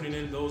you for tuning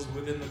in. Those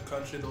within the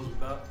country,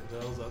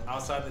 those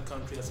outside the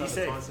country, outside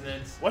the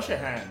continent. Wash your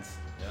hands.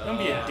 Don't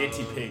be a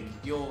dirty pig.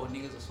 Yo,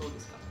 niggas are so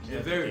disgusting.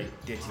 Yeah, very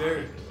dirty.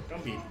 Very.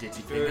 Don't be a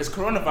dirty pig. There's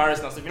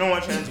coronavirus now, so if you don't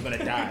wash your hands, you're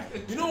gonna die.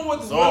 You know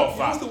what's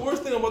the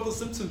worst thing about those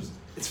symptoms?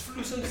 It's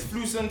flu symptoms. It's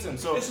flu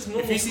symptoms. So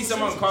if you see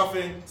someone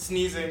coughing,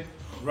 sneezing,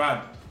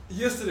 run.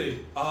 Yesterday,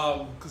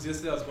 I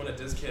was going to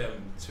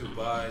Discam to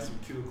buy some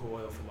cuticle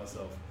oil for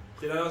myself.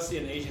 Then I see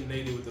an Asian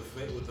lady with the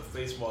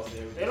face mask and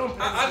everything. They don't.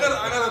 I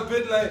got a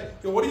bit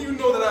like, yo, what do you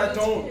know that I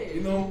don't?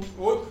 You know,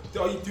 what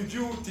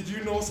did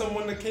you know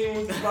someone that came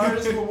with the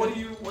virus? But what do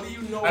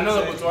you know know. I know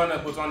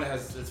that Botswana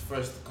has its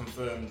first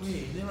confirmed.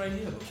 Wait, they're right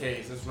here.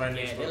 Okay, so it's right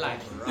next door. They're like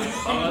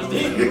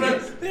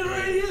they're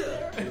right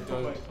here.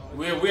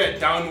 We're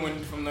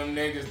downwind from them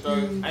niggas,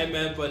 dog. Hey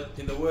man, but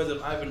in the words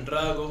of Ivan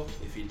Drago,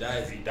 if he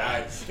dies, he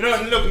dies. You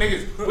know, look,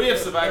 niggas, we have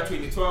survived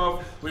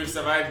 2012. We've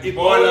survived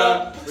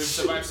Ebola. We've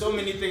survived so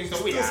many things.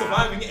 So we still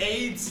surviving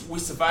AIDS. We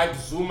survived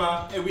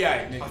Zuma. Hey, we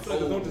are niggas. I feel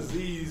like there's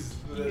no diase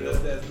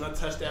that's not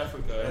touched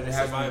Africa. And they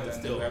survived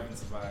still. We haven't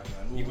survived,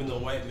 man. Even the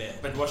white man.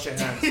 But wash your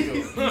hands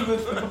still.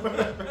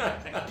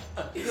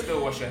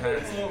 Still wash your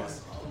hands.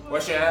 Niggas.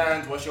 Wash your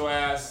hands. Wash your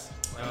ass.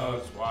 I know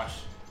it's wash.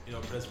 You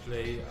know, press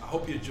play. I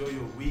hope you enjoy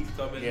your week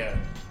coming. Yeah.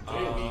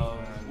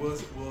 We'll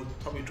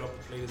probably drop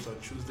the playlist on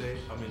Tuesday.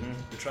 I mean,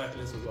 the track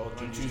list will all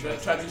on Tuesday.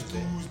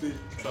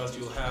 Trust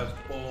you'll have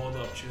all the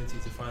opportunity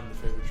to find the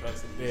favorite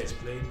tracks that you just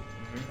played.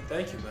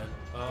 Thank you, man.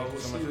 We'll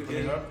see you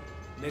again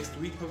next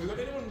week. Have we got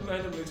anyone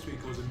lined up next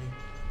week, or was it me?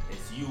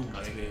 It's you,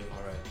 nigga.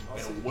 Alright.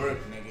 Better work,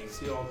 nigga.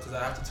 See y'all, because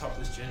I have to top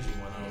this Jinji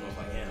one. I don't know if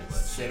I can, but...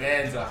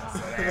 Sevenza.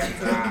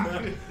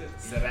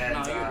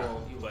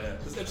 But yeah,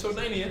 this is episode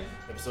 90, yeah?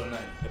 Episode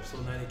 90.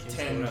 Episode 90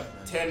 came to wrap,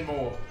 man. 10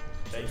 more.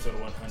 Episode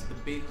 100. It's the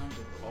big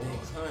 100.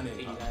 Almost 100.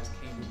 Hey, you guys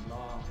came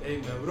long. Hey,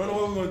 man, we don't know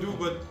what we're going to do,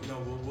 but, you know,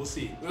 we'll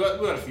see. We got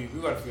a few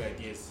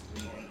ideas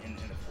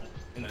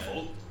in the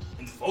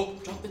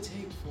vault. Drop the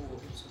tape for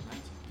episode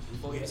 90.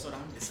 For episode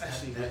 100. It's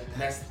actually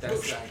that's the idea.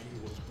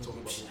 We're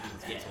talking about.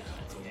 Yeah.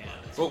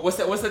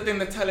 What's the thing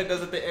that Tyler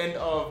does at the end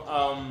of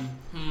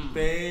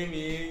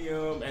Baby,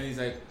 and he's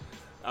like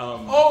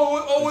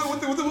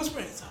with the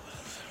whispering.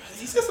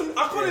 He said some.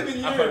 I can't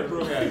even hear it,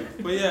 bro. Yeah.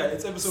 But yeah,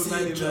 it's episode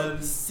 90, man.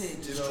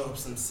 Just drop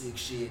some sick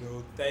shit. You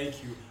know,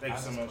 thank you. Thank you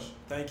so much.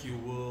 Thank you.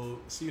 We'll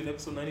see you in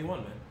episode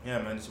 91, man.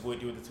 Yeah, man. It's your boy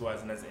D with the 2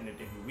 eyes, and that's the end of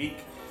every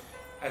week.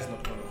 As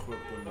not one of the group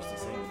was the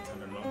same,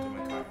 turn around to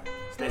my car.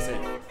 Stay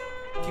safe.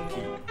 Keep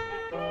clean.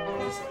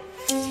 Peace out.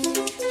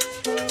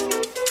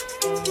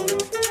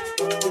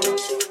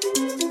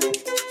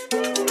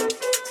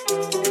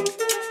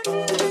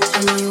 I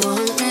know you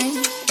want me.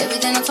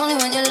 Everything I told you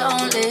when you're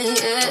lonely.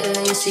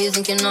 Yeah, you see you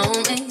think you know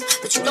me,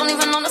 but you don't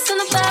even know nothing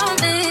about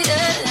me.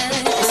 Yeah,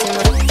 you see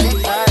my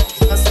big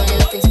eyes. I saw you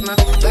look into my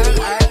brown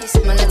eyes.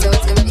 My little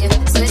Timmy,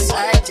 switch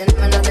side. You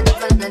never know the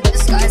devil in a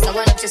disguise. I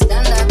want you to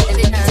stand up,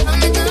 baby. Tell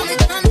me, do you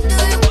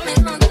want me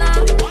on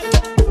top?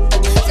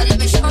 So let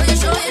me show you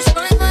how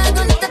I'm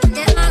gonna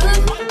get up.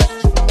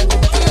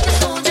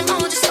 Hold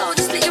you slow,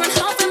 just split you in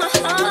half in my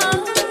heart.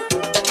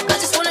 I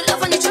just wanna love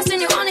when you trust in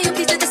you, honor your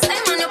piece of the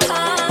same on your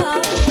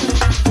part.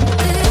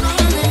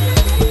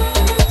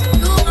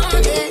 You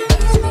want it,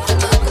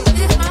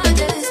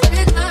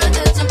 big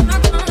hearted, I'm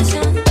not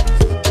conscious.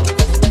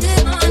 You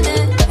want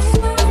it,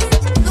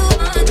 you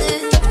want it,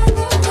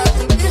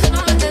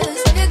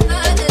 big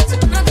hearted,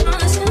 I'm not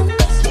conscious.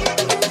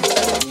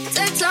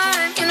 Take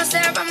time, you know,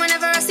 stare at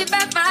whenever I sit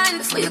back fine.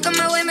 Before you come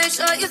my way, make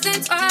sure you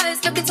think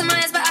twice. Look into my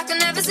eyes, but I can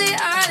never see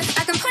eyes.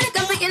 I can point a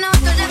gun, but you know I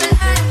could never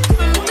lie.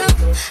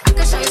 I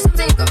can show you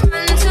something you can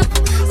run to.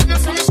 When I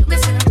finish, you'll be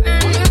feeling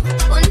brand new.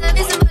 One day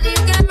be somebody you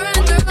can run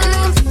through. And I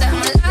can put that in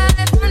my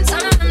life. One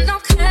time, no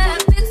care,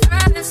 big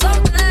thrive, so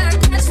glad.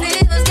 Catch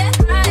feels, get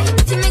high.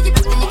 If you make it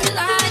better, then you can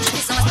lie. Just be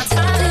so much my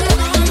time.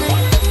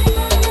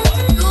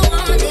 You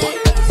want it,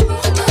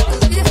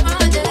 big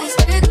hearted,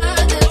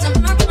 I'm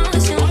not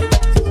conscious.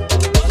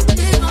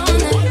 You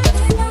want it,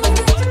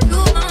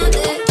 you want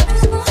it,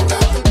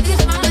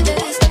 big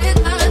hearted,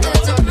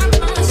 I'm not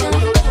conscious.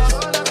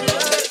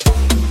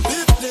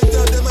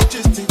 Them a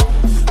twisting,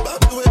 but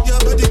the way your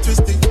body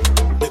twisting,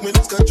 make me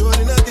lose control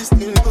in a this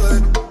thing, boy.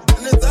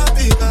 And it's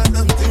happy 'cause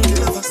I'm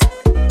thinking of us.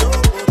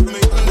 Don't put me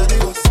under the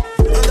bus,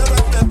 under my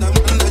step, I'm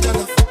under your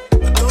love.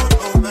 I don't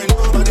know why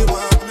nobody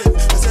want me.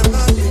 I said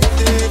my thing,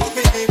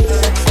 take me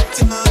back.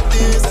 It's my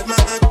things that my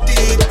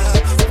deep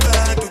back.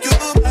 Back to you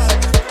back,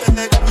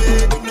 back me,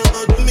 you know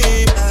to me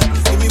back.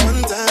 Give me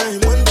one time,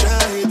 one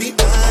try, be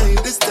mine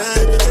this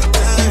time.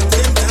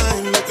 Same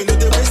time, make me know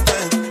the waste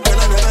time. When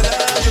I never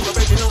lie, you go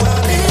back, you know why.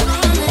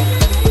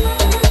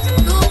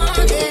 You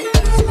want it,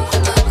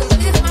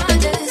 big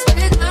hearted,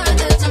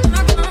 I'm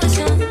not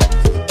conscious.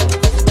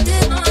 You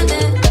want it, you want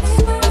it,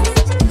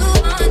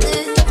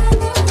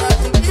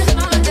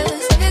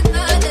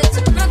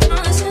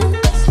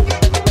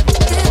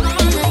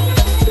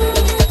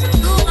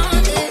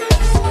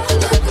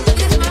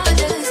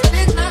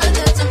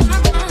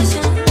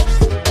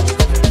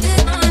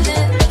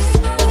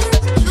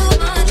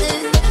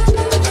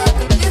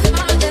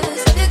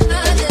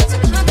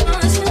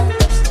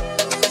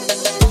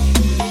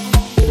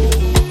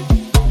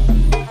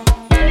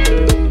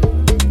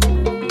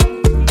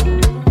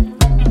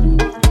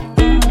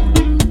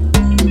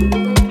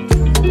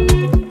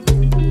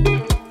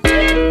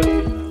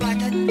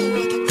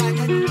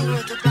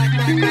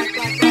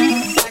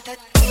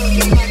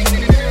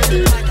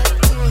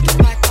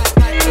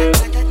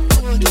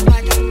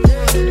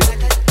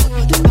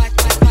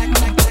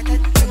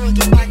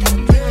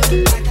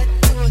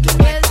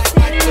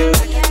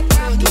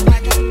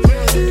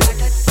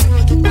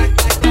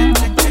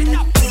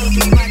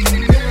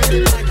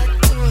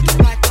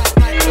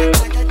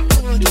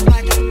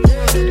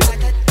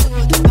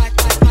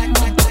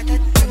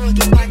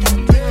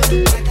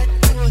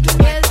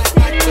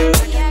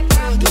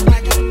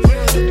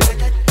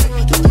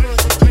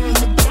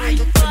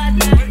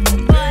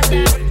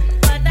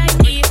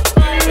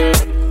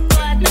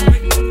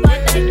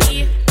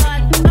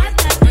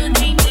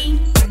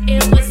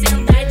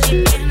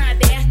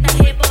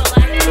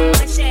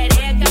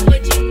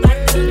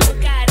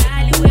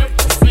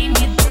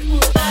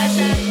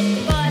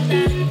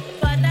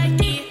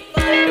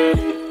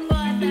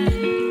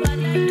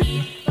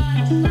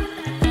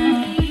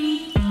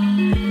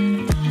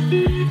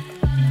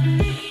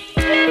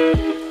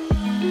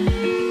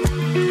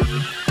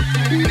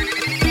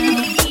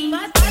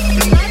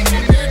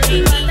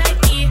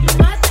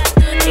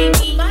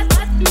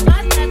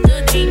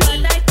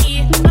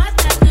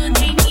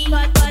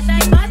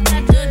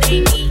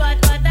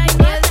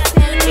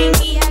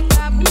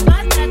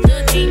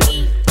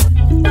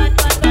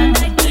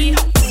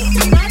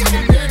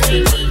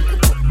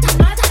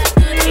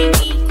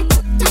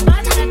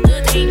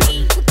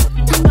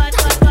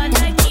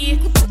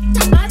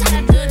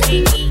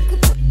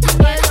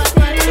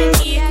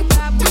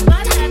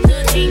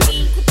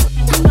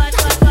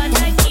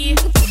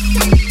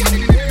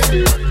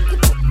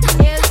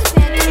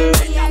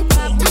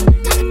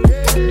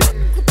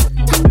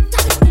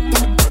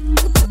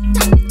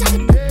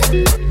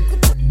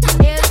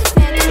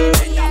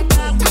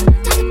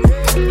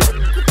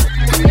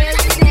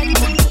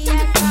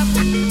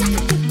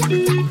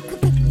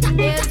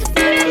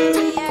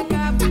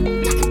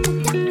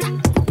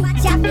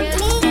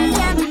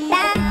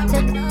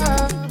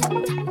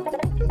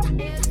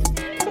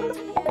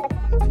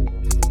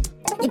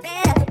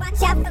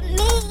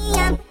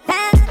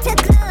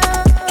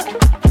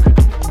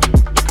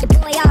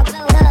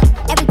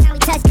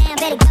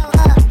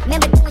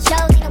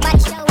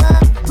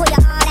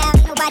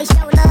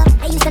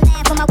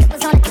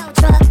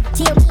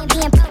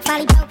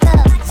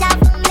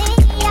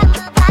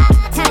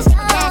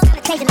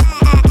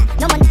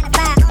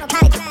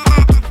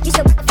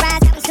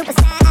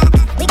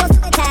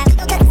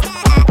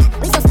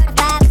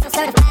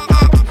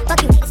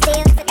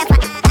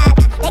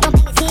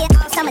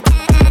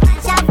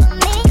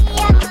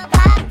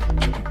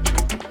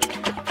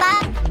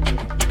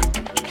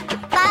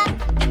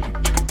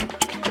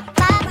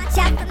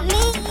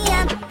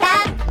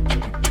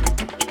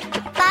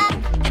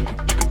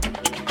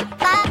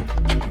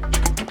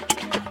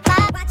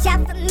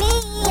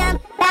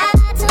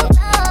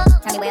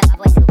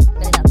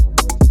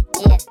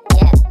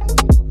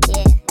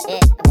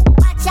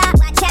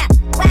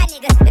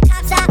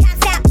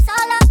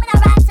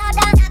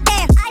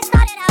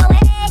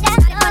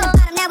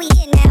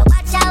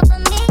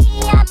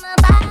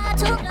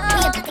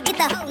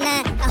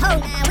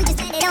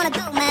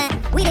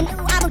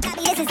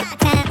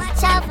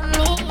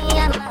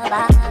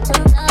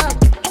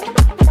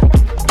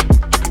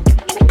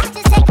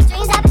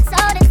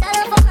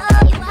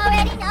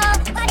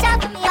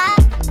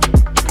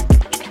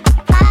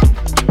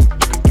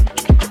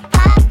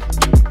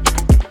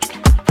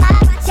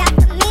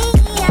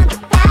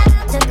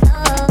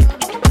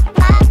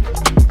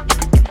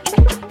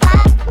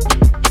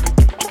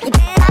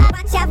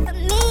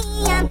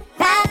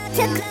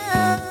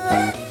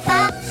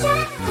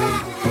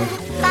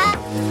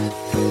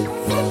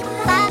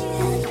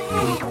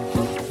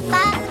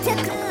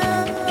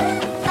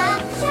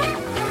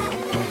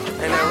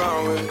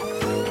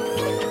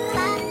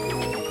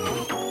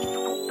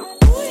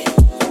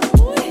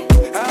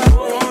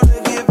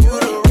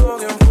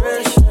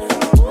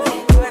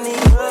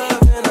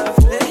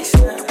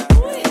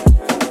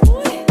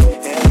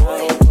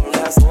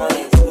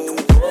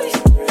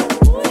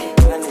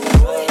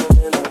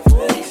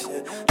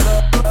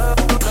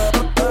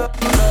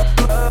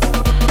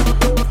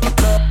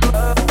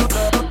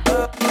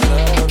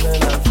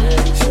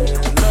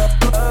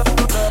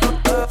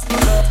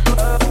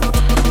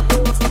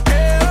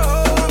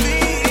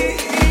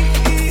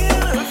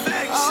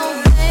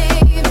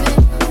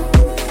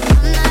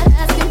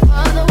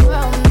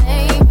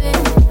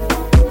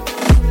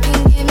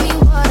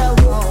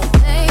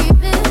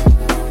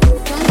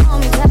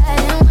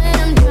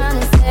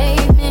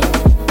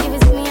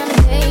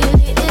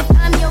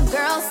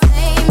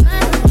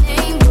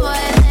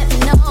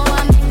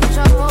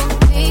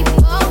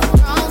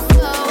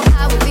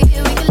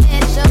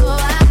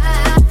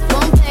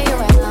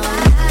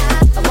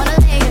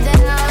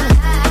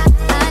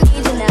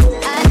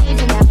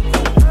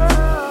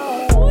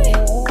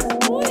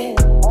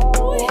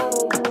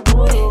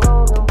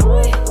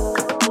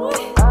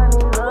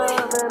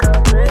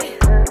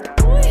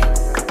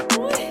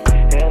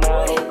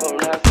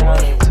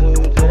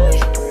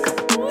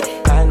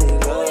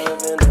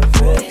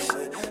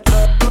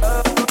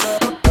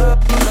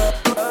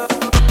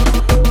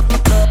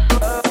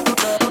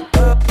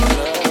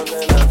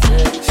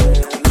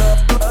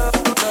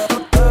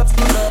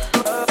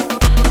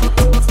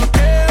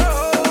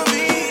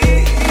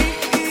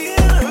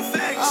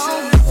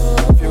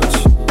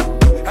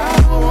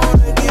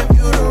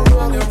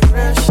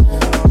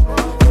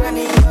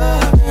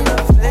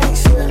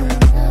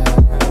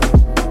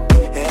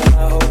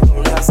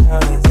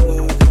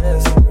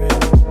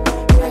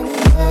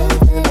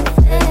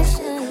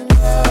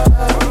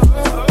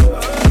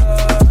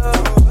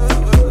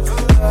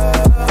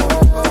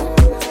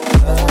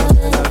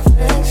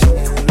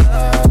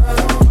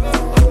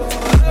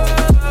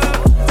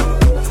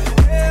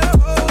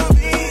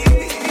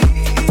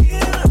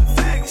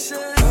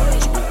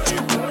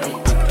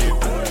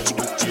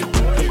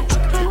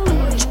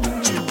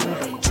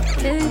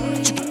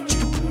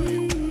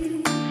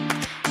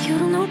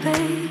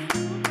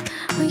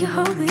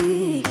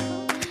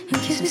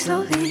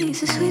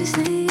 the sweetest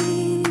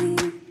thing,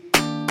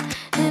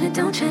 and it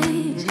don't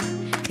change.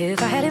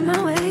 If I had it my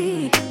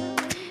way,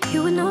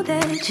 you would know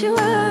that you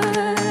are.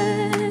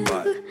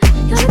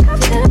 You're the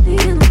coffee that I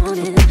need in the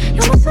morning.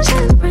 You're my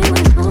sunshine in the rain when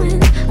it's blowing.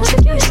 Won't you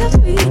give yourself to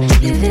me?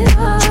 Give it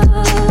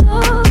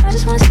all. I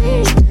just wanna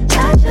see.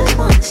 I just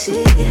wanna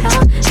see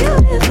how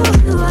beautiful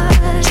you are.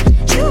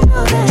 You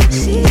know that I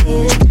see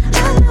it. I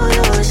know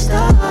you're a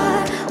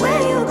star.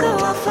 Where you go,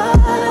 I'll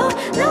follow.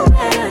 No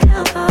matter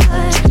how far.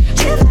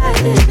 If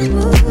life is a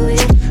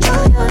movie,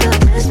 oh, you're the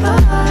best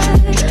part.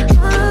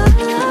 Oh,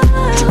 you're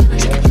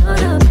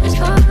the best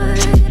part.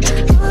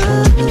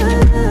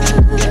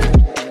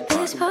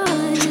 Best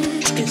part.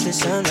 It's the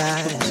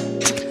sunrise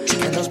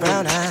and those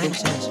brown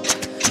eyes. Yes.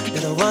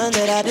 You're the one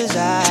that I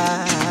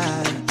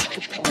desire.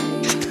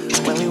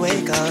 When we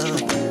wake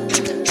up,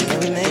 when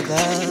we make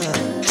love,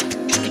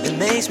 it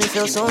makes me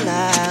feel so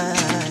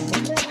nice.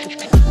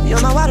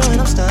 You're my water when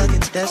I'm stuck in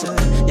the desert.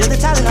 You're the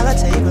talent all I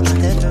take when my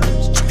head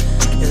hurts.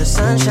 You're the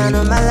sunshine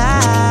of my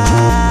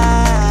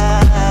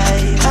life.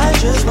 I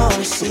just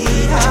wanna see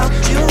how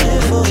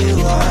beautiful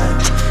you are.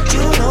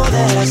 You know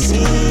that I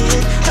see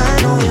it.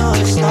 I know you're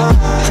a star.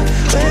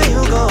 Where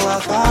you go, I'll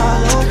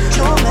follow.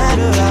 No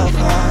matter how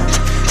far.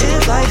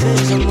 If life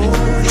is a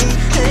movie,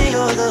 then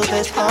you're the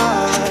best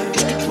part.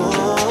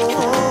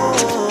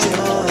 Oh,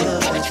 you're the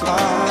best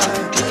part.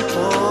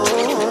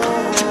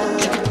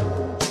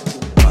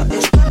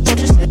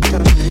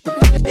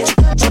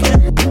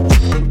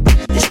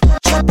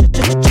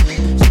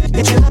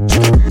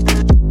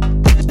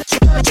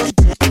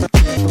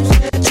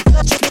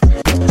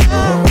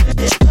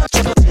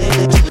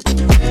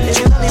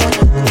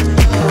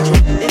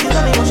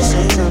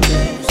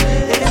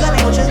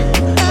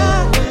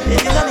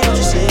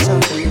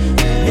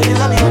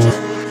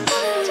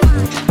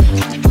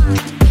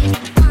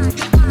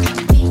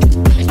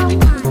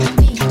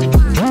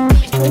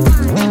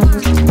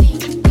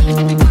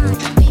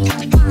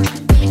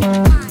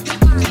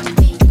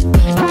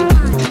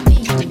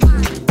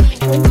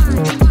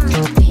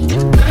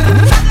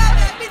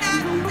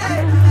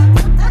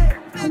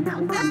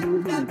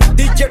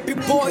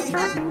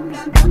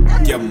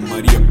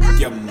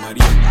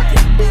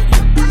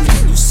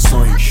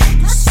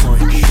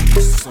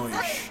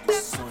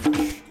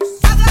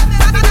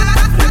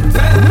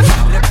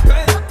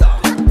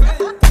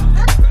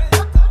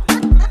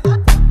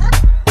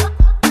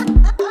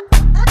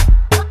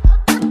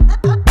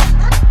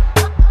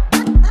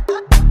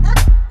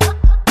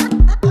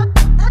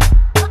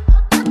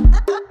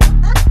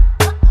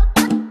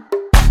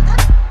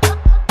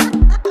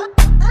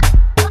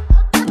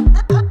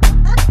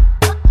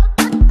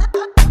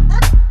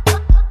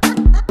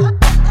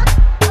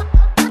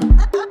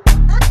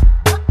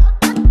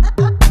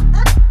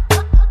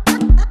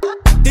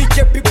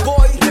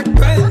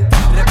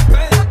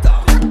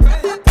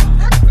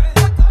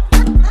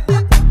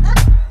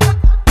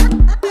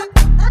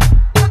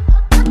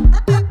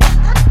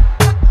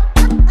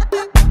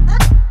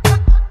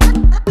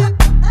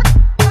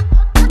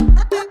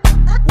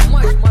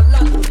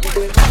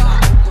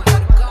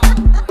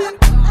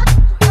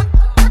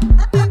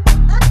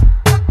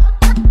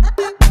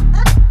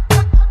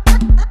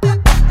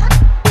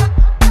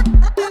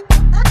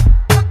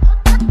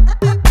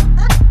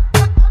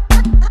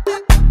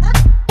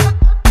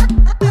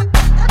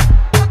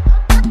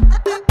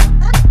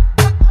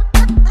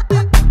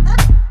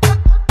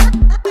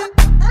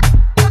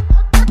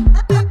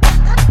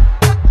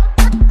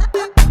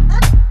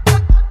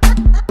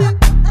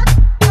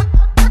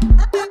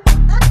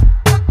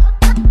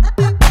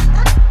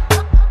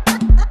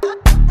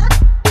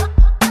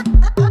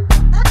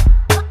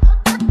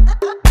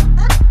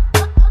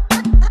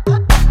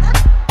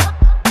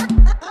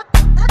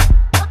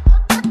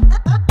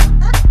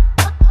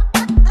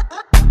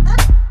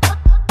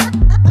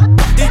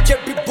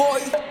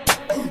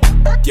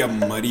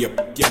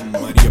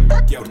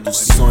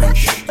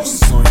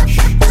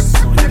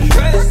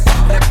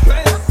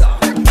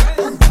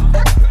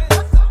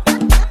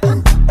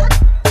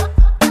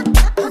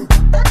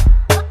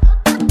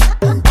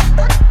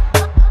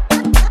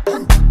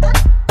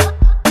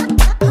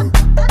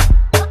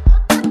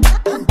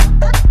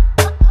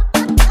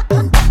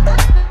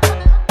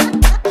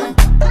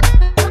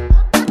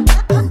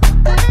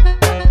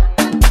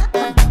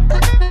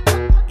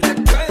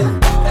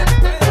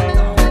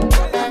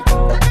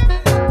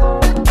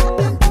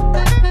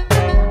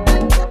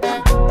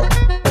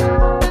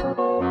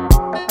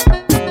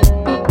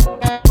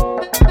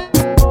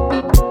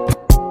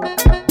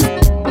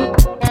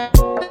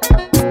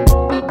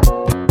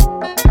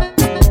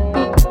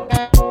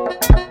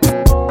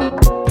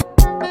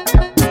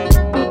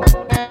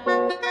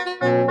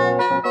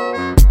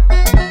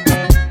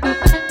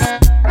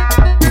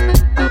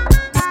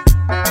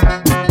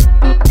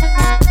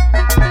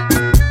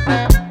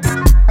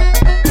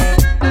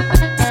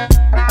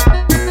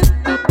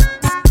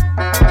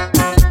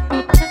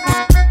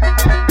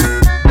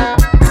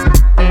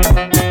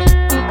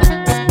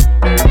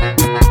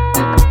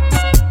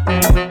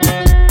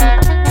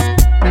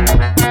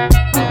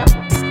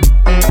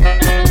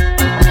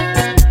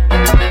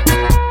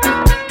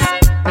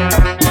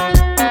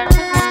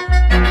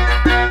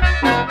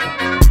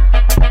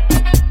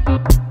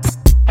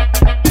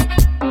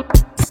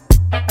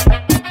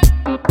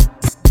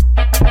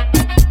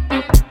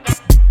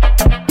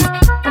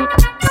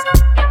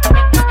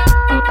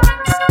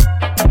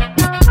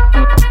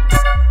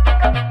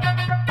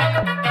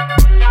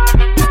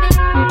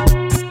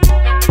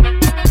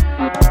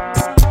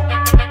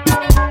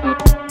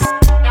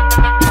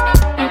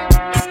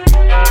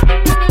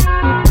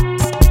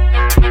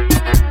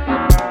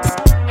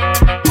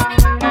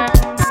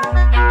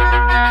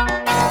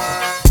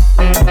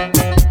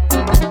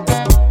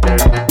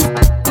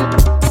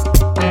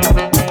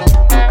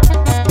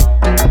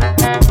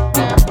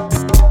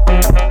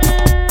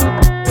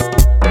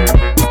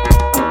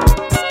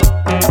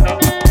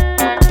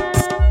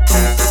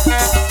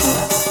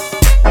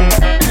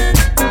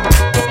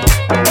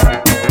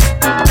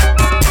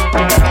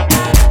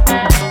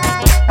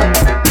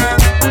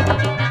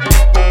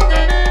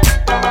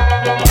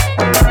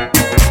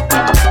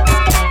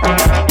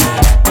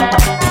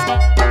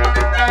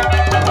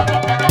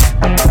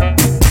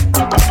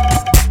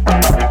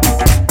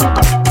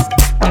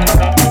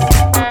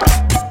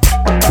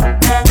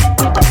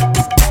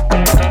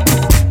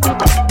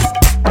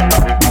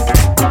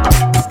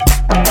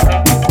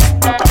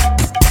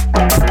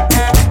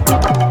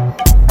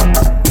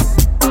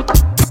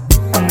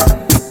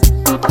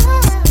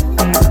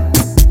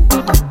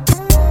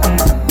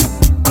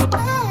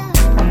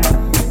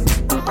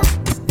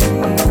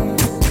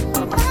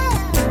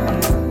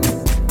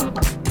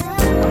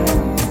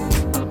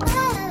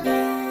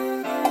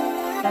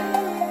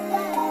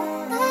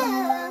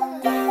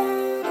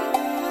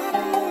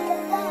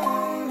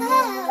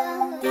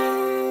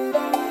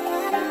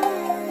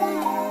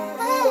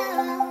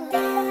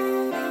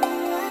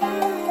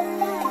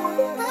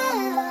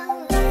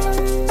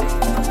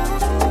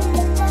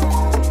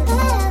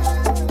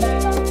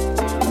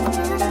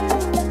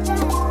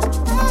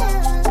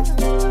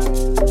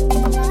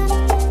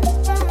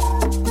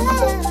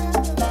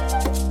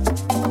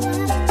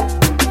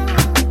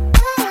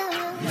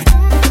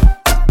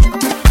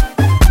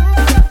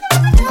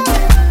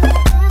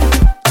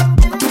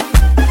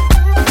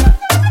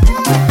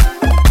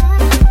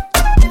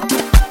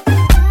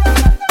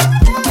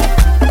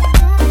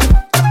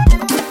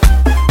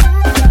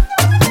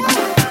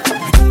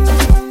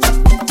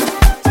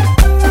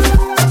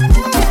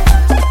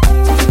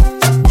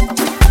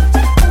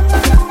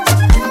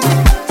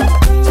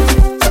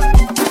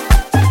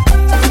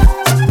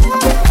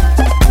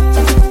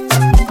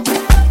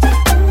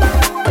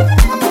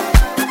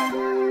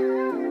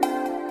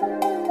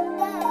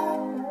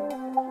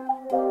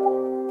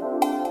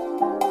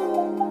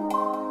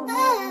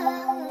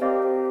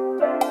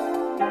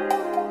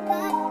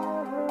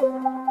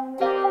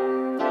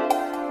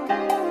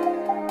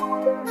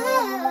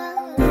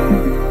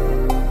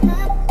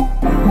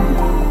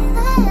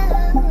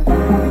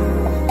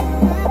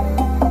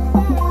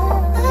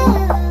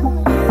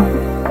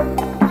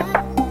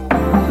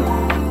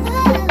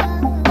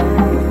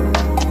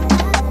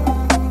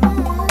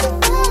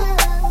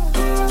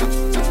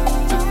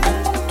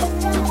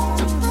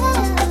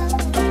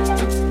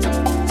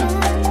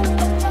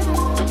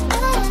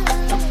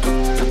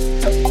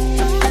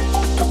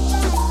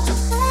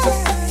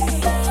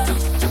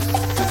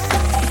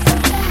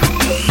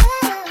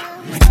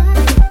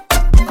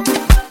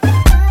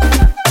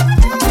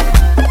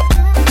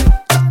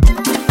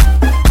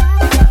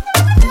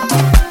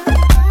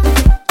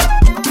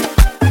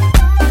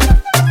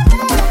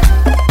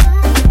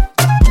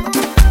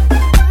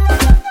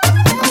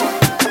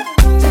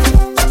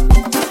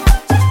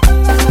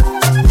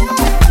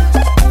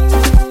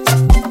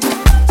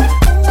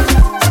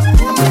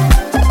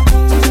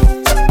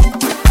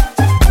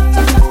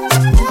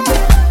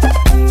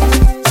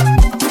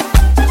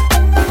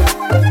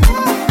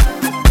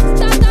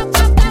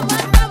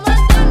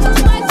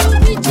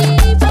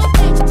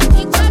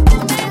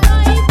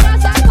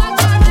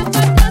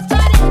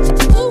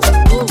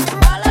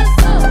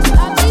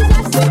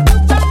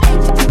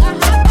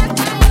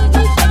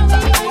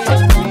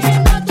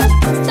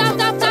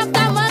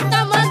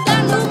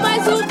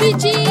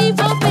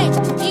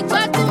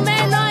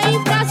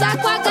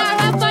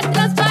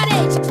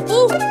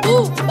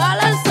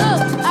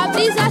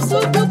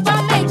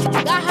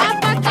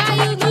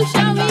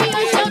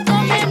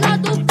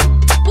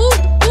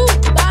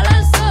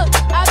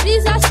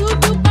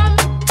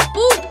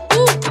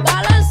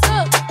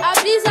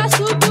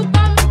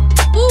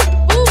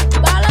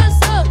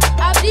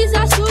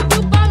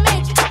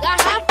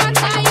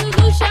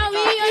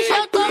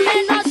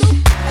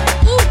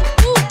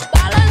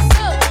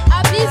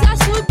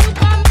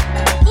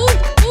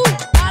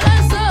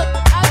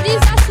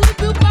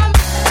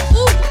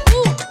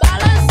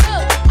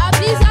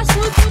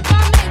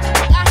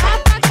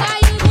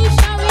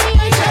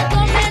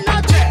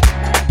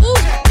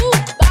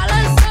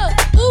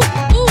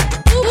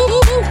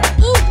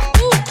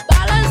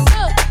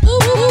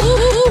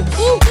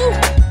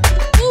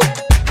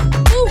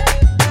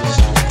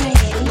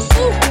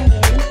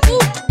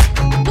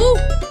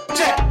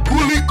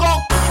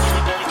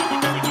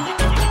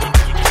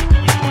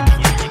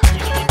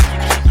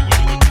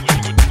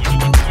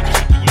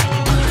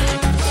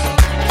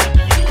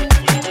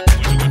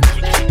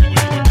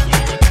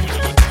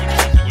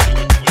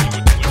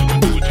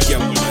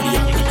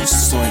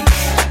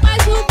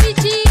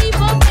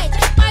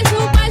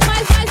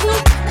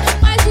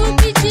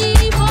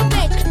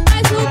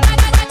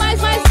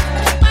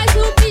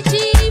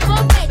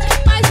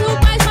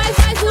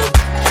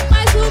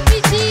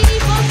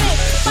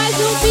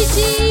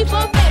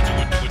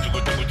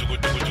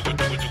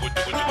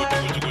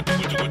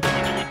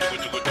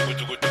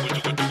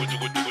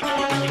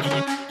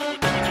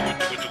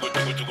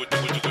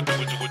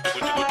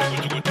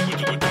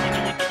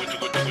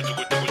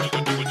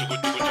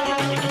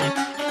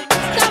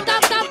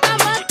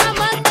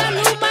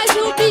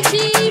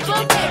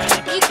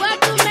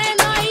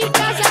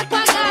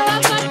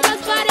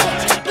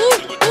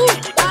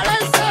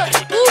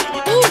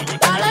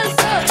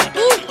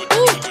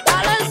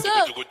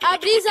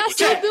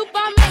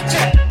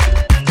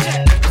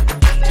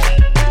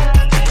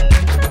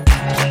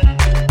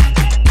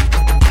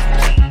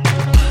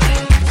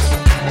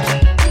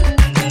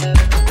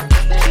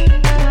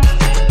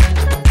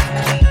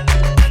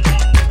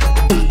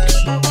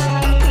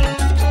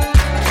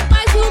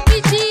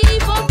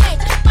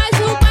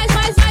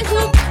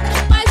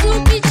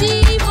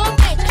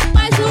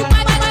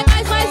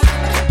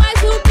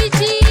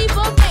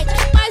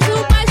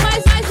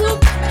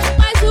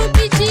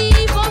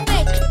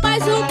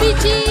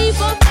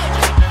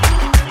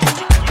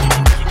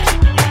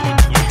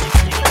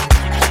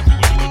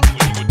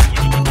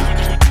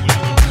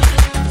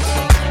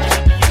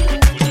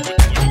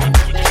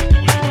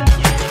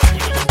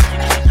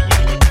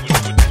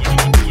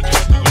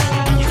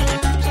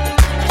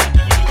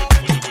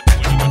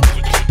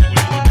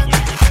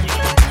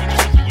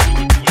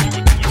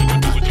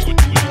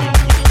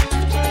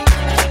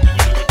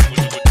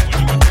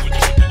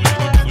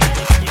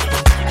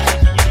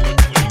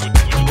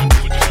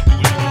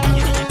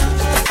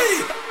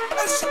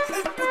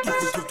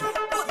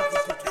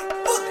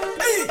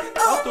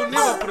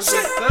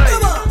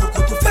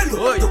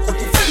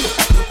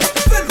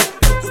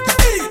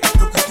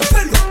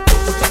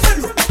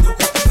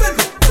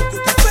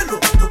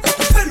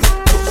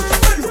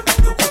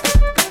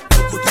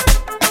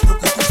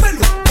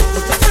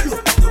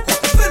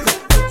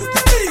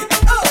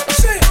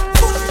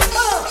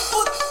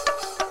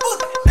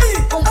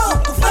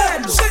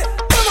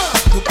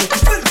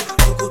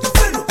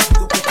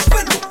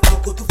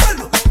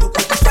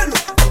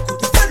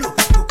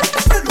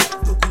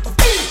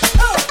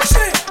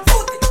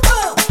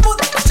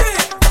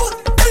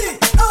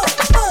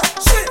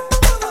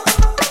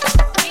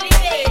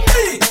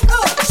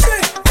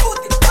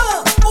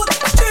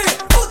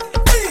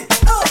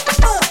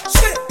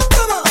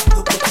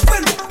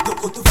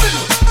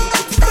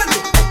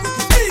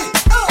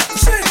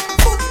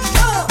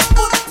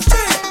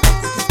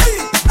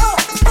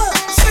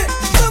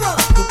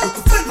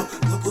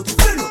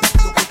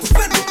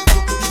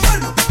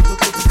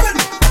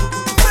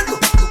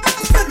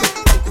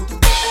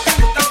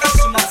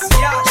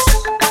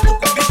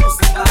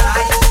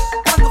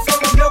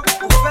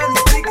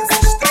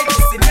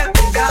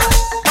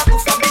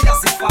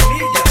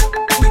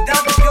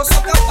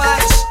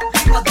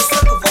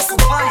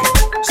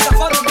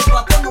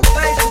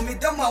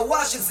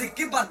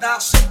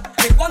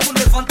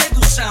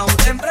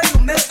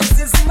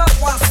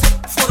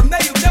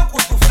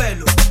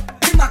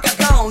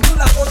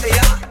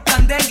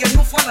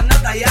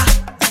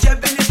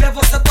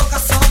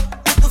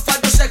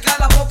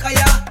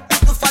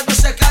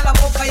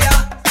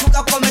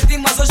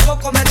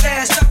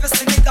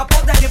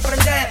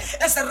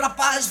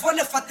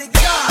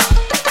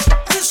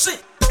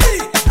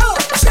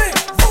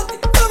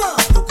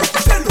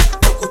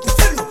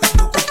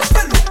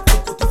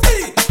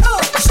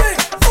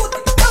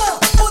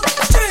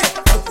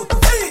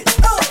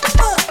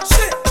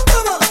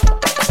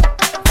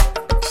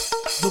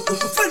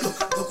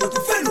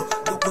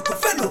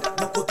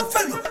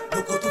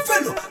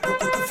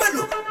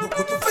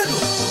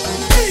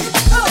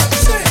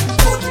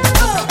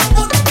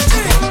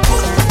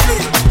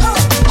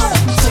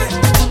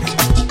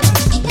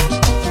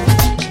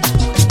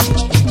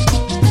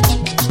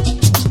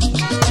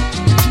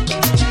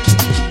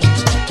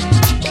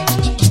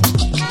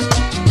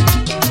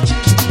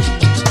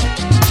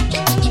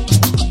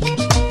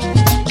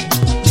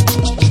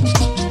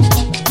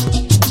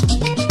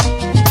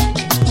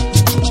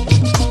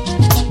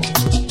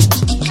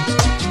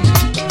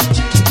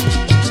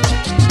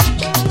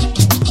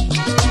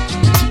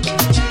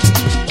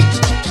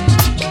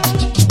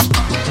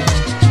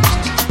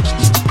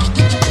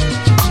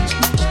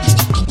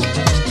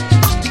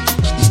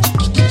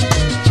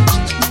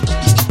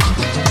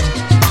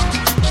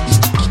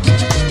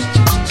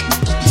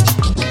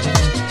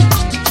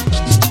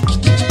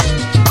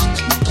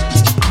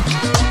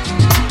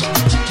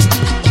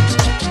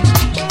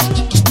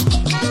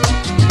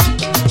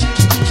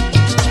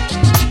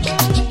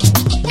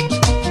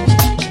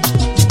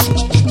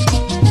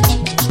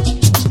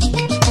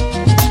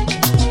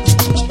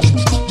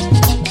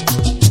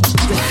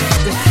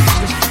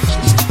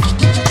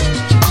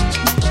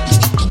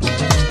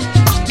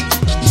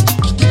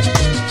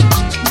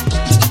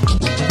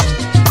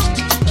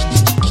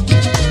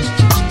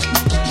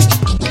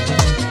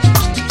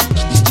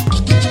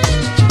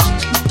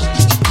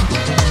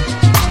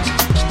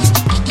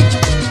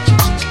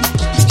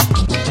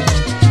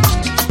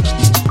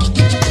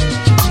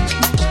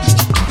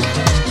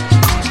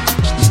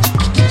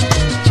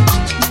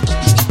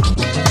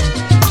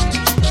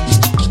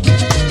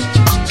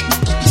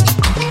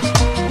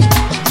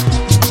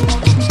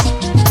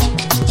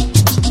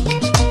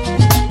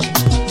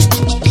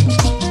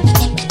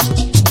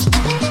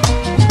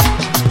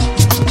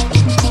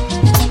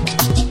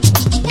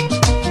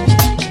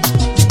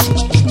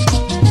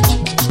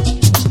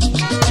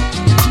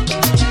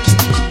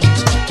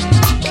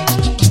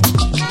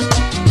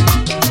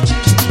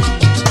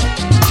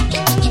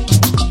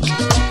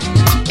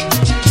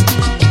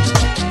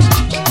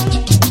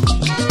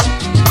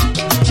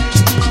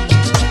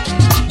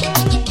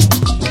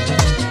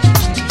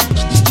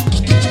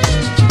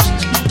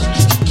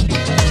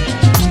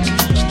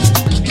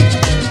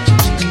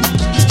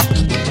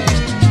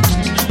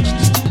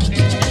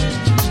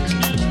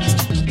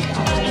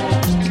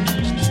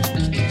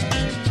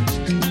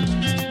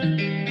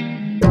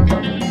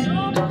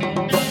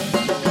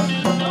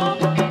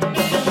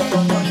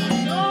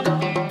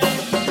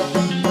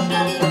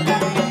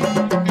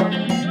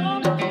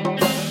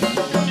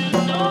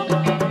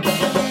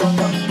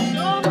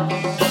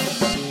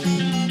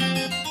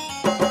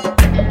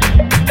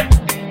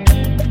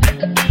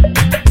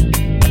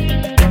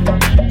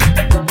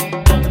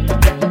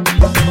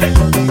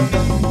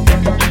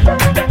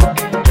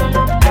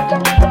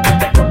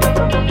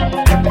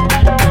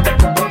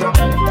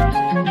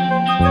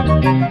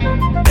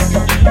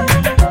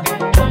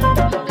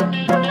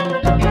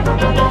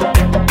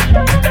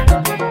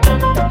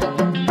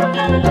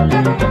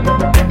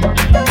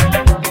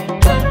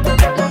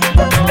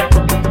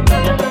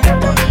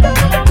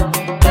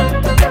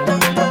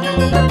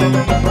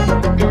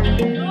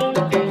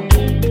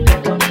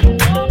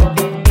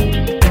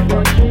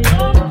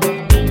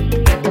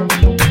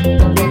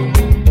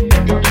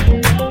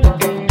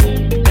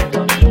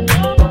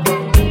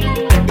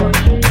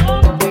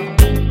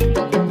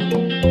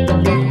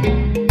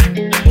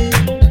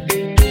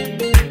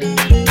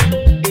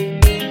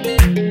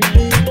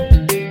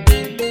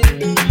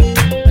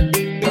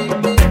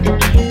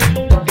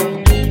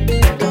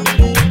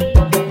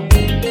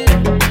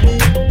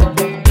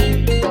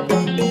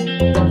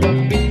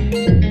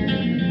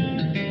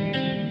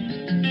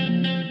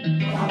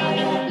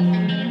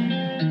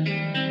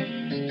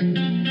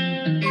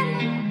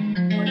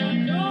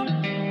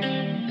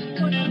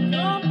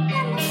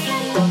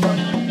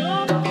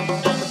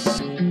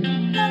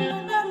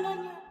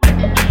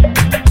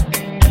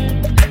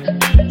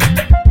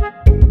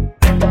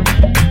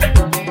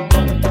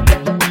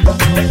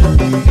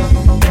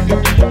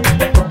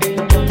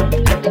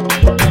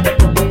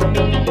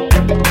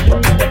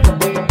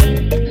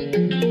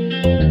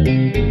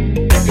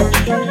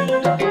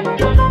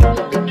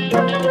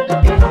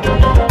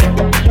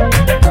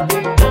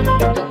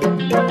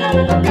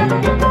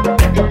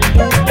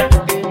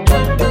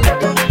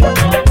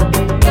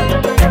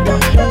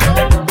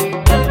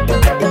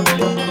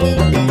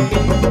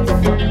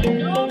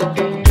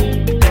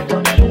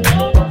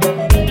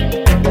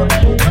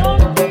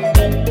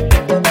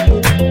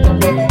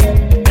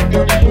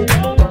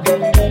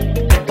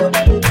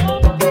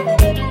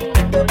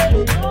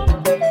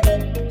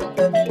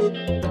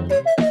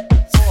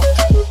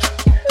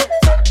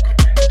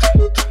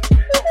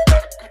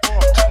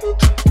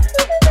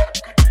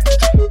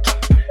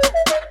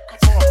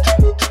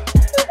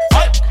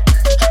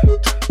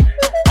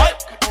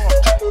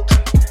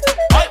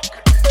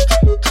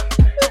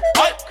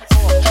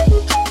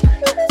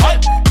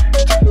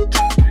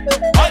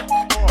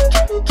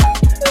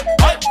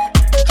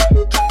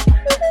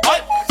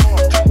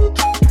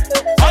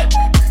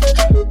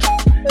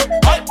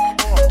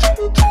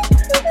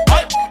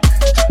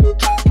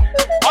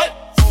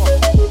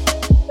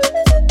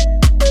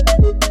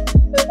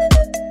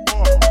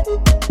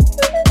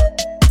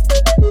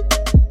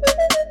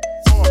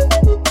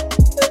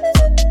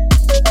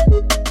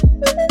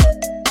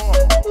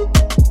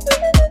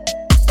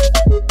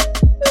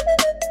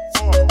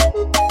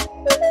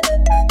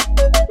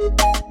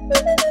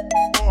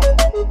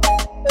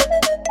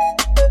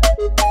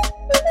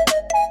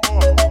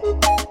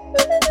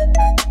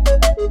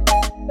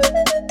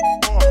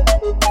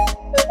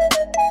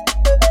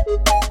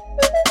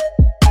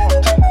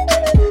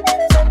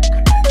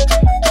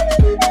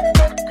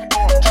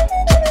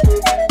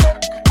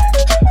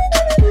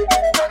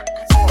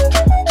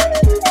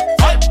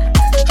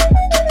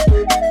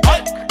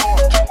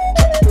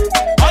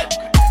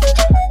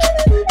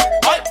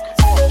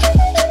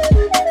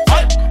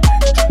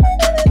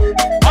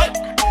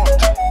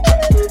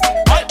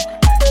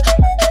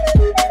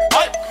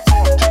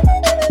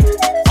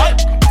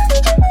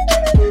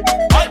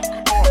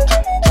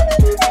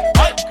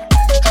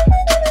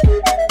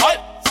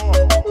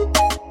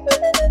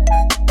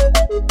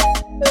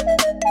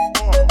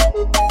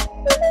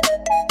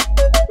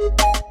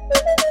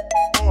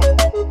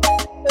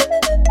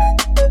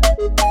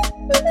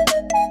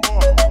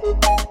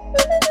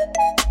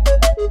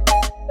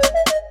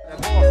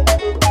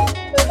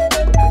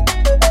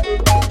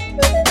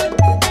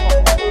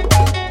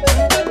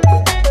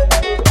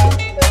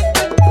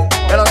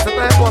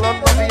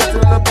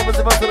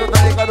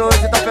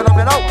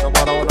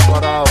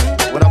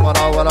 Na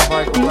moral, ela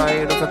vai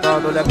contraindo,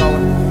 sentando legal.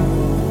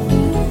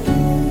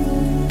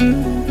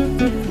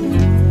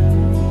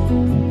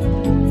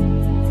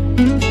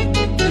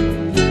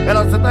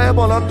 Ela senta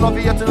rebolando,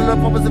 novinha, tirando a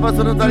pompa, se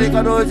passando, tá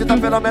ligado, hoje tá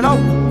fenomenal.